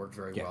happen to work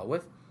very well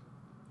with,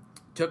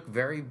 took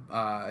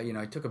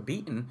a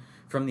beating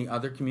from the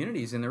other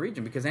communities in the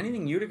region, because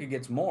anything Utica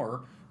gets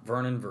more,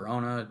 Vernon,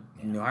 Verona,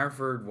 New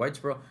Hartford,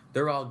 Whitesboro,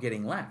 they're all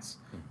getting less,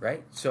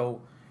 right?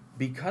 So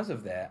because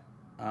of that,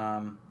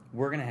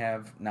 we're going to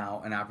have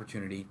now an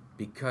opportunity,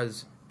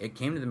 because it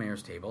came to the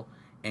mayor's table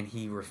and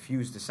he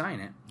refused to sign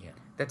it. Yeah.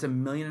 That's $1.5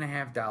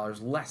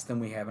 million less than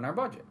we have in our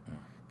budget.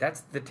 That's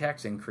the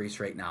tax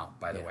increase right now,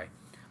 by the way.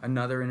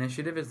 Another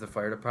initiative is the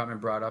fire department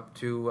brought up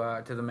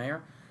to the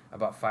mayor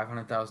about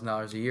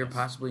 $500,000 a year,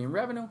 possibly in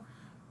revenue.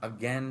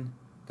 Again,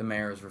 the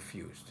mayor has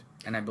refused,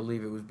 and I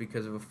believe it was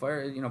because of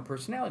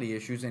personality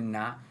issues and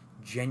not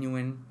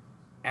genuine,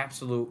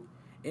 absolute.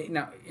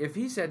 Now, if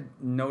he said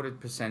no to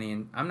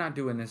Piseni, I'm not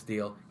doing this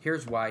deal.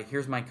 Here's why.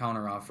 Here's my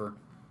counteroffer.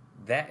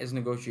 That is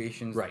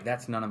negotiations. Right.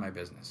 That's none of my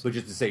business. But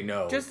just to say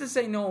no. Just to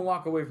say no and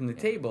walk away from the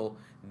table,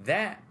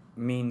 that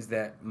means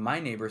that my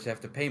neighbors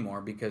have to pay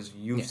more because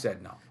you've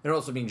said no. It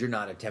also means you're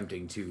not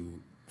attempting to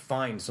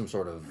find some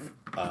sort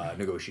of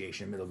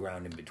negotiation, middle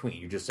ground in between.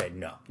 You just said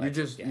no.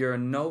 You're a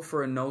no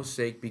for a no's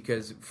sake,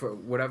 because for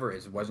whatever it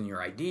is, it wasn't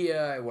your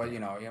idea, it was,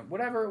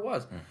 whatever it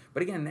was.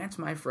 But again, that's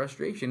my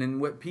frustration. And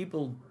what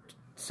people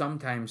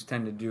sometimes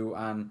tend to do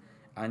on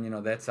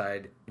that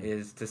side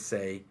is to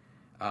say,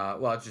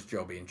 well, it's just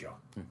Joe being Joe.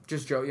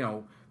 Just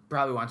Joe,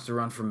 probably wants to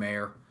run for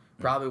mayor,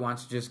 probably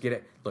wants to just get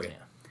it. Look,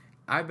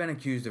 I've been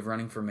accused of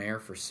running for mayor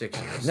for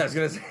 6 years. I was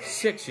going to say,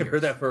 6 years. I've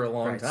heard that for a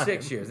long time.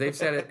 6 years. They've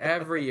said it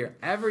every year.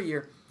 Every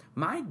year.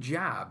 My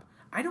job,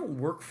 I don't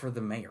work for the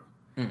mayor.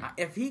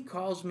 If he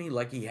calls me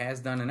like he has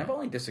done, and I've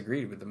only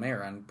disagreed with the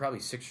mayor on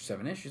probably 6 or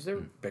 7 issues, they're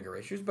bigger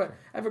issues, but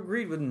I've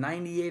agreed with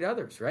 98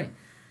 others, right?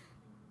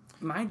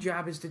 My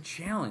job is to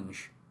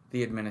challenge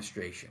the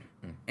administration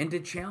and to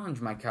challenge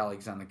my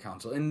colleagues on the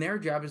council, and their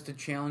job is to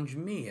challenge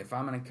me. If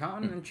I'm an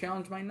accountant, and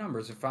challenge my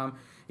numbers. If I'm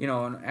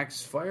an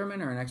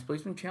ex-fireman or an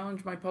ex-policeman,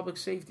 challenge my public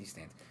safety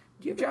stance.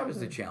 Your job is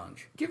to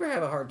challenge. Do you ever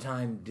have a hard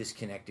time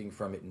disconnecting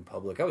from it in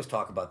public? I always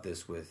talk about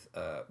this with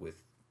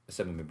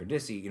Assemblyman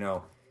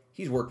Berdissi.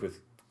 He's worked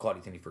with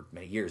Claudia Tinney for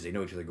many years. They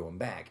know each other going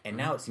back, and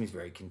now it seems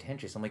very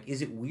contentious. I'm like,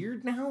 is it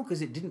weird now?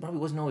 Because it probably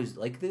wasn't always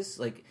like this.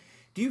 Like,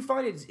 do you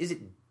find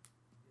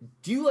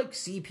do you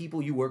see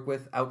people you work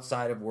with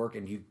outside of work,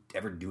 and do you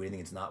ever do anything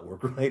that's not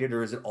work related,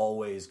 or is it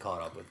always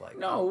caught up with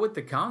No, with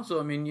the council,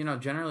 I mean,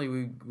 generally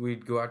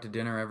we'd go out to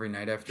dinner every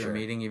night after a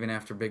meeting, even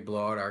after big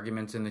blowout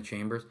arguments in the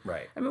chambers.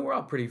 Right. I mean, we're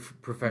all pretty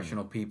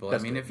professional people.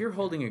 That's if you're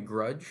holding a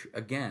grudge,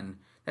 again,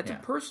 that's a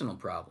personal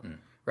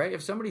problem, right?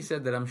 If somebody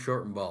said that I'm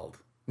short and bald,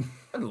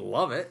 I'd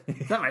love it.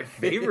 It's not my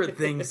favorite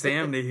thing,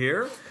 Sam, to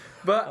hear.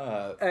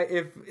 But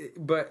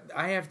but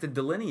I have to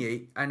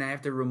delineate, and I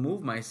have to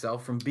remove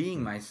myself from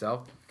being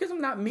myself, because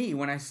I'm not me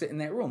when I sit in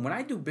that room. When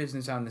I do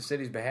business on the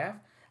city's behalf,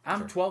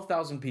 I'm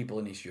 12,000 people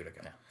in East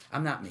Utica. Yeah.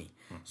 I'm not me.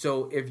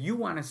 So if you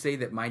want to say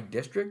that my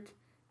district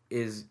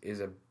is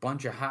a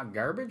bunch of hot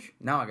garbage,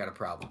 now I got a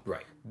problem.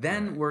 Right.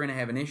 Then we're going to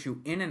have an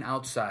issue in and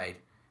outside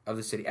of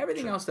the city.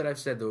 Everything else that I've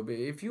said, though,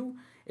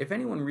 if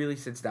anyone really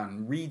sits down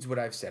and reads what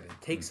I've said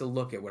and takes a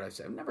look at what I've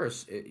said, I've never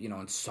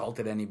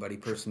insulted anybody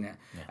personally.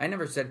 Yeah. I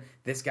never said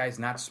this guy's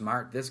not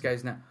smart, this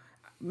guy's not.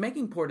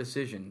 Making poor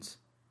decisions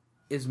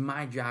is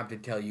my job to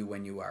tell you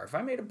when you are. If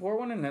I made a poor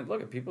one, and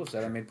look, people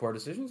said I made poor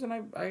decisions, and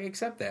I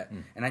accept that,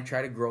 and I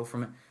try to grow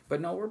from it. But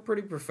no, we're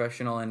pretty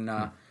professional, and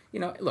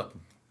look.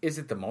 Is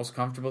it the most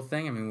comfortable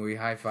thing? I mean, we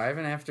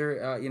high-fiving after,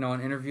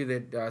 an interview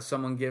that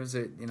someone gives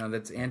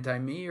that's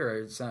anti-me,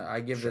 or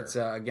I give that's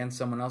against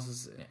someone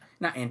else's,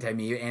 not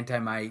anti-me,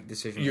 anti-my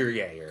decision.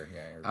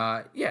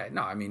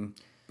 No, I mean,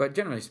 but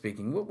generally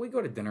speaking, we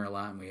go to dinner a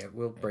lot, and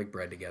we'll break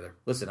bread together.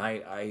 Listen,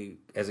 I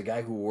as a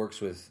guy who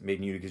works with Made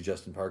in Utica's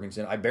Justin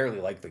Parkinson, I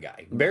barely like the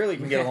guy. Barely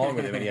can get along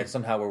with him, and yet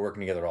somehow we're working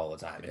together all the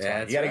time.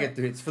 It's you got to get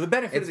through. It's for the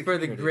benefit of the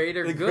community.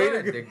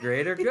 The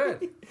greater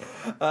good.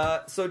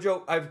 So,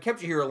 Joe, I've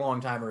kept you here a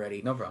long time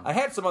already. No problem. I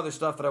had some other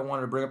stuff that I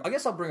wanted to bring up. I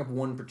guess I'll bring up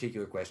one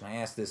particular question. I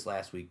asked this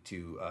last week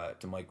to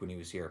Mike when he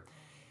was here.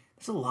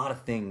 There's a lot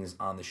of things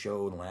on the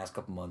show in the last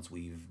couple months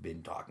we've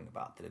been talking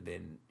about that have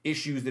been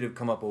issues that have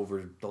come up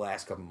over the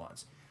last couple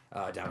months.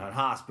 Downtown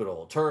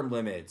hospital, term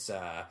limits,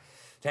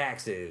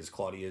 taxes,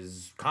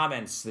 Claudia's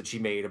comments that she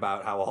made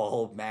about how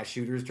all mass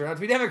shooters turn out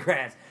to be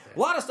Democrats. A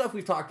lot of stuff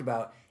we've talked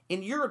about.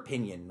 In your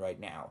opinion right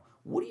now,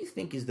 what do you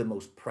think is the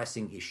most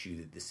pressing issue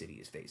that the city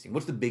is facing?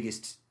 What's the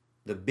biggest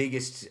the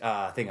biggest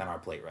thing on our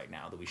plate right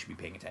now that we should be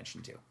paying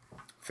attention to?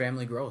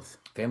 Family growth.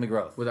 Family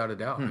growth. Without a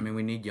doubt. I mean,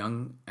 we need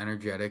young,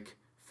 energetic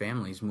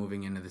families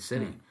moving into the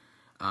city.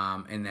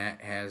 And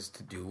that has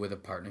to do with a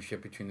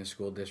partnership between the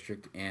school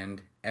district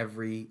and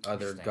every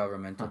other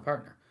governmental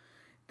partner.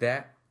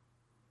 That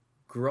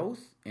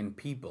growth in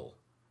people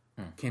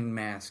can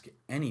mask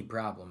any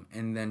problem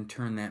and then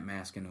turn that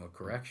mask into a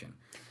correction.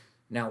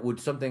 Now, would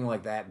something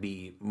like that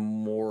be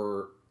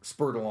more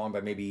spurred along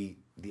by maybe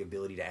the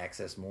ability to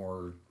access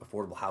more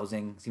affordable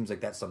housing? Seems like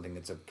that's something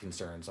that's a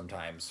concern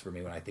sometimes for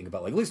me when I think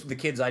about, like, at least with the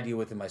kids I deal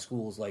with in my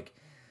schools, like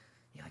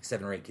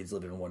 7 or 8 kids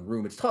living in one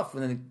room. It's tough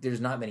when then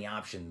there's not many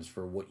options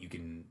for what you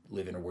can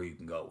live in or where you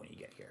can go when you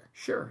get here.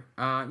 Sure.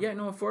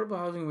 Affordable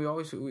housing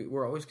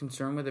we're always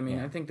concerned with. I mean,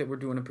 I think that we're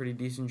doing a pretty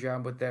decent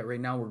job with that right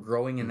now. We're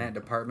growing in that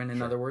department,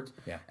 in other words.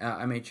 Yeah.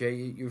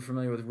 MHA, you're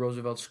familiar with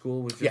Roosevelt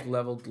School, which just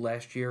leveled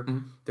last year.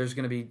 There's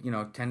going to be,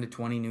 10 to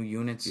 20 new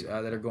units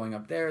that are going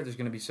up there. There's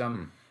going to be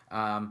some...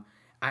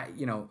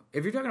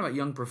 if you're talking about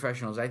young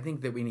professionals, I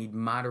think that we need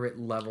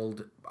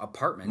moderate-leveled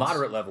apartments.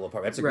 Moderate-level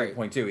apartments. That's a great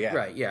point, too, yeah.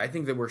 Right, yeah. I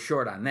think that we're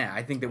short on that.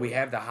 I think that we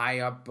have the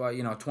high-up,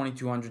 $2,200,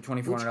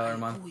 $2,400 a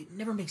month. It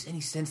never makes any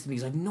sense to me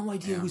because I have no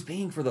idea who's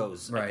paying for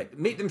those. Right.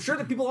 I'm sure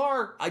that people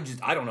are. I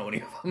don't know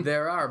any of them.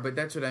 There are, but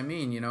that's what I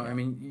mean, I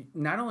mean,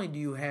 not only do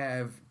you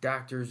have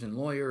doctors and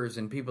lawyers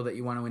and people that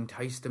you want to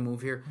entice to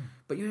move here,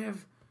 but you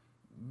have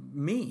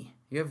me.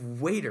 You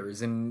have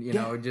waiters and,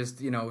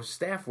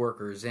 staff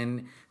workers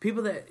and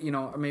people that,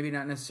 are maybe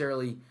not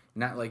necessarily,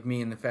 not like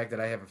me in the fact that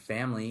I have a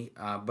family,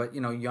 but,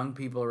 young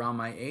people around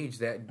my age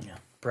that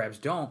perhaps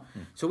don't.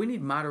 So we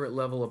need moderate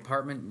level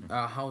apartment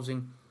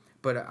housing.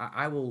 But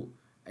I will,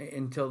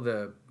 until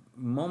the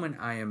moment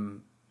I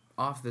am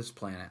off this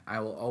planet, I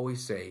will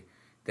always say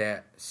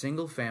that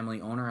single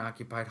family owner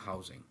occupied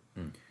housing.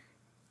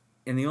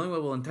 And the only way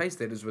we'll entice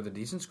that is with a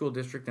decent school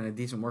district and a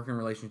decent working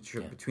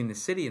relationship between the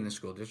city and the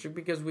school district,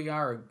 because we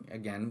are,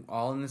 again,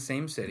 all in the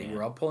same city.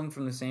 We're all pulling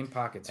from the same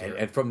pockets here.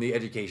 And from the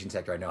education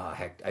sector, I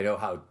know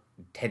how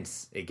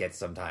tense it gets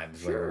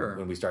sometimes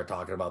when we start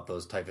talking about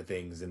those type of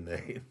things.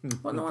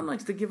 Well, no one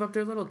likes to give up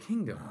their little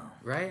kingdom,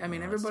 right? I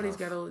mean, everybody's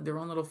got their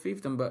own little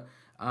fiefdom, but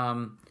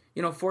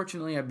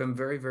fortunately, I've been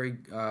very, very,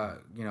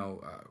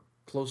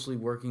 closely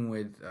working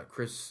with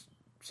Chris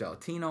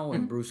Salatino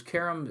and Bruce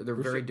Karam. They're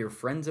very dear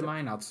friends of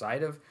mine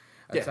outside of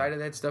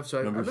that stuff. So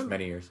I've been,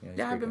 many years.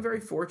 I've been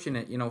very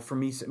fortunate, for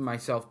me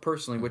myself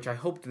personally, which I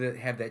hope to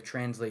have that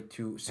translate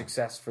to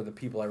success for the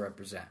people I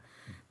represent.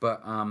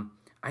 But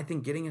I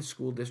think getting a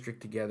school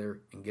district together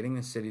and getting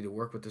the city to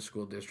work with the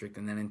school district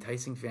and then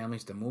enticing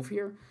families to move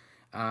here,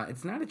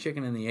 it's not a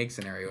chicken and the egg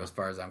scenario as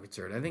far as I'm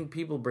concerned. I think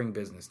people bring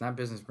business, not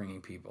business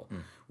bringing people,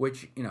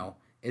 which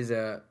is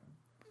a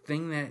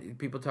thing that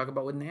people talk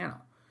about with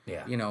Nano.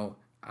 Yeah.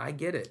 I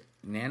get it.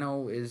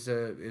 Nano is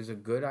a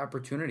good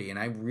opportunity, and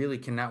I really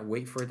cannot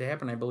wait for it to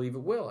happen. I believe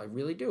it will. I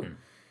really do.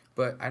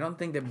 But I don't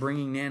think that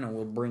bringing Nano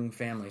will bring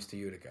families to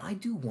Utica. I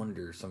do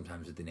wonder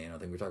sometimes with the Nano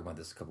thing. We were talking about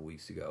this a couple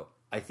weeks ago.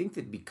 I think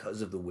that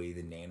because of the way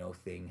the Nano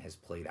thing has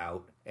played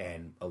out,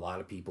 and a lot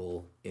of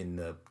people in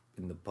the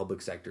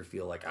public sector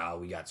feel like,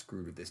 we got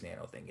screwed with this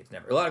Nano thing. It's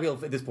never. A lot of people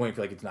at this point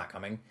feel like it's not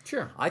coming.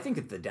 Sure. I think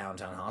that the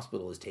downtown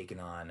hospital has taken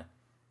on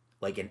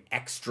like an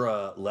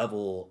extra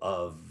level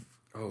of.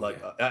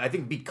 I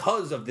think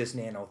because of this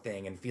Nano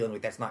thing and feeling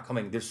like that's not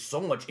coming, there's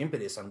so much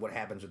impetus on what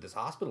happens with this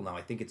hospital now.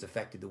 I think it's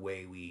affected the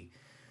way we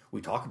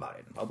talk about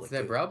it in public. It's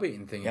that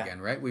browbeating thing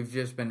again, right? We've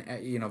just been,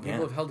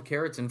 people have held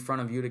carrots in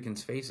front of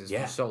Uticans' faces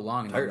for so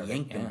long and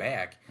yanked them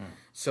back.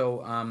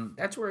 So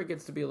that's where it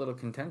gets to be a little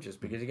contentious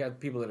because you got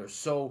people that are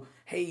so,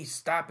 hey,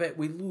 stop it,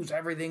 we lose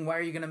everything. Why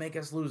are you going to make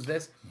us lose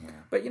this? Yeah.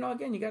 But,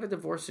 again, you got to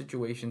divorce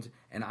situations,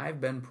 and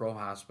I've been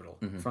pro-hospital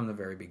from the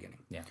very beginning.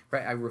 Yeah.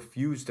 Right? I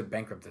refuse to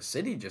bankrupt the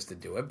city just to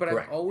do it, but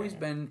I've always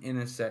been in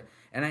a set,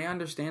 and I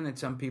understand that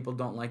some people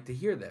don't like to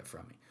hear that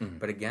from me.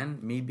 But again,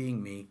 me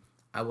being me,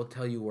 I will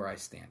tell you where I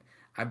stand.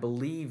 I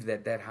believe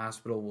that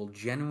hospital will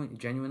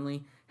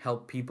genuinely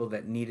help people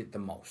that need it the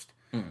most.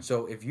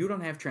 So if you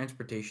don't have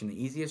transportation,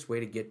 the easiest way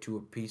to get to a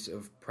piece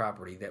of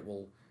property that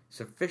will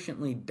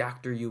sufficiently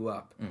doctor you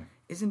up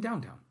is in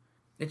downtown.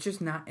 It's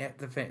just not at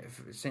the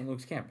St.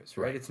 Luke's campus,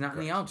 right? It's not in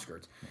the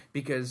outskirts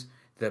because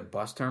the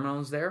bus terminal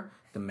is there,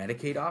 the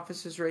Medicaid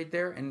office is right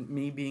there, and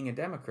me being a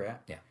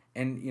Democrat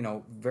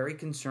and, very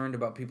concerned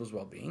about people's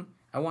well-being,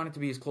 I want it to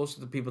be as close to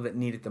the people that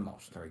need it the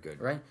most. Very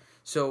good. Right?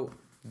 So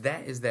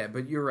that is that.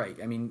 But you're right.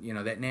 I mean,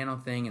 that Nano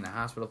thing and the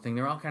hospital thing,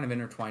 they're all kind of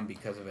intertwined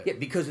because of it. Yeah,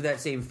 because of that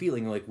same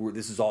feeling like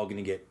this is all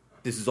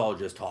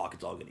just talk.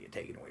 It's all going to get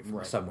taken away from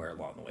us somewhere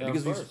along the way. Yeah,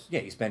 because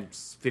you spend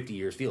 50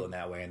 years feeling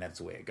that way, and that's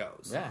the way it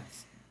goes. Yeah.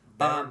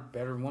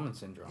 Better woman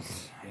syndrome,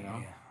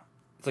 Yeah.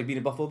 It's like being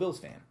a Buffalo Bills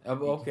fan.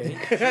 Okay.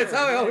 That's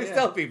how I always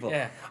tell people.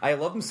 Yeah. I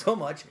love them so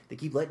much, they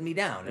keep letting me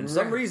down. And for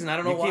some reason, I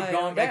don't know why. Keep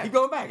going back. I keep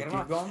going back.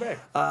 Keep going back.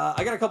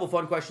 I got a couple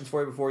fun questions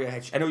for you before you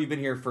I know you've been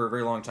here for a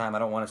very long time. I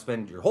don't want to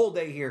spend your whole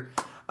day here.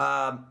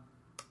 So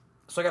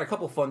I got a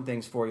couple fun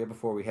things for you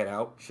before we head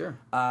out. Sure.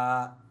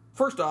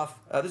 first off,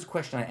 this is a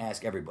question I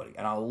ask everybody,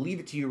 and I'll leave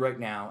it to you right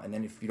now, and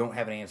then if you don't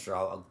have an answer,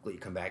 I'll let you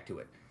come back to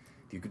it.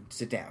 If you could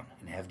sit down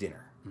and have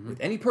dinner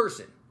with any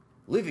person,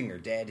 living or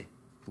dead,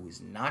 who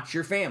is not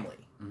your family,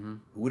 who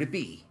would it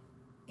be,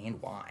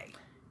 and why?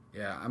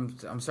 Yeah,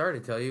 I'm sorry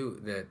to tell you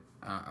that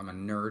I'm a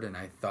nerd, and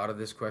I thought of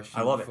this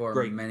question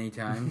before many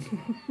times.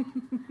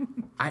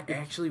 I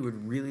actually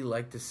would really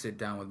like to sit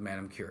down with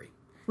Madame Curie.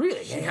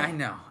 Really? Yeah, I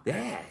know.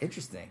 Yeah,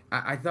 interesting.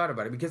 I thought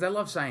about it because I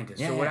love scientists.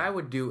 Yeah, so what I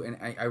would do, and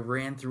I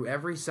ran through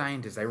every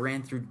scientist. I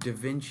ran through Da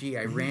Vinci.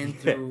 I ran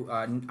through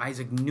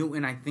Isaac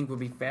Newton, I think would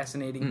be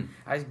fascinating.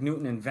 Isaac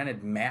Newton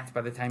invented math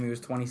by the time he was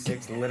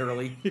 26,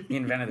 literally. He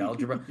invented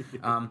algebra.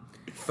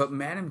 But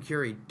Madame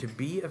Curie, to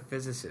be a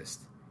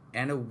physicist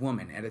and a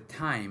woman at a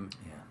time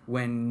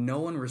when no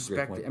one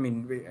respected... I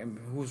mean,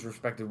 who's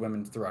respected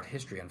women throughout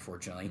history,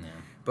 unfortunately. Yeah.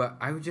 But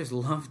I would just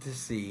love to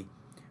see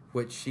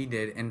what she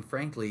did, and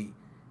frankly...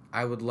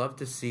 I would love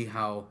to see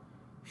how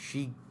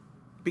she...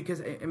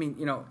 Because, I mean,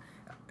 you know...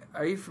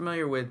 Are you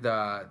familiar with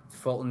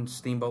Fulton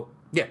Steamboat?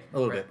 Yeah, a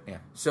little bit, yeah.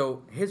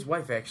 So, his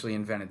wife actually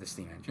invented the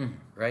steam engine,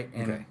 right?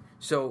 And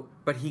so,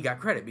 but he got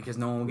credit because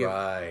no one would give...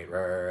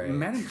 Right.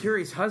 Madame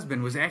Curie's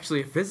husband was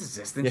actually a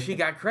physicist, and she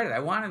got credit. I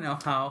want to know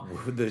how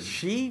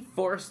she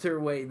forced her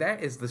way...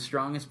 That is the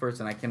strongest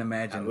person I can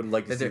imagine. I would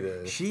like to see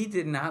that. She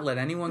did not let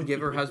anyone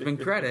give her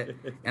husband credit,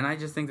 and I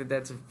just think that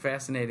that's a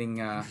fascinating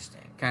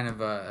kind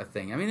of a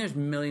thing. I mean, there's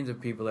millions of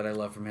people that I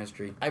love from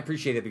history. I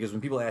appreciate it because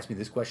when people ask me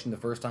this question the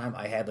first time,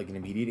 I had like an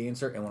immediate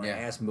answer, and when I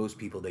ask most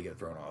people, they get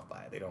thrown off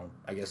by it. They don't,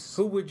 I guess...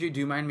 Who would you... Do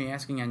you mind me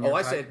asking on your...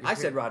 I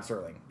said Rod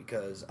Serling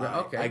because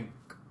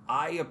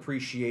I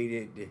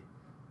appreciated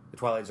The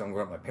Twilight Zone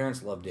growing up. My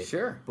parents loved it.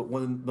 Sure. But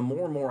the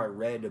more and more I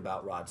read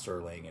about Rod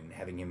Serling and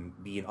having him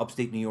be an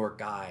upstate New York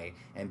guy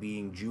and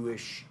being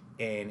Jewish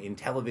and in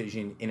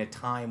television in a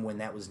time when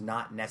that was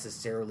not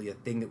necessarily a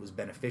thing that was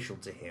beneficial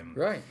to him.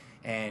 Right.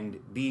 And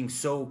being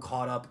so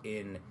caught up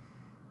in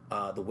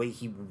the way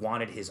he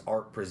wanted his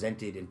art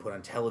presented and put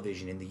on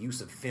television and the use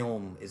of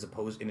film as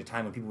opposed in a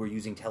time when people were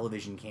using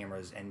television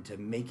cameras and to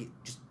make it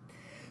just...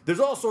 There's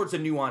all sorts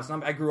of nuance.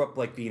 I grew up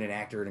like being an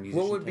actor and a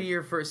musician. What would be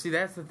your first... See,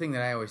 that's the thing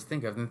that I always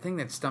think of. And the thing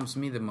that stumps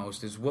me the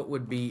most is what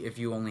would be if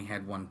you only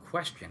had one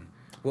question?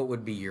 What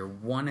would be your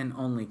one and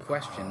only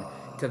question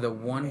to the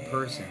one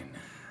person?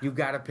 You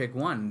got to pick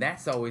one.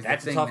 That's always the thing.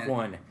 That's a tough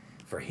one.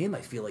 For him,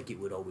 I feel like it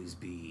would always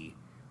be...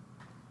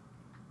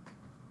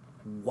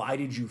 Why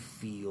did you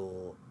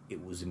feel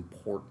it was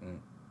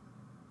important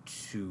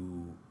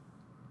to...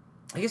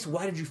 I guess,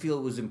 why did you feel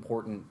it was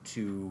important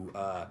to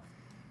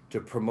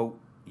promote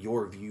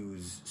your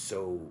views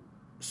so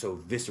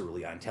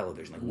viscerally on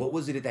television? Like, what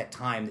was it at that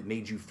time that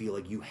made you feel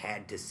like you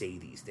had to say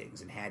these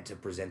things and had to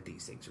present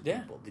these things to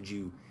people?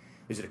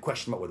 Is it a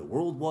question about where the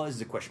world was?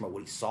 Is it a question about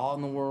what he saw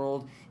in the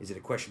world? Is it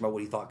a question about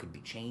what he thought could be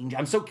changed?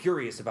 I'm so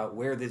curious about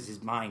where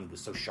his mind was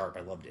so sharp.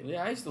 I loved it.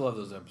 Yeah, I used to love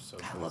those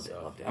episodes. I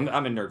loved it. I'm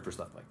a nerd for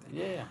stuff like that.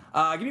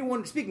 Yeah. Give me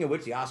one. Speaking of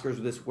which, the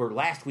Oscars were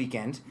last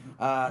weekend.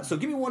 So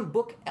give me one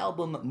book,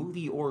 album,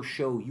 movie, or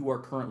show you are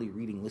currently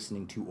reading,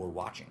 listening to, or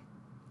watching.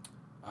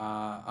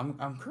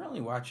 I'm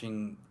currently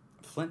watching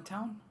Flint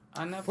Town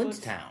on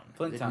Netflix.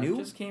 Flint Town. New? It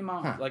just came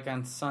out like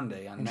on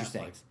Sunday on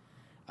Netflix.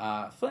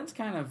 Flint's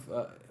kind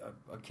of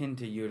akin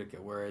to Utica,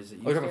 whereas...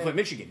 You're talking about Flint,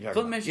 Michigan.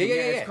 Flint, Michigan,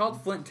 yeah. It's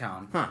called Flint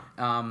Town.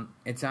 Huh.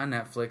 It's on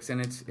Netflix, and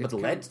it's the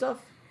lead stuff?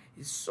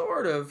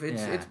 Sort of.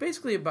 It's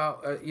basically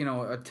about,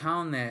 a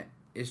town that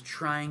is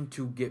trying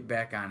to get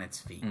back on its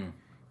feet,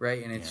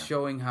 right? And it's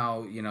showing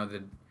how,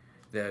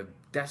 the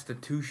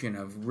destitution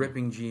of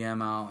ripping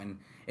GM out, and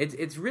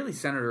it's really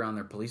centered around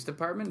their police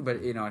department, but,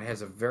 it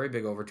has a very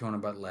big overtone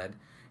about lead.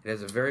 It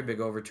has a very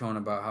big overtone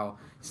about how...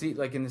 See,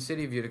 like in the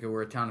city of Utica,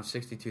 we're a town of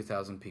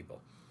 62,000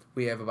 people.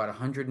 We have about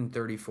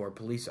 134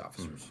 police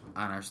officers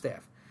on our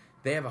staff.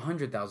 They have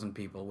 100,000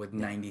 people with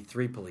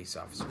 93 police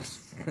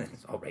officers.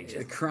 It's outrageous.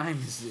 The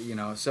crimes,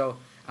 So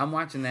I'm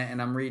watching that,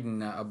 and I'm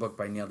reading a book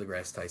by Neil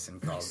deGrasse Tyson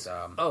called...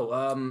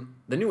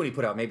 the new one he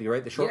put out, maybe,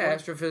 right? The short one?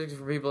 Astrophysics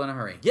for People in a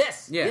Hurry.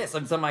 Yes! It's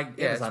on my Amazon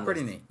it's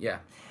pretty list. neat, yeah.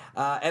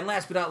 And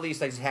last but not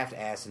least, I just have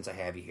to ask, since I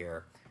have you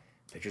here...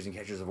 Pitchers and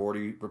catchers have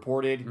already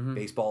reported.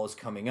 Baseball is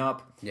coming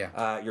up.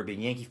 Yeah. You're a big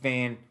Yankee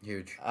fan.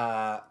 Huge.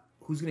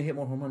 Who's going to hit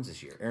more home runs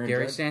this year?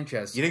 Gary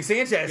Sanchez. You think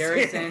Sanchez?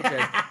 Gary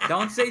Sanchez.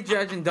 Don't say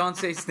Judge and don't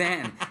say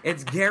Stanton.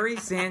 It's Gary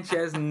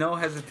Sanchez, no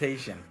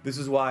hesitation. This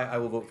is why I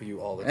will vote for you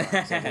all the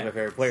time. Sanchez, my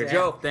favorite player.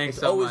 Joe, thanks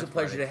it's so always much, a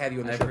pleasure buddy. to have you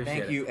on the I show. appreciate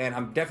Thank you, and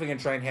I'm definitely going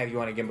to try and have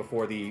you on again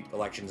before the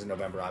elections in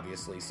November,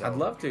 obviously. So I'd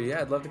love to.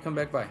 Yeah, I'd love to come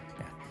back by. Yeah.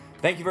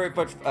 Thank you very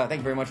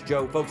much,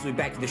 Joe. Folks, we'll be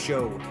back to the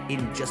show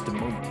in just a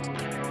moment.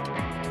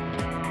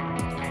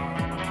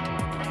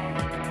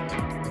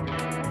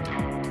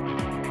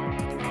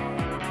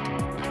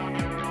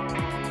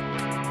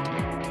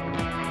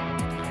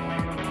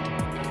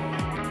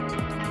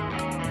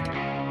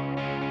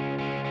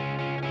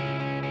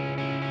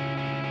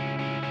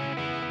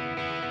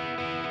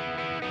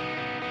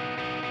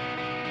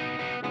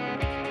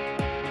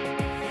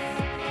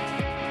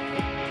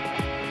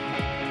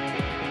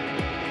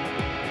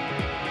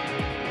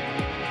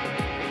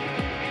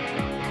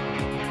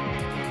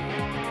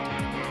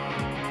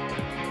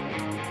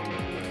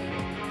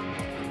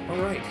 All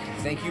right.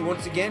 Thank you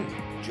once again,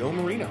 Joe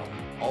Marino.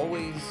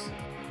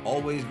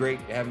 Always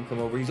great to have him come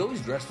over. He's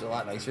always dressed a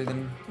lot nicer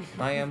than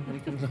I am when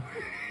he comes over.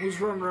 He's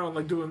running around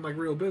like doing like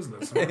real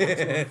business.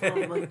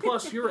 Like,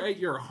 plus, you're at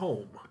your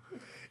home.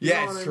 You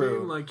know it's what true. I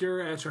mean? Like,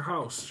 you're at your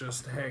house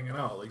just hanging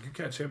out. Like, you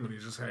catch him and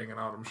he's just hanging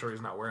out. I'm sure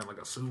he's not wearing,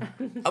 like, a suit.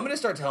 I'm going to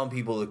start telling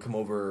people to come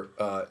over,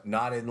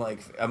 not in,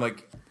 like... I'm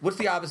like, what's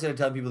the opposite of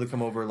telling people to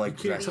come over, like,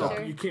 dressed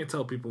up? You can't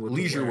tell people what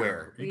Leisure to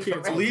wear. You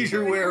can't tell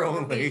Leisure wear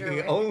only. Leisure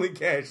wear. Only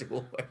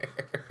casual wear.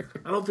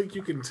 I don't think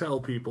you can tell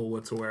people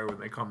what to wear when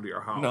they come to your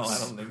house. No, I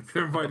don't think so.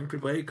 You're inviting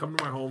people, hey, come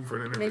to my home for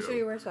an interview. Make sure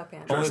you wear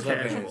sweatpants. Only Dress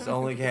sweatpants. casual.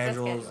 Only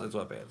casuals. It's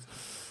sweatpants.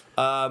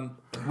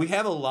 We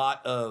have a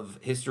lot of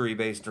history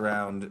based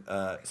around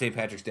St.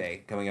 Patrick's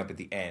Day coming up at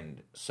the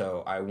end,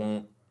 so I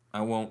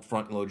won't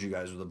front load you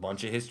guys with a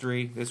bunch of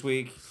history this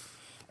week.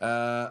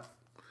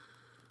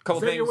 Couple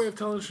Is that things. your way of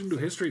telling us you can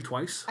do history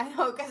twice? I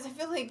know, because I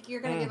feel like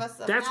you're going to give us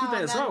some That's now what that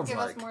and then sounds give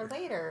like. us more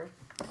later.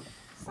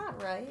 It's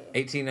not right.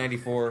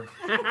 1894.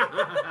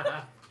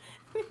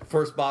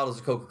 First bottles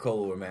of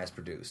Coca-Cola were mass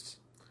produced.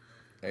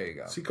 There you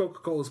go. See,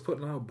 Coca-Cola's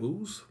putting out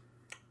booze.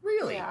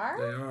 Really? They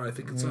are. I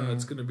think it's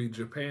going to be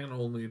Japan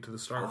only to the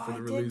start for the I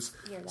did release.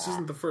 hear This that.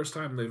 isn't the first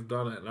time they've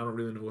done it, and I don't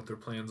really know what their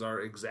plans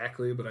are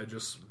exactly, but I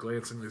just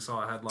glancingly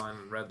saw a headline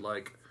and read,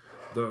 like,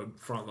 the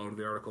front load of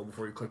the article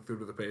before you click through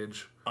to the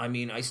page. I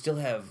mean, I still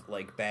have,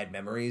 like, bad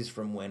memories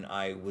from when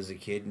I was a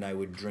kid and I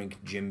would drink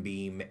Jim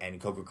Beam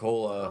and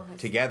Coca-Cola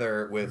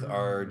together with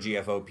our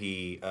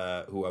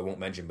GFOP, who I won't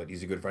mention, but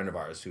he's a good friend of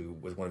ours who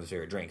was one of his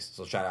favorite drinks.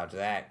 So shout out to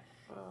that.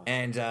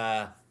 And,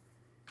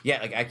 yeah,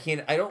 like,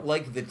 I don't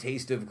like the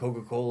taste of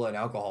Coca-Cola and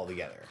alcohol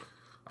together.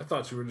 I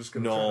thought you were just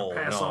going to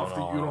pass off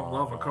that you don't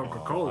love a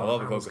Coca-Cola. I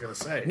love I Coca-Cola. was going to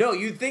say. No,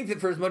 you'd think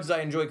that for as much as I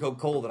enjoy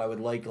Coca-Cola that I would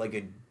like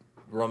a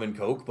rum and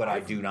Coke, but I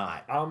do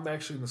not. I'm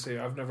actually going to say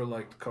I've never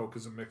liked Coke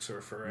as a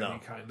mixer for No. any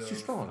kind It's too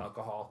of strong.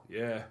 alcohol.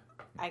 Yeah.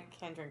 I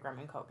can't drink rum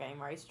and Coke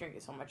anymore. I used to drink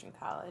it so much in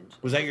college.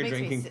 Was that It your makes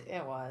me drinking- si-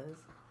 It was.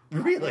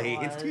 Really?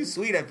 It It's too was.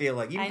 sweet, I feel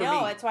like. Even I for know,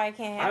 me. that's why I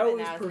can't I have it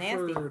always now. It's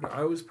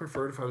nasty.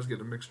 preferred if I was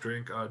getting a mixed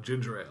drink,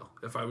 ginger ale.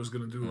 If I was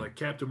going to do like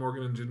Captain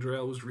Morgan and ginger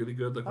ale was really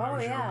good. Like when I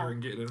was younger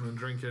and getting in and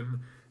drinking,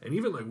 and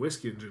even like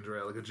whiskey and ginger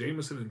ale. Like a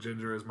Jameson and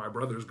ginger is my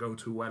brother's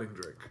go-to wedding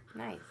drink.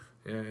 Nice.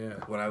 Yeah.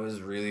 When I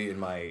was really in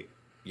my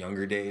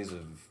younger days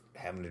of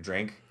having to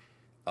drink,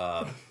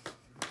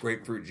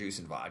 grapefruit juice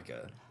and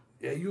vodka.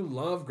 Yeah, you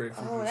love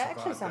grapefruit juice. Oh, that and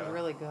actually vodka. sounds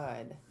really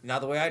good.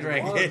 Not the way I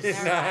drank was. it.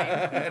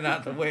 Never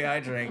Not the way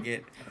I drank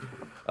it.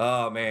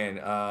 Oh, man.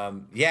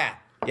 Yeah,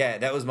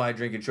 that was my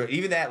drink of choice.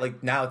 Even that,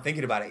 like, now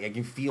thinking about it, I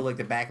can feel, like,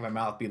 the back of my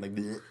mouth being like,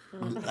 bleh.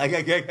 Like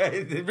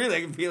really,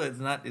 I can feel it. It's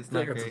not I great.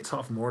 think it's a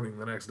tough morning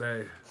the next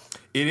day.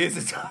 It is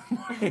a tough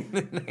morning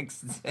the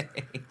next day.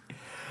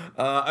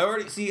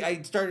 I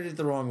started at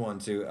the wrong one,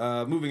 too.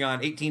 Moving on,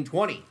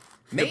 1820.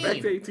 Maine.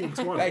 Back to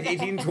 1820. Back to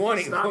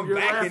 1820. Stop Going your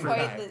back in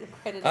laughing.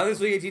 time. This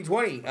week,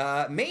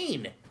 1820,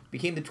 Maine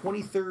became the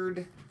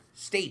 23rd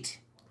state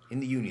in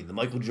the Union. The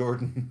Michael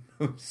Jordan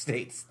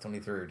states,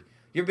 23rd.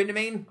 You ever been to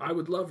Maine? I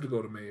would love to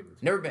go to Maine.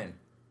 Never been.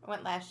 I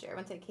went last year. I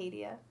went to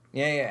Acadia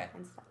Yeah.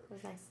 and stuff. It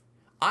was nice.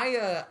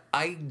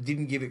 I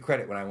didn't give it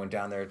credit when I went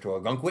down there to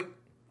Algonquin.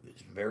 It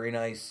was very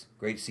nice,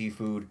 great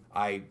seafood.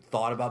 I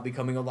thought about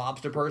becoming a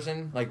lobster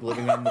person, like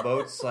living on the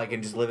boats, so I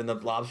can just live in the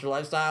lobster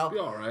lifestyle. Be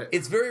all right.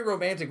 It's very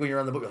romantic when you're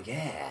on the boat. You're like,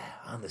 yeah,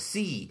 on the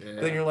sea.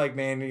 Yeah. Then you're like,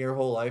 man, your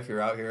whole life you're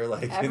out here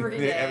like Every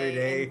day. every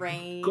day. In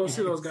rain. Go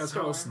see those and guys'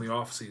 house in storms. the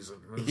off season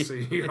and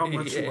see how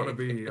much you want to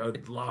be a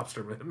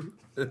lobsterman.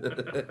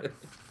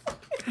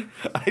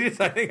 I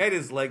think I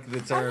just like the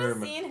I've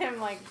term. just seen him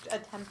like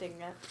attempting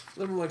it.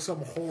 Living like some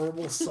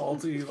horrible,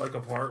 salty like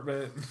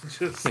apartment.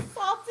 Just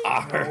Salty.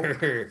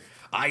 Arr,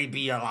 I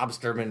be a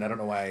lobsterman. I don't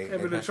know why.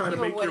 having to try to You have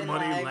a make your wooden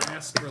money leg.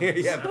 last for like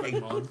Yeah, 7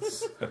 big-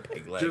 months. A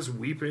pig leg. Just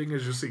weeping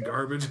as you see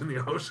garbage in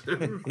the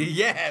ocean.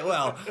 Yeah,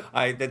 well,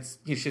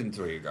 you shouldn't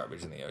throw your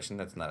garbage in the ocean.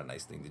 That's not a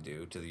nice thing to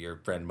do to your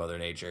friend Mother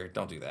Nature.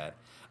 Don't do that.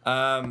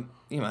 Come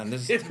on,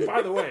 this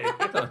By the way,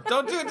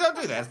 don't do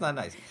that. It's not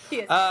nice.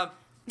 Yes.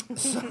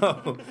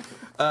 So,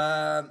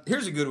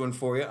 here's a good one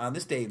for you. On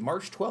this day,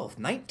 March 12th,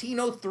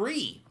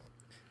 1903,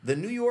 the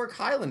New York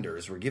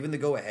Highlanders were given the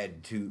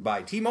go-ahead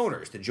by team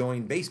owners to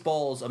join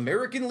baseball's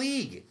American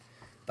League.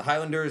 The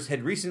Highlanders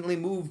had recently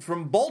moved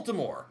from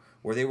Baltimore,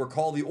 where they were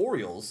called the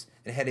Orioles,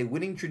 and had a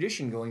winning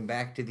tradition going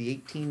back to the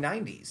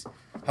 1890s.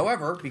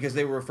 However, because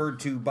they were referred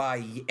to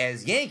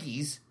as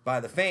Yankees by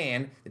the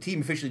fan, the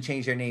team officially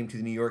changed their name to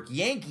the New York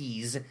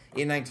Yankees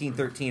in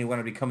 1913 and went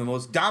on to become the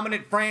most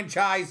dominant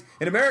franchise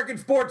in American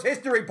sports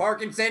history,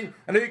 Parkinson.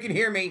 I know you can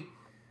hear me.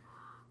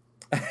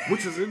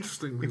 which is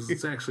interesting because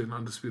it's actually an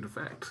undisputed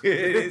fact.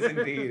 It is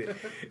indeed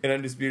an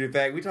undisputed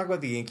fact. We talk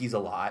about the Yankees a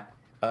lot.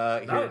 Here.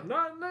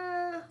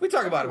 We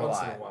talk about them a Once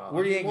lot. in a while.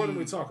 We're Yankee. More than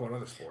we talk about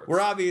other sports.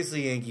 We're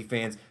obviously Yankee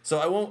fans, so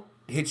I won't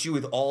hit you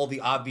with all the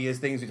obvious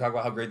things. We talk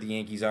about how great the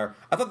Yankees are.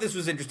 I thought this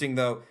was interesting,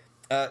 though.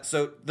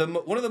 So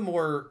one of the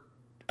more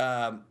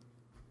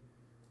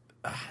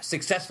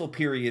successful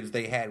periods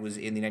they had was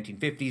in the 1950s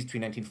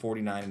between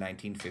 1949 and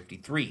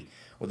 1953,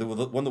 where they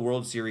won the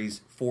World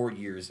Series 4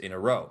 years in a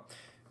row.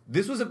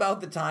 This was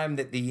about the time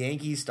that the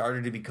Yankees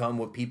started to become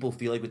what people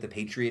feel like with the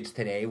Patriots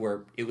today,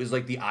 where it was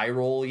like the eye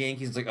roll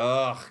Yankees. It's like,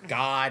 oh,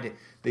 God,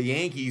 the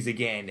Yankees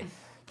again.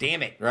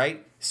 Damn it,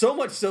 right? So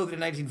much so that in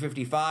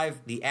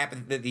 1955, the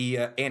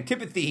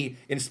antipathy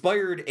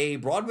inspired a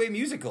Broadway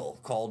musical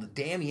called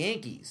Damn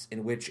Yankees,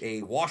 in which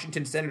a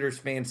Washington Senators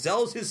fan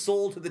sells his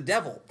soul to the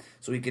devil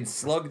so he can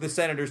slug the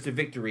Senators to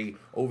victory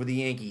over the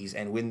Yankees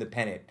and win the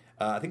pennant.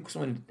 I think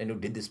someone I know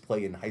did this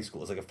play in high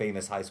school. It's like a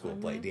famous high school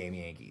play, Damn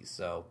Yankees.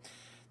 So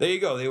there you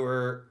go. They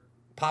were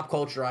pop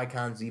culture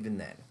icons even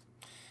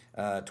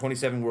then.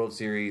 27 World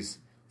Series,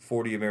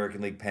 40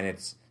 American League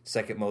pennants.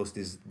 Second most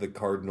is the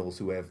Cardinals,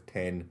 who have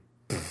 10.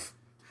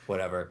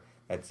 Whatever.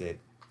 That's it.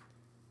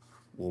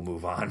 We'll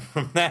move on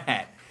from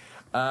that.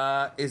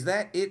 Is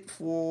that it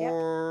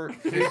for...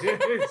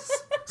 Yep.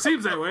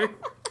 Seems that way.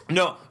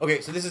 No.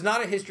 Okay, so this is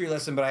not a history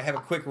lesson, but I have a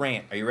quick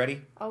rant. Are you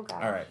ready? Oh,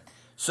 God. All right.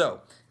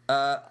 So,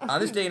 on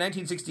this day in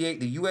 1968,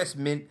 the U.S.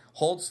 Mint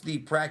halts the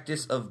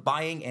practice of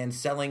buying and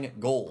selling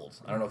gold.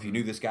 I don't know if you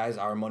knew this, guys.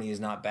 Our money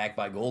is not backed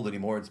by gold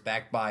anymore. It's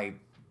backed by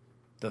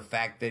the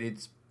fact that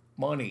it's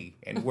money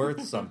and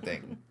worth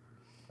something.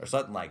 Or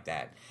something like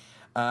that.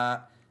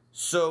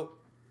 So,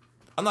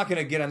 I'm not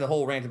going to get on the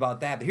whole rant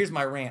about that, but here's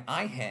my rant.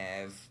 I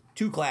have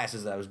 2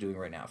 classes that I was doing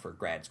right now for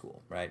grad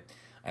school, right?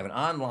 I have an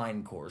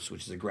online course,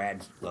 which is a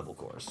grad level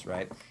course,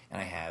 right? And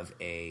I have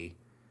a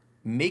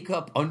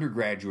makeup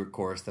undergraduate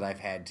course that I've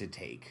had to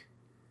take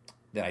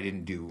that I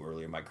didn't do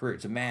earlier in my career.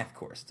 It's a math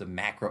course. It's a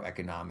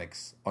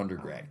macroeconomics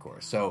undergrad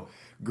course. So,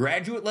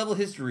 graduate level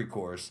history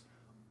course,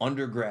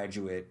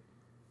 undergraduate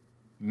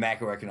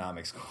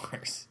macroeconomics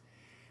course.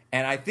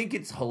 And I think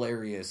it's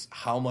hilarious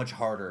how much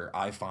harder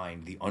I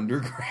find the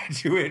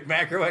undergraduate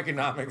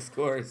macroeconomics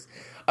course.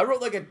 I wrote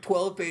like a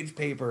 12-page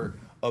paper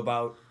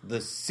about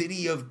the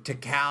city of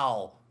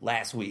Tikal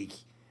last week,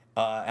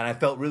 and I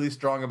felt really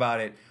strong about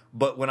it.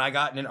 But when I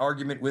got in an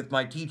argument with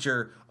my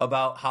teacher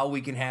about how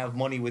we can have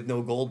money with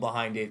no gold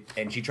behind it,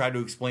 and she tried to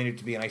explain it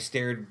to me, and I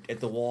stared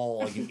at the wall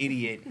like an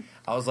idiot,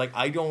 I was like,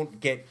 I don't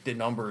get the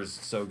numbers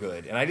so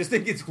good. And I just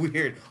think it's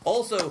weird.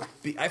 Also,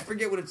 I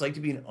forget what it's like to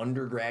be an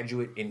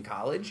undergraduate in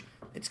college.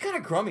 It's kind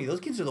of crummy.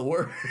 Those kids are the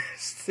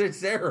worst. They're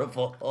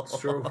terrible. It's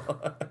true.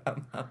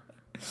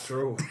 It's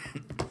true.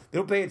 They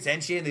don't pay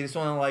attention. They just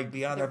want to like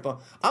be on their phone.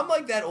 I'm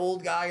like that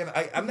old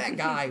guy. I'm that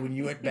guy when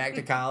you went back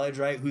to college,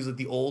 right? Who's like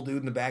the old dude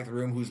in the back of the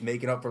room who's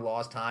making up for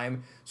lost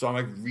time. So I'm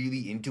like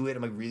really into it.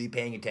 I'm like really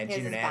paying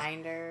attention. His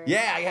binder.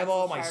 Yeah, I have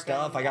all my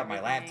stuff. I got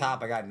my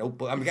laptop. I got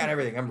notebook. I got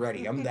everything. I'm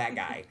ready. I'm that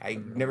guy. I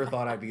never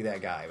thought I'd be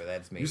that guy, but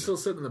that's me. You still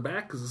sit in the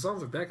back? Because it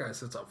sounds like that guy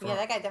sits up front. Yeah,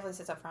 that guy definitely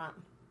sits up front.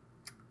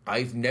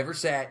 I've never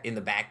sat in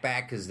the back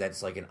because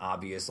that's like an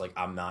obvious like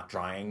I'm not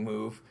trying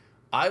move.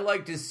 I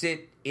like to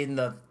sit in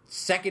the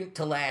second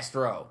to last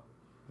row,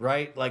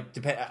 right? Like,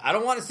 I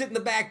don't want to sit in the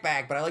back,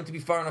 but I like to be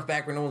far enough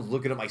back where no one's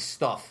looking at my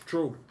stuff.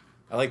 True.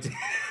 I like to,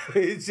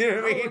 you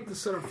know what I mean? I like to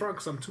sit in front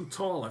because I'm too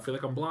tall. I feel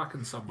like I'm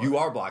blocking somebody. You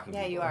are blocking.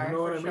 Yeah, people. you are. You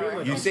know what I mean?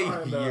 Like, you say,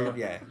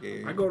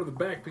 yeah. I go to the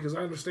back because I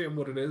understand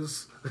what it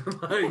is.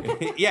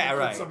 Like, yeah,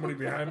 right. Somebody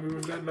behind me,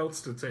 we've got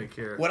notes to take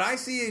here. When I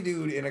see a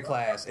dude in a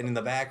class and in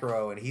the back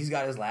row and he's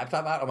got his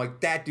laptop out, I'm like,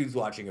 that dude's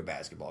watching a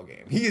basketball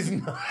game. He's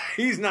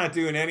not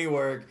doing any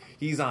work.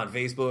 He's on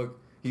Facebook.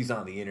 He's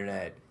on the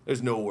internet.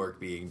 There's no work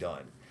being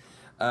done.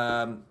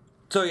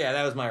 So yeah,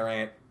 that was my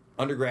rant.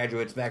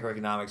 Undergraduates,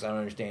 macroeconomics, I don't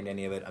understand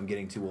any of it. I'm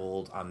getting too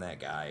old. I'm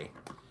that guy.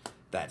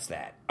 That's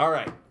that. All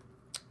right.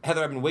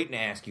 Heather, I've been waiting to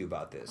ask you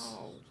about this.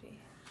 Oh, gee.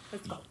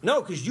 Let's go.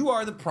 No, because you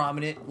are the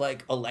prominent,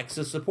 like,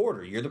 Alexa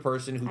supporter. You're the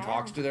person who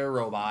talks to their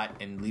robot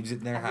and leaves it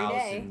in their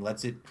house and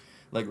lets it,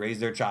 like, raise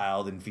their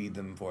child and feed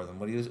them for them.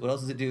 What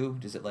else does it do?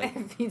 Does it, like...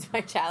 It feeds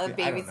my child,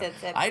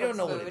 babysits it. I don't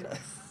know food. what it does.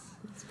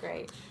 It's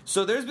great.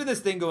 So there's been this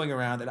thing going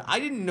around, and I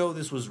didn't know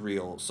this was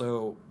real.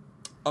 So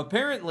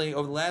apparently,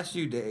 over the last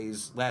few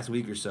days, last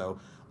week or so,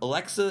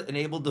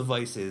 Alexa-enabled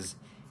devices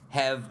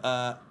have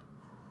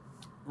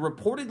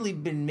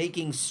reportedly been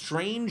making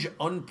strange,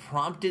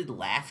 unprompted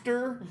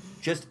laughter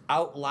just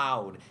out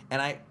loud.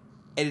 And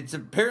it's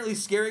apparently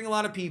scaring a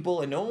lot of people,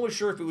 and no one was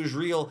sure if it was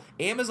real.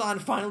 Amazon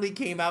finally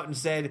came out and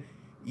said,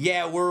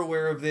 yeah, we're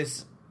aware of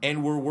this,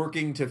 and we're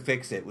working to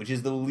fix it, which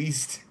is the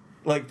least...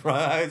 Like,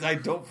 I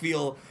don't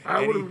feel...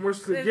 I would have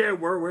wished that, yeah,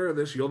 we're aware of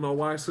this. You'll know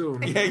why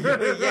soon. Yeah.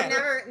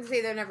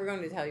 They're never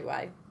going to tell you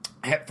why.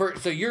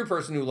 So you're a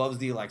person who loves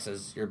the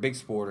Alexas. You're a big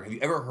supporter. Have you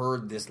ever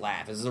heard this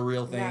laugh? Is this a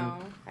real thing? No,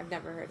 I've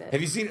never heard it.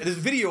 Have you seen... There's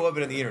a video of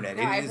it on the internet.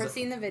 No, I've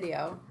seen the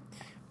video.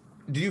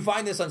 Do you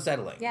find this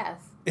unsettling? Yes.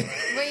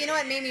 Well, you know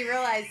what made me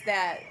realize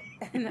that,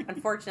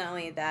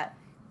 unfortunately, that...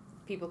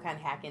 people can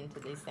hack into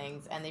these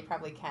things, and they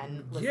probably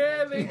can listen.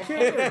 Yeah, they can.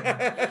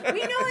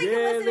 We know they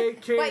can listen. They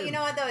can. But you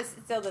know what, though? It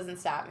still doesn't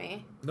stop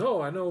me.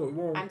 No, I know it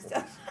won't. I'm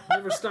still...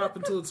 Never stop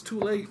until it's too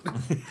late.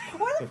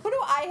 What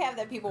do I have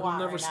that people want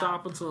Never right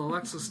stop now? until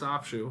Alexa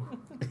stops you.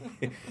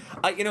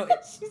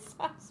 She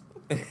stops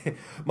me.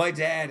 My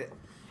dad...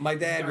 My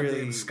dad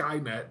really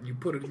Skynet, and you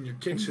put it in your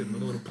kitchen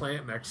with a little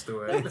plant next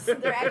to it.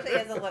 There actually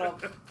is a little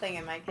thing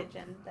in my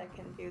kitchen that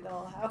can do the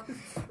whole house.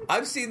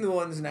 I've seen the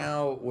ones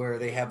now where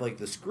they have like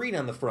the screen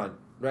on the front,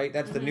 right?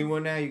 That's the new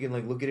one now. You can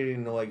like look at it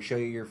and like show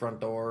you your front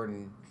door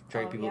and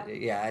try people.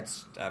 Yeah,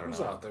 it's I don't know.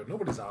 Who's out there?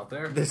 Nobody's out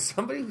there. There's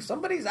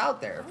somebody's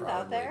out there. Who's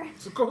out there?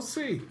 So go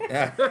see.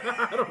 Yeah.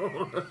 I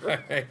don't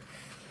know.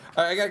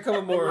 All right, I got a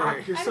couple more.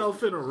 Lock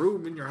yourself in a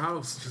room in your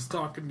house, just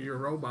talking to your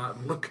robot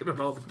and looking at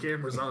all the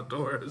cameras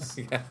outdoors.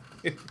 Yeah.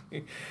 I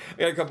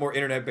got a couple more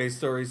internet-based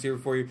stories here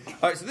for you.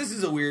 All right, so this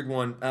is a weird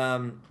one.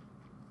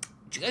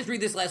 Did you guys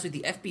read this last week?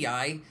 The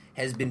FBI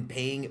has been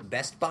paying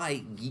Best Buy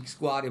Geek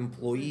Squad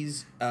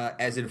employees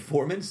as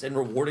informants and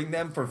rewarding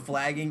them for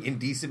flagging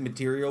indecent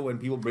material when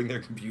people bring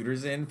their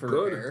computers in for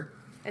repair.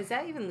 Is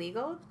that even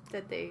legal?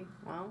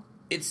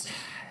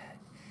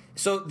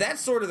 So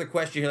that's sort of the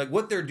question here. Like,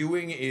 what they're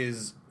doing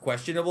is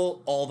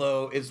questionable,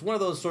 although it's one of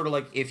those sort of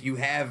like, if you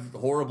have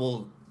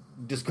horrible,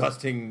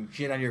 disgusting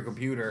shit on your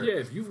computer. Yeah,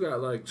 if you've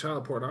got like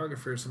child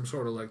pornography or some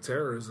sort of like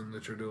terrorism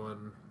that you're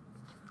doing,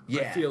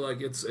 yeah. I feel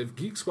like if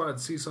Geek Squad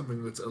sees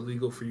something that's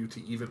illegal for you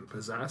to even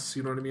possess,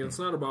 you know what I mean? It's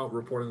not about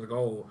reporting like,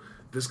 oh,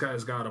 this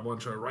guy's got a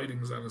bunch of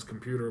writings on his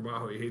computer about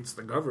how he hates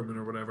the government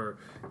or whatever.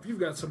 If you've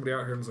got somebody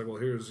out here and it's like, well,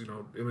 here's,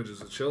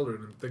 images of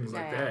children and things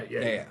like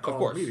that, call of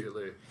course.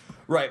 Immediately.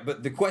 Right,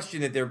 but the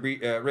question that they're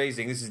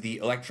raising, this is the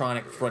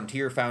Electronic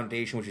Frontier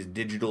Foundation, which is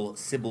Digital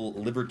Civil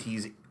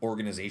Liberties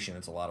Organization.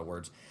 It's a lot of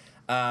words.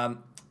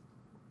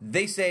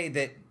 They say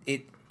that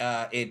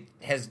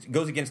it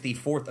goes against the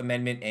Fourth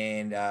Amendment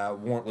and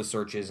warrantless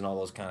searches and all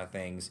those kind of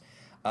things.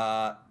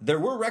 There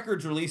were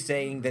records released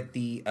saying that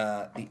the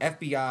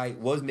FBI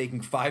was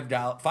making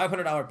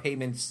 $500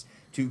 payments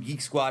to Geek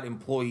Squad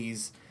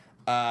employees.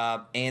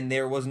 And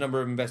there was a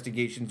number of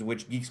investigations in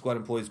which Geek Squad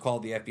employees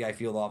called the FBI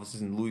field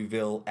offices in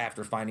Louisville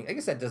after finding. I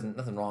guess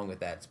nothing wrong with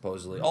that,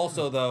 supposedly.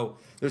 Also, though,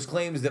 there's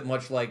claims that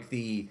much like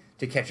the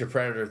To Catch a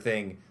Predator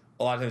thing,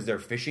 a lot of times they're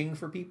fishing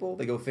for people.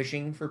 They go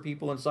fishing for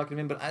people and suck them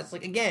in. But it's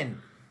like,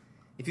 again,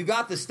 if you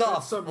got the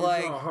stuff, that's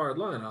like, draw a hard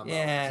line on.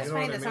 Yeah, it's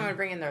funny that someone would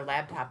bring in their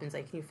laptop and is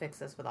like, "Can you fix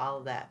this with all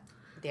of that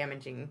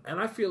damaging?" And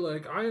I feel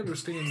like I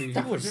understand the.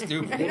 That was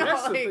stupid. Well,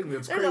 that's the thing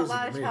that's there's crazy a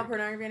lot of to me. child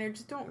pornography in there.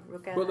 Just don't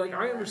look at it. But like,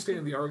 I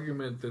understand the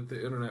argument that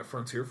the Internet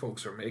Frontier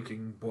folks are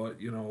making, but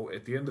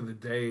at the end of the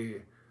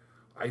day,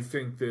 I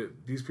think that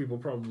these people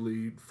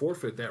probably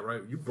forfeit that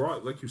right. You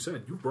brought, like you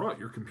said,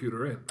 your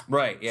computer in.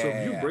 Right, yeah. So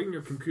if you bring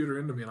your computer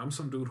into me, and I'm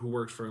some dude who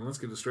works for, and let's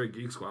get it straight,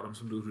 Geek Squad, I'm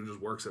some dude who just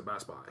works at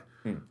Best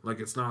Buy. Like,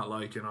 it's not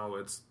like,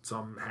 it's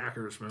some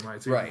hackers from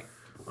MIT. Right.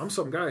 I'm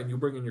some guy, and you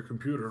bring in your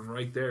computer, and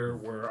right there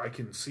where I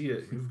can see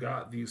it, you've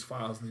got these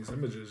files and these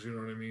images, you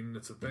know what I mean?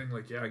 It's a thing,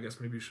 like, yeah, I guess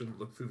maybe you shouldn't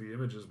look through the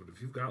images, but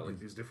if you've got, like,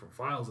 these different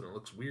files and it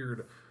looks weird,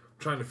 I'm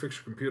trying to fix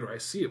your computer, I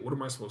see it, what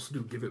am I supposed to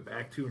do? Give it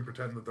back to you and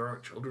pretend that there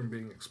aren't children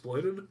being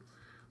exploited?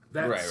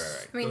 Right.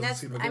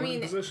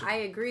 I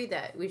agree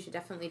that we should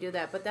definitely do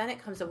that, but then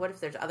it comes to what if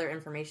there's other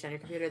information on your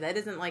computer that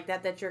isn't like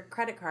that, that's your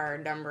credit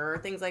card number or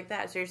things like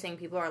that. So you're saying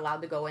people are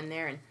allowed to go in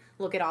there and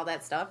look at all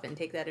that stuff and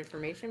take that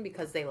information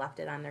because they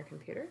left it on their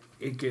computer?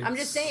 I'm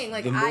just saying,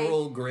 like, the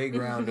moral gray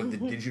ground of the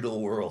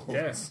digital world.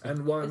 Yes,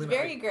 and it's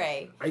very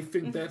gray. I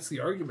think that's the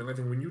argument. I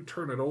think when you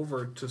turn it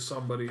over to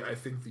somebody, I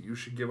think that you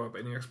should give up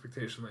any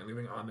expectation that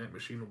anything on that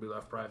machine will be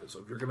left private. So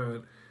if you're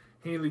gonna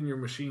handing your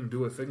machine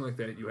do a thing like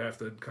that, you have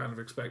to kind of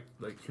expect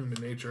like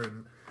human nature.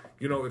 And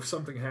if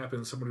something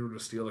happens, somebody were to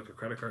steal like a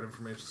credit card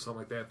information, something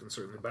like that, then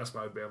certainly Best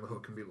Buy would be on the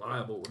hook and be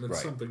liable. When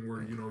it's something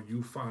where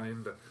you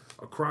find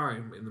a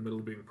crime in the middle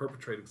of being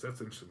perpetrated, because that's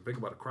the interesting thing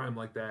about a crime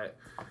like that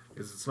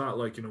is it's not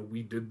like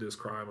we did this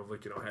crime of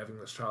like having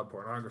this child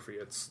pornography.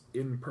 It's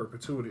in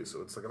perpetuity,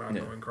 so it's like an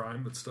ongoing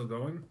crime that's still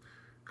going.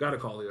 Got to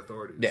call the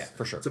authorities. Yeah,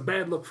 for sure. It's a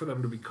bad look for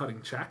them to be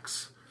cutting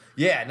checks.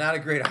 Yeah, not a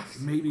great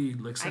option. Maybe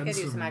like send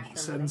some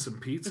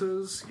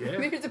pizzas. Yeah,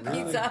 maybe it's a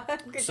pizza.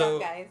 Good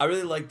job, guys. I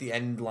really like the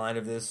end line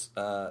of this.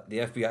 The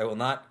FBI will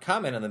not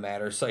comment on the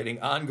matter,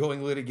 citing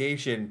ongoing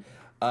litigation.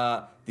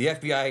 The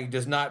FBI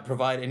does not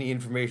provide any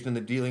information on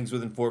the dealings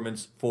with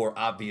informants for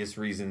obvious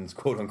reasons,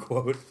 quote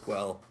unquote.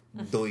 Well,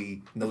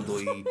 no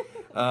doy.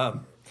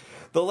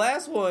 The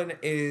last one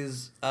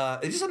is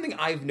it's just something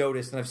I've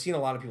noticed, and I've seen a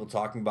lot of people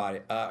talking about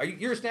it.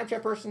 You're a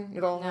Snapchat person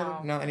at all?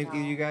 No, any of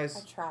you guys?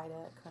 I tried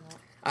it. Couldn't.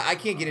 I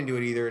can't get into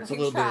it either. It's a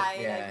little bit.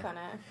 Yeah. I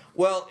couldn't.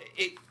 Well,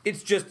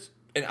 it's just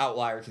an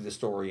outlier to the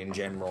story in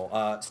general.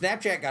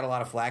 Snapchat got a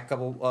lot of flack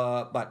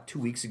about 2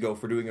 weeks ago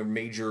for doing a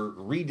major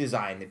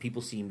redesign that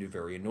people seemed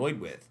very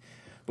annoyed with.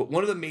 But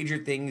one of the major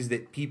things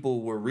that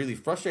people were really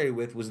frustrated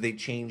with was they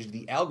changed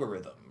the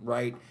algorithm,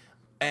 right?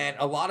 And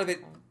a lot of it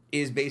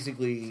is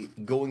basically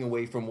going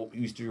away from what we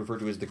used to refer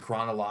to as the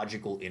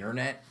chronological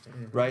internet,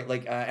 right?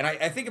 Like, and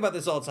I think about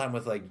this all the time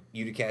with like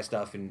Uticast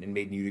stuff and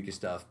Made in Utica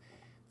stuff.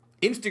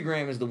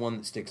 Instagram is the one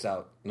that sticks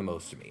out the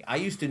most to me. I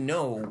used to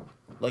know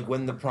like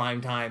when the prime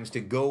times to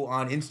go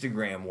on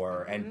Instagram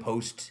were and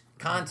post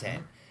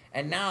content.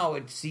 And now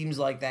it seems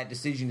like that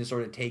decision is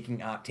sort of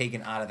taken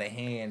out of the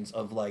hands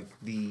of like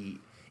the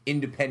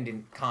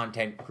independent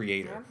content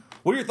creator.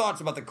 What are your thoughts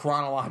about the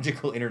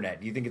chronological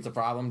internet? Do you think it's a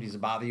problem? Does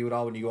it bother you at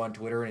all when you go on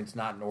Twitter and it's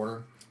not in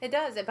order? It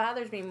does. It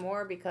bothers me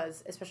more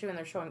because, especially when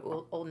they're showing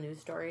old news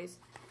stories,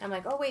 I'm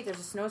like, oh wait, there's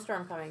a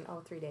snowstorm coming.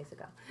 Oh, 3 days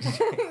ago.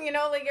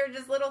 Like or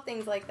just little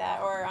things like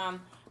that. Or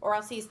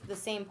I'll see the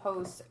same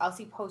post. I'll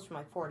see posts from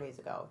like 4 days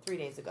ago, 3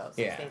 days ago,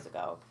 6 days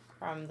ago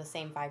from the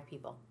same 5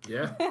 people.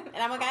 Yeah. And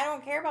I'm like, I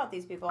don't care about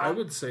these people. I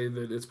would say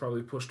that it's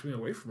probably pushed me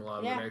away from a lot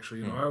of it,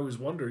 actually. I always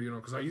wonder,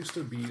 because I used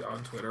to be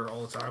on Twitter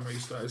all the time.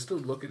 I still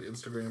look at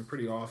Instagram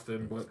pretty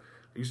often, but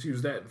I used to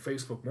use that and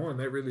Facebook more, and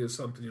that really is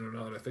something,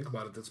 now that I think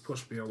about it, that's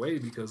pushed me away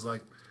because,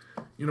 like,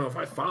 if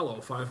I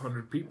follow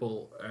 500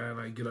 people and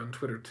I get on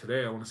Twitter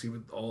today, I want to see what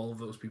all of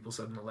those people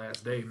said in the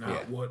last day,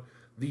 not what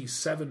the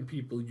 7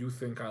 people you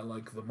think I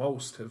like the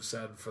most have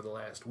said for the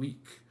last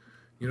week.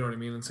 You know what I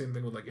mean? And same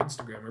thing with, like,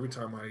 Instagram. Every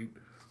time I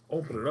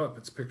open it up,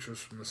 it's pictures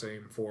from the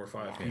same 4 or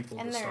 5 people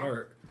to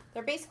start.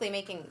 They're basically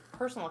making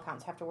personal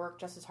accounts have to work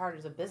just as hard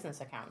as a business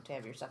account to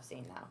have your stuff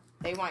seen now.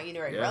 They want you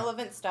to write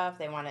relevant stuff.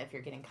 They want it, if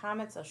you're getting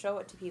comments, they'll show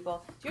it to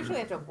people. So you usually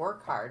have to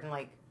work hard and,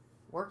 like,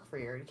 work for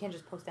you can't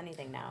just post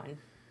anything now and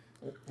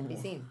be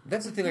seen.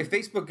 That's the thing. Like,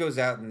 Facebook goes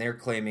out and they're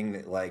claiming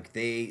that, like,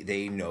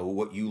 they know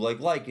what you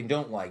like and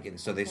don't like, and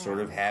so they sort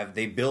of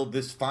they build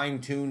this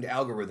fine-tuned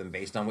algorithm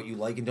based on what you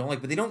like and don't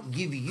like, but they don't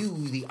give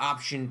you the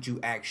option to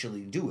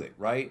actually do it,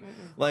 right?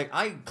 Like,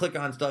 I click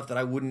on stuff that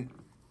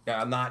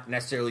I'm not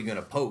necessarily going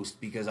to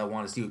post because I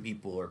want to see what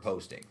people are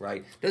posting,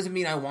 right? Doesn't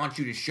mean I want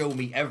you to show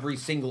me every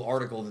single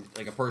article that,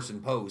 like, a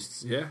person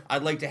posts. Yeah.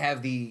 I'd like to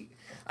have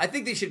I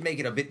think they should make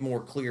it a bit more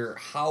clear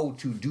how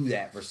to do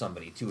that for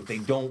somebody, too, if they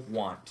don't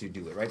want to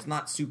do it, right? It's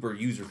not super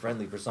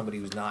user-friendly for somebody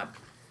who's not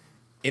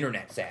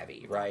internet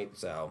savvy, right?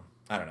 So,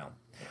 I don't know.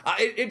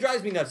 It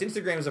drives me nuts.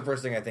 Instagram is the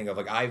first thing I think of.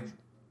 Like,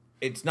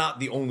 it's not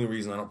the only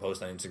reason I don't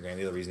post on Instagram.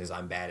 The other reason is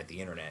I'm bad at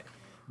the internet.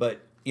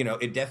 But,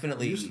 it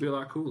definitely... It used to be a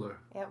lot cooler.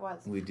 It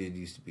was. We did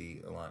used to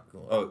be a lot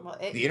cooler. Oh, well,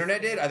 the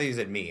internet did? I think you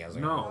said me. I was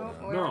like, no.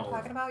 We're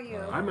talking about you.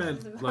 I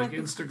meant, like,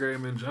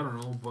 Instagram in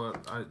general,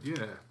 but,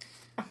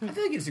 I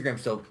feel like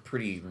Instagram's still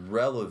pretty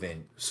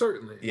relevant.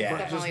 Certainly. Yeah.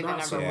 But just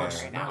not so much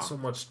right now. Not so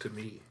much to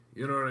me.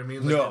 You know what I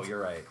mean? Like, no,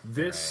 you're right.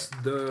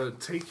 The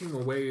taking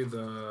away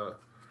the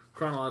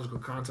chronological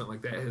content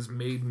like that has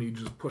made me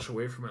just push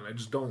away from it. I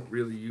just don't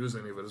really use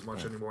any of it as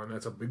much anymore, and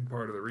that's a big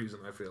part of the reason,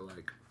 I feel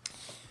like.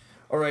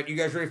 All right, you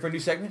guys ready for a new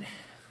segment?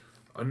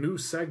 A new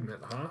segment,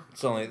 huh?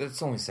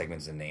 That's only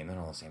segment's a name. They're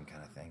all the same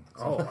kind of thing.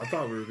 I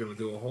thought we were going to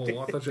do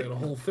I thought you had a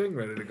whole thing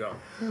ready to go.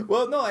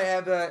 Well, no, I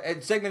have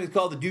a segment is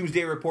called the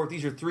Doomsday Report.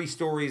 These are 3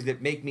 stories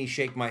that make me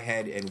shake my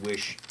head and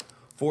wish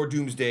for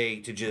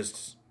Doomsday to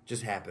just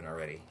happen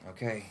already.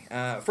 Okay.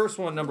 First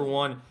one, number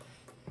 1.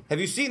 Have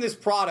you seen this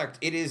product?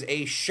 It is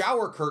a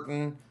shower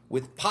curtain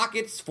with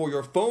pockets for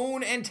your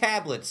phone and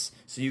tablets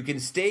so you can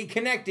stay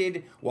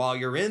connected while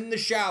you're in the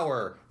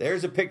shower.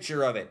 There's a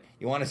picture of it.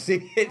 You want to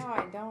see it? No,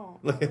 I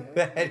don't. Look at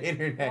that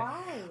internet.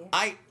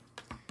 Why?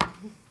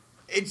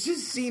 It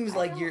just seems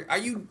like Are we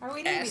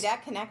going to be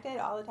that connected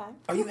all the time?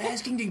 Are you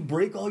asking to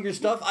break all your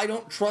stuff? I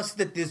don't trust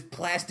that this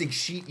plastic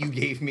sheet you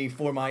gave me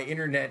for my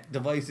internet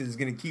devices is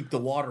going to keep the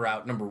water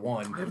out, number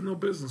 1. I have no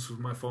business with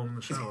my phone in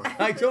the shower.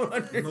 I don't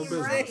understand. No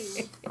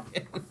business.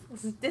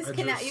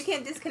 Disconnect. You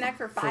can't disconnect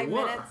for 5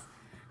 minutes.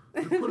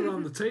 You put it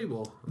on the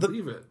table.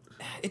 Leave it.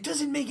 It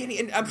doesn't make any...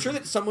 And I'm sure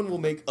that someone will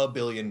make $1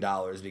 billion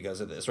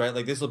because of this, right?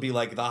 Like, this will be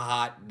like the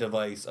hot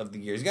device of the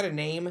year. Has it got a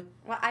name?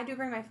 Well, I do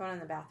bring my phone in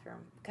the bathroom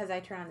because I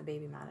turn on the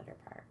baby monitor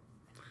part.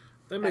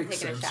 That makes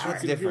sense.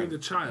 You can hear the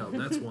child.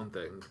 That's one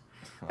thing.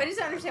 But I just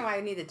don't understand why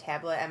I need the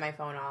tablet and my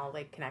phone all,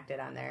 like, connected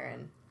on there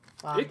and...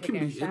 It can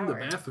be in the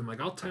bathroom.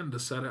 Like, I'll tend to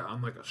set it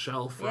on, like, a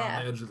shelf or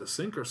on the edge of the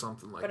sink or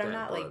something like that. But I'm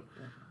not, like,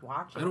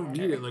 watching I don't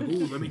need it. Like,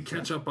 ooh, let me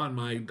catch up on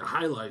my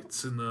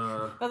highlights in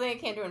the... Well, then I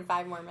can't do it in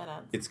 5 more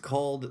minutes. It's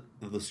called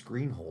the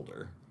screen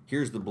holder.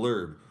 Here's the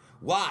blurb.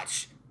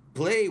 Watch,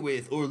 play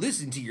with, or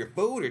listen to your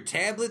phone or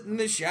tablet in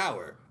the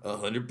shower.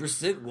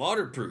 100%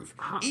 waterproof.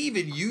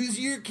 Even use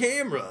your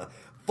camera.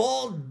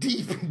 Fall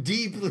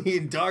deeply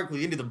and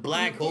darkly into the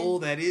black hole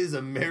that is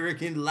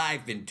American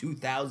life in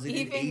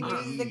 2018. Even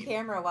use the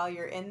camera while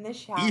you're in the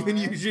shower. Even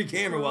use your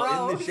camera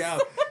while in the shower.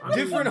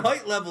 Different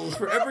height levels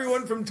for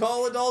everyone from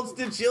tall adults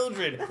to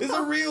children. This is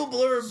a real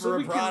blurb for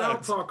a product. So we can now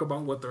talk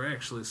about what they're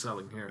actually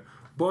selling here.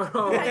 But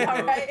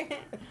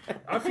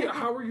I feel,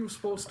 how are you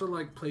supposed to,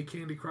 like, play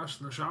Candy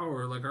Crush in the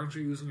shower? Like, aren't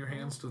you using your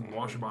hands to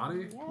wash your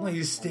body? Yeah. Well,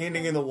 you're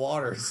standing in the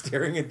water,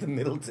 staring at the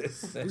middle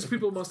distance. These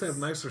people must have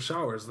nicer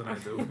showers than I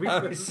do.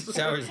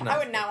 Showers I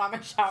would not want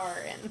my shower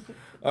in.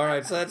 All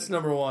right, so that's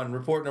number 1.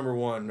 Report number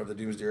 1 of the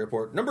Doomsday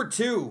Report. Number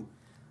 2.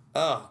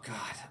 Oh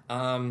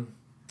God.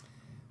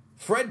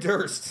 Fred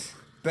Durst,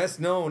 best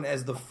known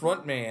as the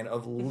frontman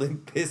of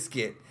Limp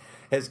Bizkit,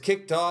 has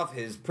kicked off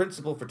his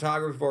principal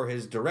photography for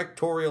his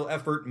directorial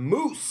effort,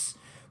 Moose,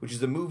 which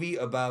is a movie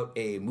about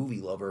a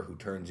movie lover who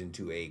turns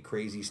into a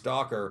crazy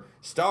stalker,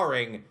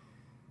 starring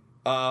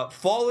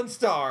fallen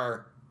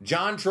star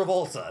John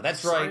Travolta.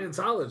 That's right.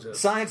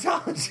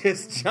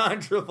 Scientologist John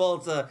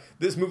Travolta.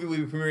 This movie will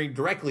be premiering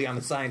directly on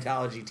the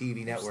Scientology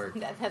TV network.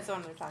 That's the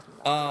one we're talking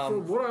about.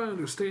 From what I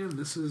understand,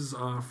 this is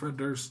Fred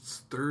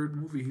Durst's third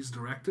movie he's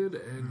directed,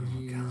 and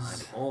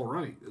he's all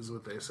right, is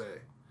what they say.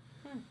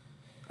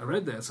 I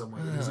read that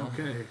somewhere. He's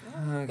okay.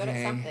 Good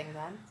at something,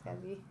 then. It's gotta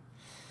be.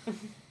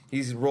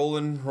 He's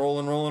rolling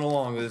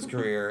along with his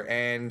career.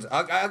 And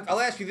I'll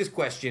ask you this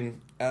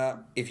question.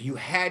 If you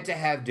had to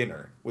have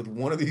dinner with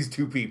one of these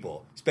two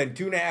people, spend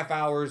 2.5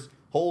 hours,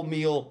 whole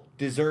meal,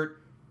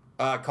 dessert,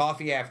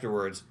 coffee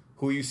afterwards,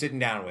 who are you sitting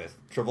down with?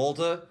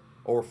 Travolta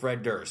or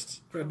Fred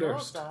Durst? Fred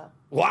Durst.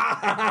 Wow!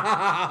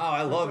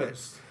 I love it.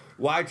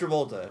 Why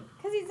Travolta?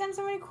 Because he's done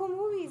so many cool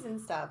movies and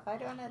stuff. I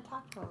don't want to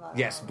talk to him about it.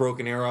 Yes,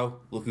 Broken Arrow.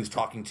 Look Who's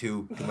Talking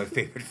To. One of my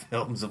favorite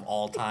films of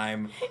all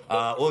time.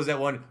 What was that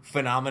one?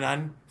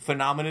 Phenomenon.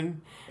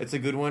 It's a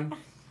good one.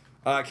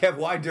 Kev,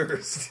 why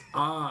Durst?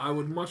 I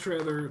would much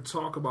rather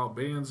talk about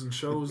bands and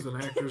shows than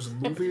actors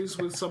and movies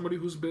with somebody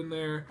who's been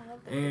there.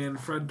 And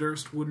Fred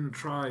Durst wouldn't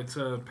try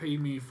to pay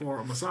me for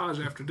a massage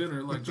after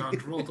dinner like John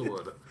Travolta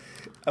would.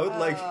 I would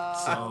like...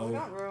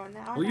 Don't ruin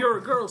that. Well, you're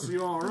a girl, so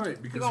you're all right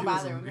because he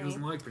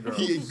doesn't like the girls.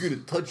 He ain't gonna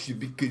touch you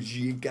because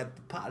you ain't got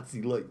the parts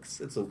he likes.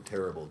 That's so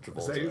terrible, Travolta.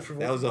 Is that your Travolta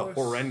That was a voice?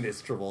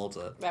 horrendous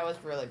Travolta. That was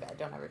really bad.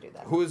 Don't ever do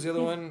that. Who is the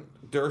other one?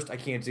 Durst. I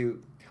can't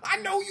do... I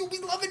know you'll be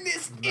loving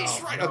this. No,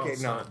 Ish, right? no, Okay,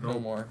 no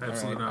more.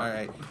 Absolutely all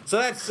right. not. All right. So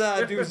that's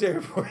Doomsday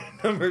Report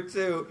number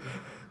 2.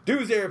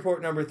 Doomsday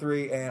Report number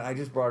 3, and I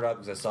just brought it up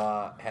because I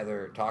saw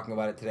Heather talking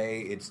about it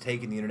today. It's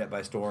taken the internet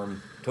by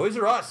storm. Toys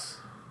R Us.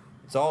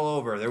 It's all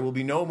over. There will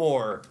be no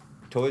more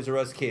Toys R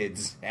Us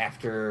kids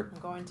after...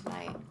 I'm going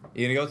tonight.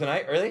 You gonna go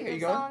tonight? Really? Are They're you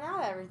going? selling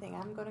out everything.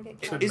 I'm going to get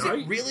killed. Is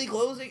it really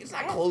closing? It's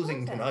not Yeah,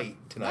 closing it's tonight.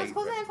 No, it's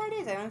closing in 5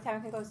 days. I don't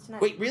have to close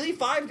tonight. Wait, really?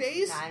 5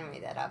 days? No, I didn't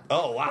made that up.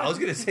 Oh, wow. I was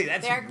going to say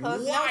that's They're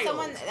closing. wild.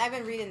 No, I've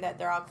been reading that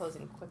they're all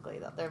closing quickly,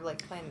 though. They're,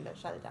 like, planning to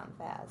shut it down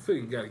I fast.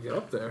 think you gotta get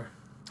up there.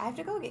 I have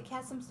to go get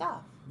Kat some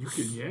stuff. You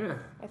can, yeah.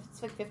 If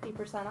it's, like,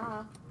 50%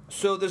 off.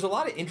 So there's a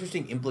lot of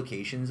interesting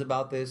implications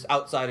about this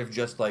outside of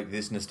just like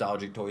this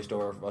nostalgic toy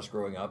store of us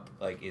growing up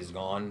like is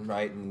gone,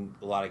 right? And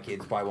a lot of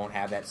kids probably won't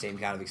have that same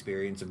kind of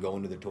experience of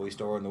going to the toy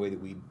store in the way that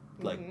we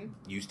like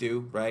used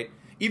to, right?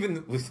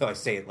 Even with I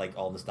say it like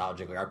all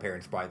nostalgic, like our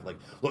parents probably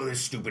like, look at this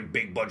stupid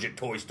big budget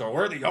toy store.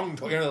 Where are the young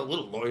toy, the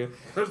little toy?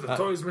 There's the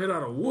toys made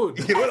out of wood.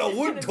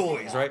 Wood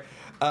toys, right?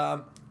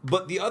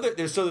 But the other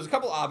there's a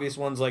couple obvious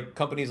ones like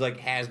companies like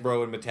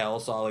Hasbro and Mattel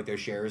saw like their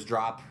shares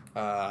drop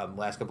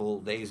last couple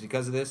of days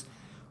because of this.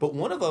 But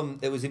one of them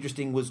that was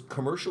interesting was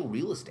commercial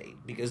real estate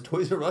because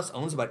Toys R Us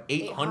owns about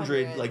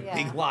 800 like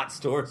big lot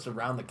stores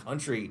around the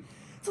country.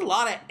 It's a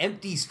lot of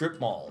empty strip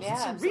malls.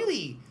 Yeah, it's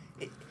really.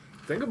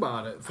 Think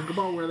about it. Think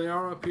about where they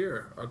are up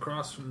here,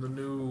 across from the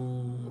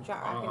new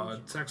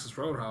Texas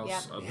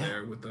Roadhouse up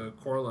there with the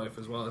Core Life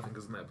as well. I think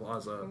is in that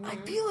plaza. I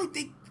feel like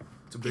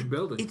it's a big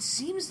building. It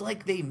seems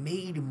like they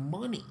made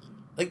money.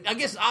 Like I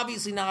guess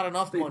obviously not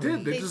enough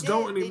money. They just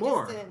don't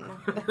anymore.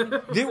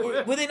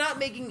 Were they not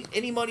making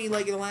any money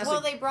like in the last?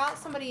 Well, they brought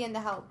somebody in to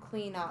help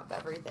clean up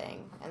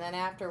everything, and then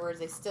afterwards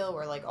they still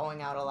were like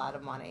owing out a lot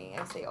of money. I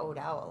guess they owed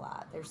out a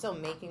lot. They're still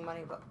making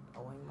money, but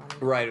owing money.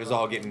 Right, it was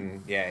all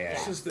getting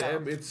It's just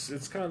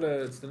it's kind of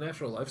it's the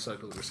natural life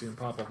cycle that we're seeing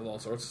pop up with all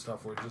sorts of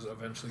stuff where it just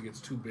eventually gets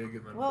too big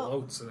and then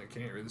bloats and it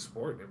can't really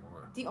support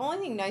anymore. The only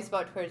thing nice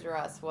about Toys R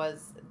Us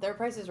was their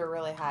prices were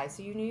really high,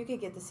 so you knew you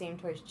could get the same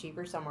toys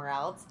cheaper somewhere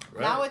else.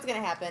 Right. Now what's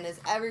going to happen is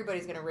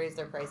everybody's going to raise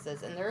their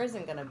prices, and there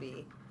isn't going to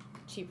be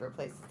cheaper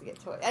places to get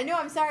toys. I know,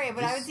 I'm sorry,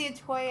 but I would see a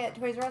toy at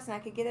Toys R Us, and I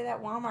could get it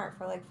at Walmart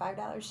for like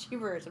 $5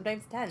 cheaper,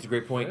 sometimes $10. That's a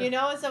great point. You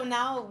know, so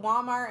now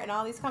Walmart and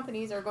all these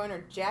companies are going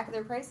to jack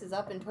their prices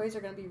up, and toys are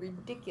going to be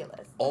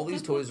ridiculous. All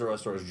these Toys R Us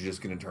stores are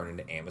just going to turn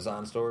into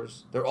Amazon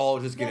stores. They're all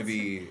just going to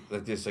be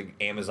like this, like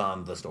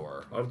Amazon the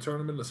store. I'll turn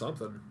them into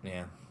something.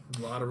 Yeah.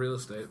 A lot of real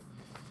estate.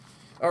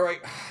 All right,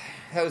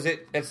 that was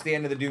it. That's the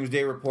end of the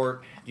Doomsday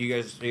Report. Are you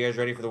guys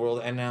ready for the world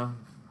to end now?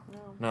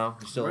 No,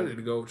 you're still ready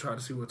to go try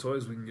to see what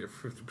toys we can get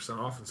 50%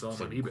 off and sell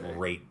them on eBay.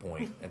 Great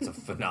point. That's a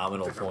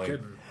phenomenal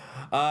point.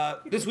 I'm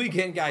This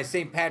weekend, guys,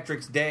 St.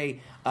 Patrick's Day.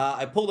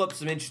 I pulled up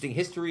some interesting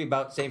history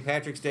about St.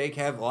 Patrick's Day.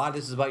 Kev, a lot of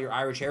this is about your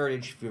Irish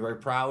heritage. If you're very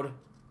proud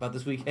about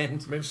this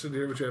weekend. I'm interested to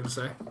hear what you have to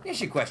say. Let me ask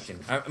you a question.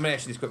 I'm going to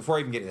ask you this quick before I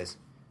even get to this.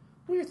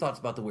 What are your thoughts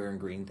about the wearing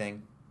green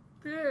thing?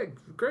 Yeah,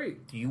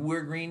 great. Do you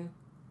wear green?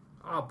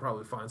 I'll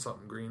probably find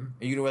something green.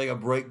 Are you gonna wear like a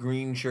bright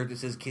green shirt that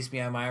says "Kiss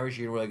Me, I'm Irish"?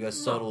 Or you're gonna wear like a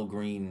subtle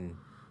green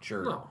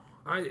shirt? No,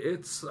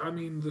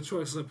 the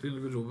choice is up to the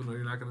individual. But no,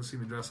 you're not gonna see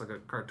me dressed like a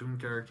cartoon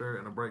character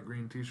in a bright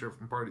green T-shirt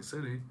from Party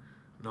City.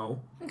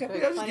 No. Okay,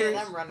 There's plenty of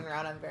them running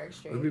around on Berg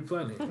Street. There'll be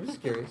plenty. I'm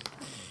just curious.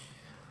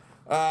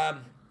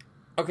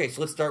 Okay,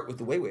 so let's start with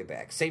the way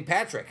back. St.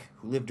 Patrick,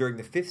 who lived during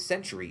the 5th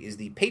century, is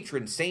the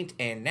patron saint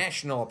and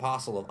national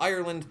apostle of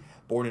Ireland.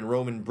 Born in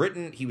Roman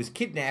Britain, he was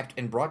kidnapped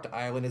and brought to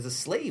Ireland as a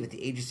slave at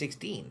the age of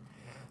 16.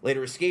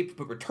 Later escaped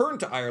but returned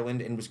to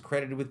Ireland and was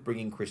credited with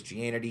bringing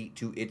Christianity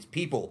to its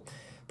people.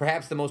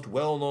 Perhaps the most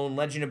well-known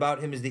legend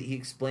about him is that he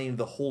explained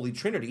the Holy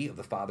Trinity of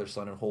the Father,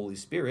 Son, and Holy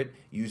Spirit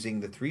using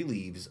the 3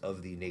 leaves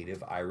of the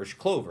native Irish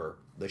clover,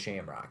 the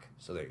shamrock.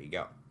 So there you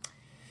go.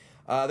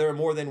 There are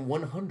more than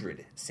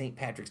 100 St.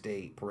 Patrick's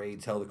Day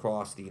parades held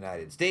across the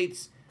United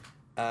States.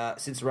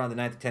 Since around the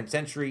 9th to 10th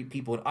century,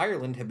 people in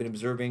Ireland have been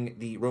observing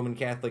the Roman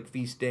Catholic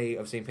feast day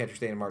of St. Patrick's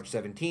Day on March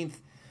 17th.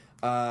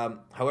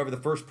 However, the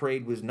first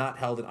parade was not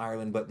held in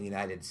Ireland but in the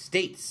United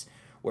States,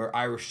 where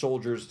Irish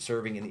soldiers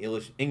serving in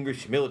the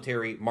English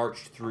military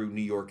marched through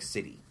New York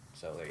City.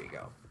 So there you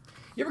go.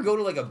 You ever go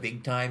to like a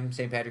big time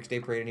St. Patrick's Day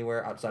parade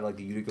anywhere outside of like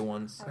the Utica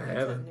ones? I went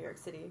to New York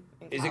City.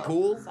 Is it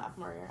cool?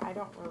 Sophomore year. I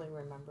don't really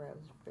remember. I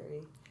was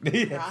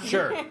very yeah,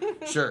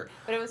 sure.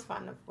 But it was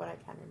fun of what I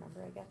can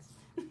remember, I guess.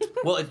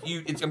 Well,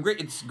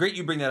 it's great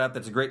you bring that up.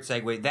 That's a great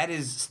segue. That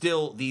is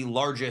still the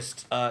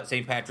largest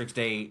St. Patrick's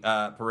Day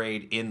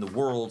parade in the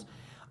world.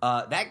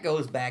 That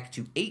goes back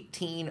to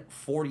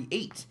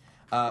 1848.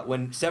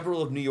 When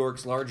several of New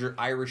York's larger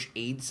Irish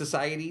aid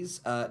societies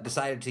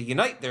decided to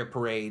unite their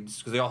parades,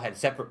 because they all had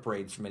separate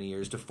parades for many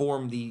years, to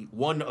form the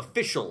one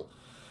official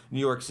New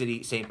York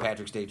City St.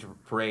 Patrick's Day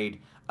parade.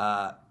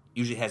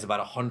 Usually has about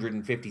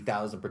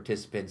 150,000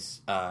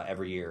 participants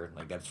every year.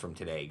 Like, that's from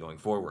today going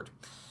forward.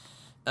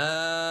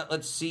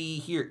 Let's see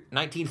here.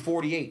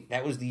 1948.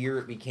 That was the year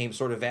it became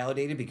sort of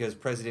validated because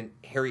President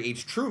Harry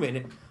H.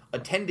 Truman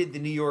attended the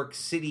New York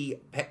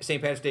City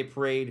St. Patrick's Day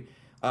parade,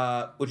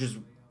 which is,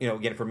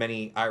 again, for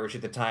many Irish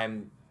at the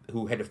time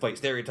who had to fight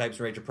stereotypes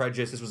and racial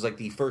prejudice, this was like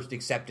the first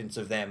acceptance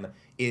of them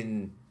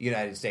in the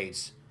United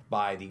States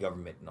by the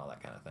government and all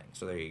that kind of thing.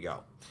 So there you go.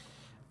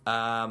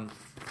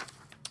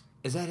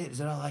 Is that it? Is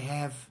that all I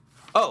have?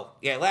 Oh,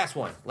 yeah, last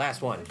one.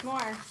 There's more.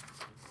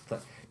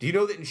 Do you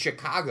know that in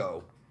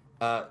Chicago,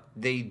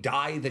 they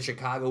dye the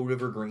Chicago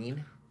River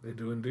green? They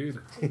do indeed.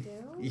 They do?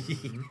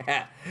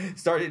 Yeah.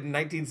 Started in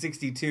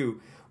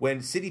 1962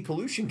 when city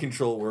pollution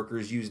control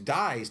workers used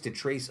dyes to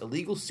trace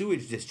illegal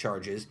sewage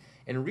discharges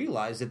and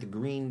realized that the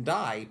green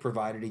dye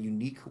provided a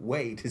unique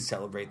way to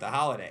celebrate the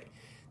holiday.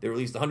 They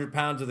released 100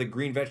 pounds of the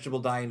green vegetable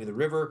dye into the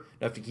river,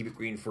 enough to keep it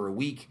green for a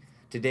week.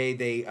 Today,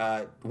 they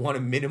want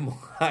to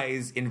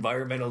minimize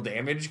environmental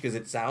damage because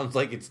it sounds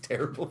like it's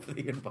terrible for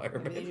the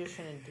environment. Maybe you just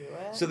shouldn't do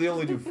it. So they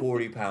only do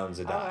 40 pounds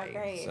of dye. Oh,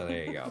 great. So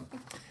there you go.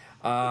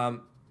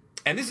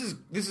 And this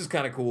is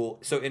kind of cool.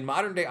 So in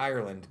modern day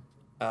Ireland,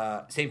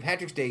 St.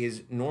 Patrick's Day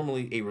is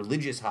normally a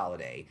religious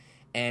holiday,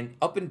 and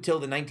up until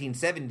the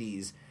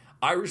 1970s,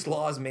 Irish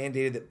laws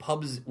mandated that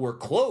pubs were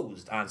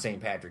closed on St.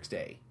 Patrick's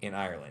Day in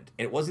Ireland.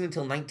 And it wasn't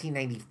until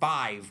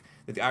 1995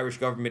 that the Irish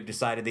government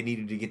decided they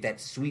needed to get that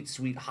sweet,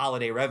 sweet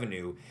holiday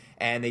revenue,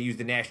 and they used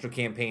the national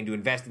campaign to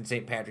invest in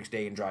St. Patrick's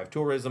Day and drive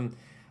tourism.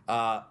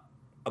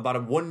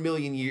 About 1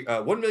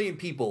 million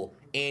people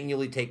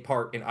annually take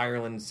part in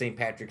Ireland's St.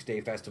 Patrick's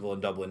Day Festival in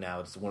Dublin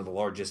now. It's one of the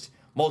largest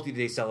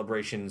multi-day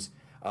celebrations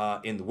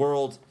in the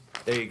world.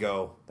 There you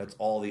go. That's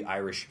all the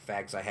Irish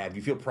facts I have. Do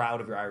you feel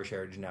proud of your Irish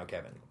heritage now,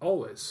 Kevin?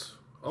 Always.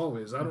 I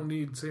don't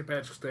need St.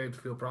 Patrick's Day to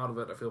feel proud of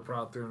it. I feel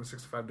proud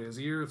 365 days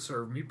a year. It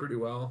served me pretty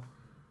well.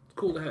 It's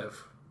cool to have.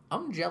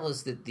 I'm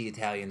jealous that the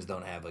Italians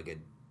don't have like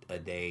a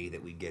day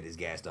that we get as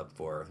gassed up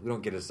for. We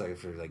don't get a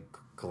for like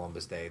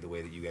Columbus Day the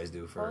way that you guys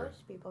do for. Polish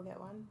people get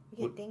one.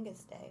 We get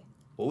Dingus Day.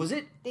 What was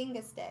it?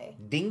 Dingus Day.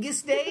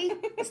 Dingus Day?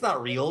 That's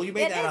not real. You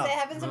made that up. It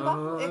happens in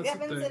Buffalo. It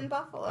happens in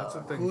Buffalo. That's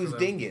a thing. Who's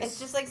Dingus? It's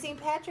just like St.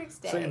 Patrick's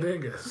Day. St.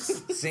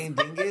 Dingus. St.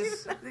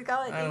 Dingus? They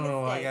call it I don't Dingus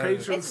know. Day.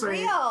 Patron It's saint.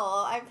 real.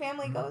 Our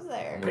family goes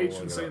there.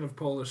 Patron saint of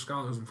Polish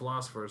scholars and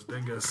philosophers,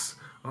 Dingus.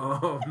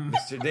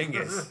 Mr.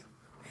 Dingus.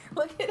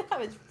 Look it up.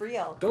 It's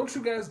real. Don't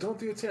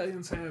the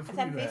Italians have? It's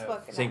on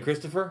Facebook. St.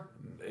 Christopher?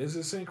 Is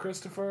it St.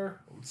 Christopher?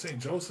 St.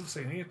 Joseph?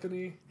 St.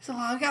 Anthony?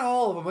 I got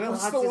all of them. I got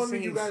What's lots the of one that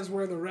saints. you guys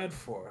wear the red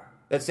for?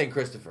 That's St.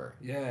 Christopher.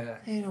 Yeah.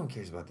 Hey, no one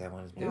cares about that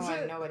one.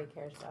 Nobody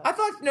cares about it. I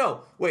thought,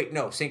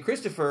 no. St.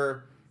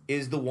 Christopher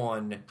is the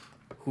one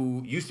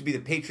who used to be the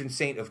patron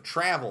saint of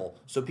travel,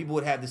 so people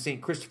would have the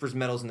St. Christopher's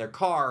medals in their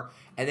car,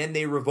 and then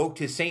they revoked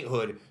his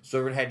sainthood, so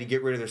everyone had to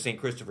get rid of their St.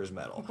 Christopher's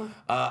medal.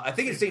 I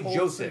think it's St.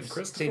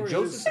 Joseph's. St.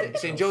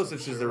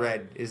 Joseph's is the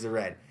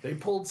red. They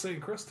pulled St.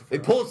 Christopher. They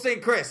pulled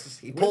St. Chris.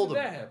 He pulled him.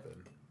 When did that happen?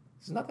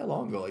 It's not that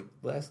long ago, like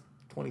last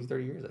 20,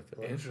 30 years, I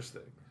feel like.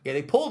 Interesting. Yeah,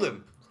 they pulled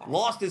him.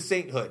 Lost his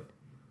sainthood.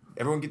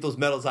 Everyone get those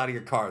medals out of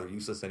your car. They're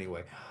useless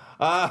anyway.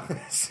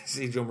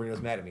 See, Joe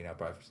Marino's mad at me now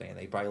probably for saying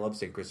that. He probably loves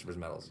St. Christopher's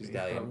medals. He's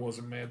Italian. I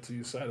wasn't mad till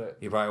you said it.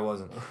 He probably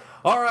wasn't.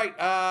 All right,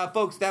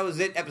 folks, that was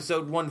it.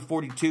 Episode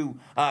 142.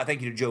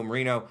 Thank you to Joe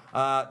Marino.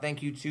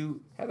 Thank you to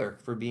Heather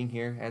for being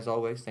here, as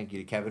always. Thank you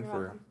to Kevin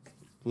for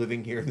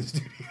living here in the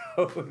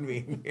studio and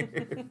being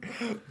here.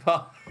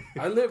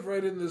 I live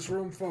right in this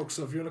room, folks,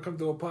 so if you want to come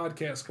to a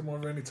podcast, come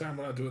over anytime.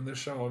 We're not doing this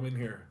show. I'm in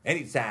here.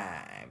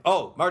 Anytime.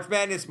 Oh, March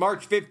Madness,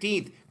 March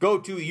 15th. Go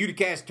to the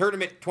Uticast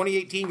Tournament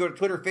 2018. Go to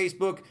Twitter,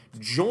 Facebook.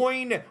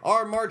 Join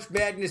our March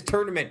Madness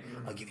Tournament.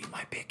 I'll give you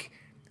my pick.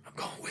 I'm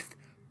going with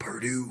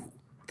Purdue.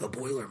 the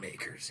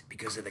Boilermakers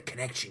because of the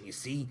connection. You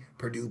see,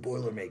 Purdue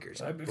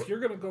Boilermakers. If you're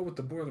going to go with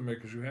the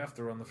Boilermakers, you have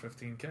to run the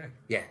 15K.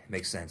 Yeah,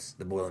 makes sense.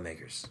 The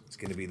Boilermakers. It's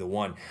going to be the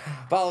one.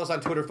 Follow us on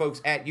Twitter,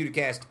 folks, at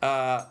Uticast.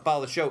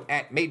 Follow the show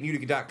at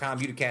madeinutica.com,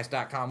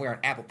 uticast.com. We're on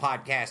Apple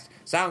Podcast,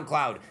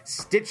 SoundCloud,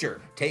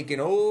 Stitcher, taking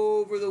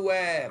over the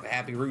web.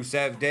 Happy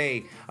Rusev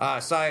Day.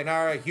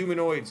 Sayonara,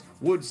 humanoids.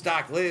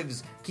 Woodstock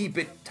lives. Keep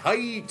it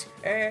tight.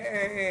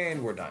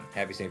 And we're done.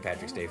 Happy St.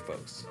 Patrick's Day,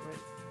 folks.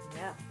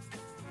 Yeah.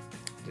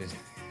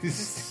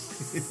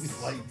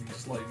 Just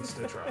lighting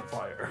Stitcher on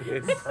fire.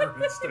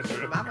 Burning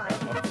Stitcher. Bye-bye.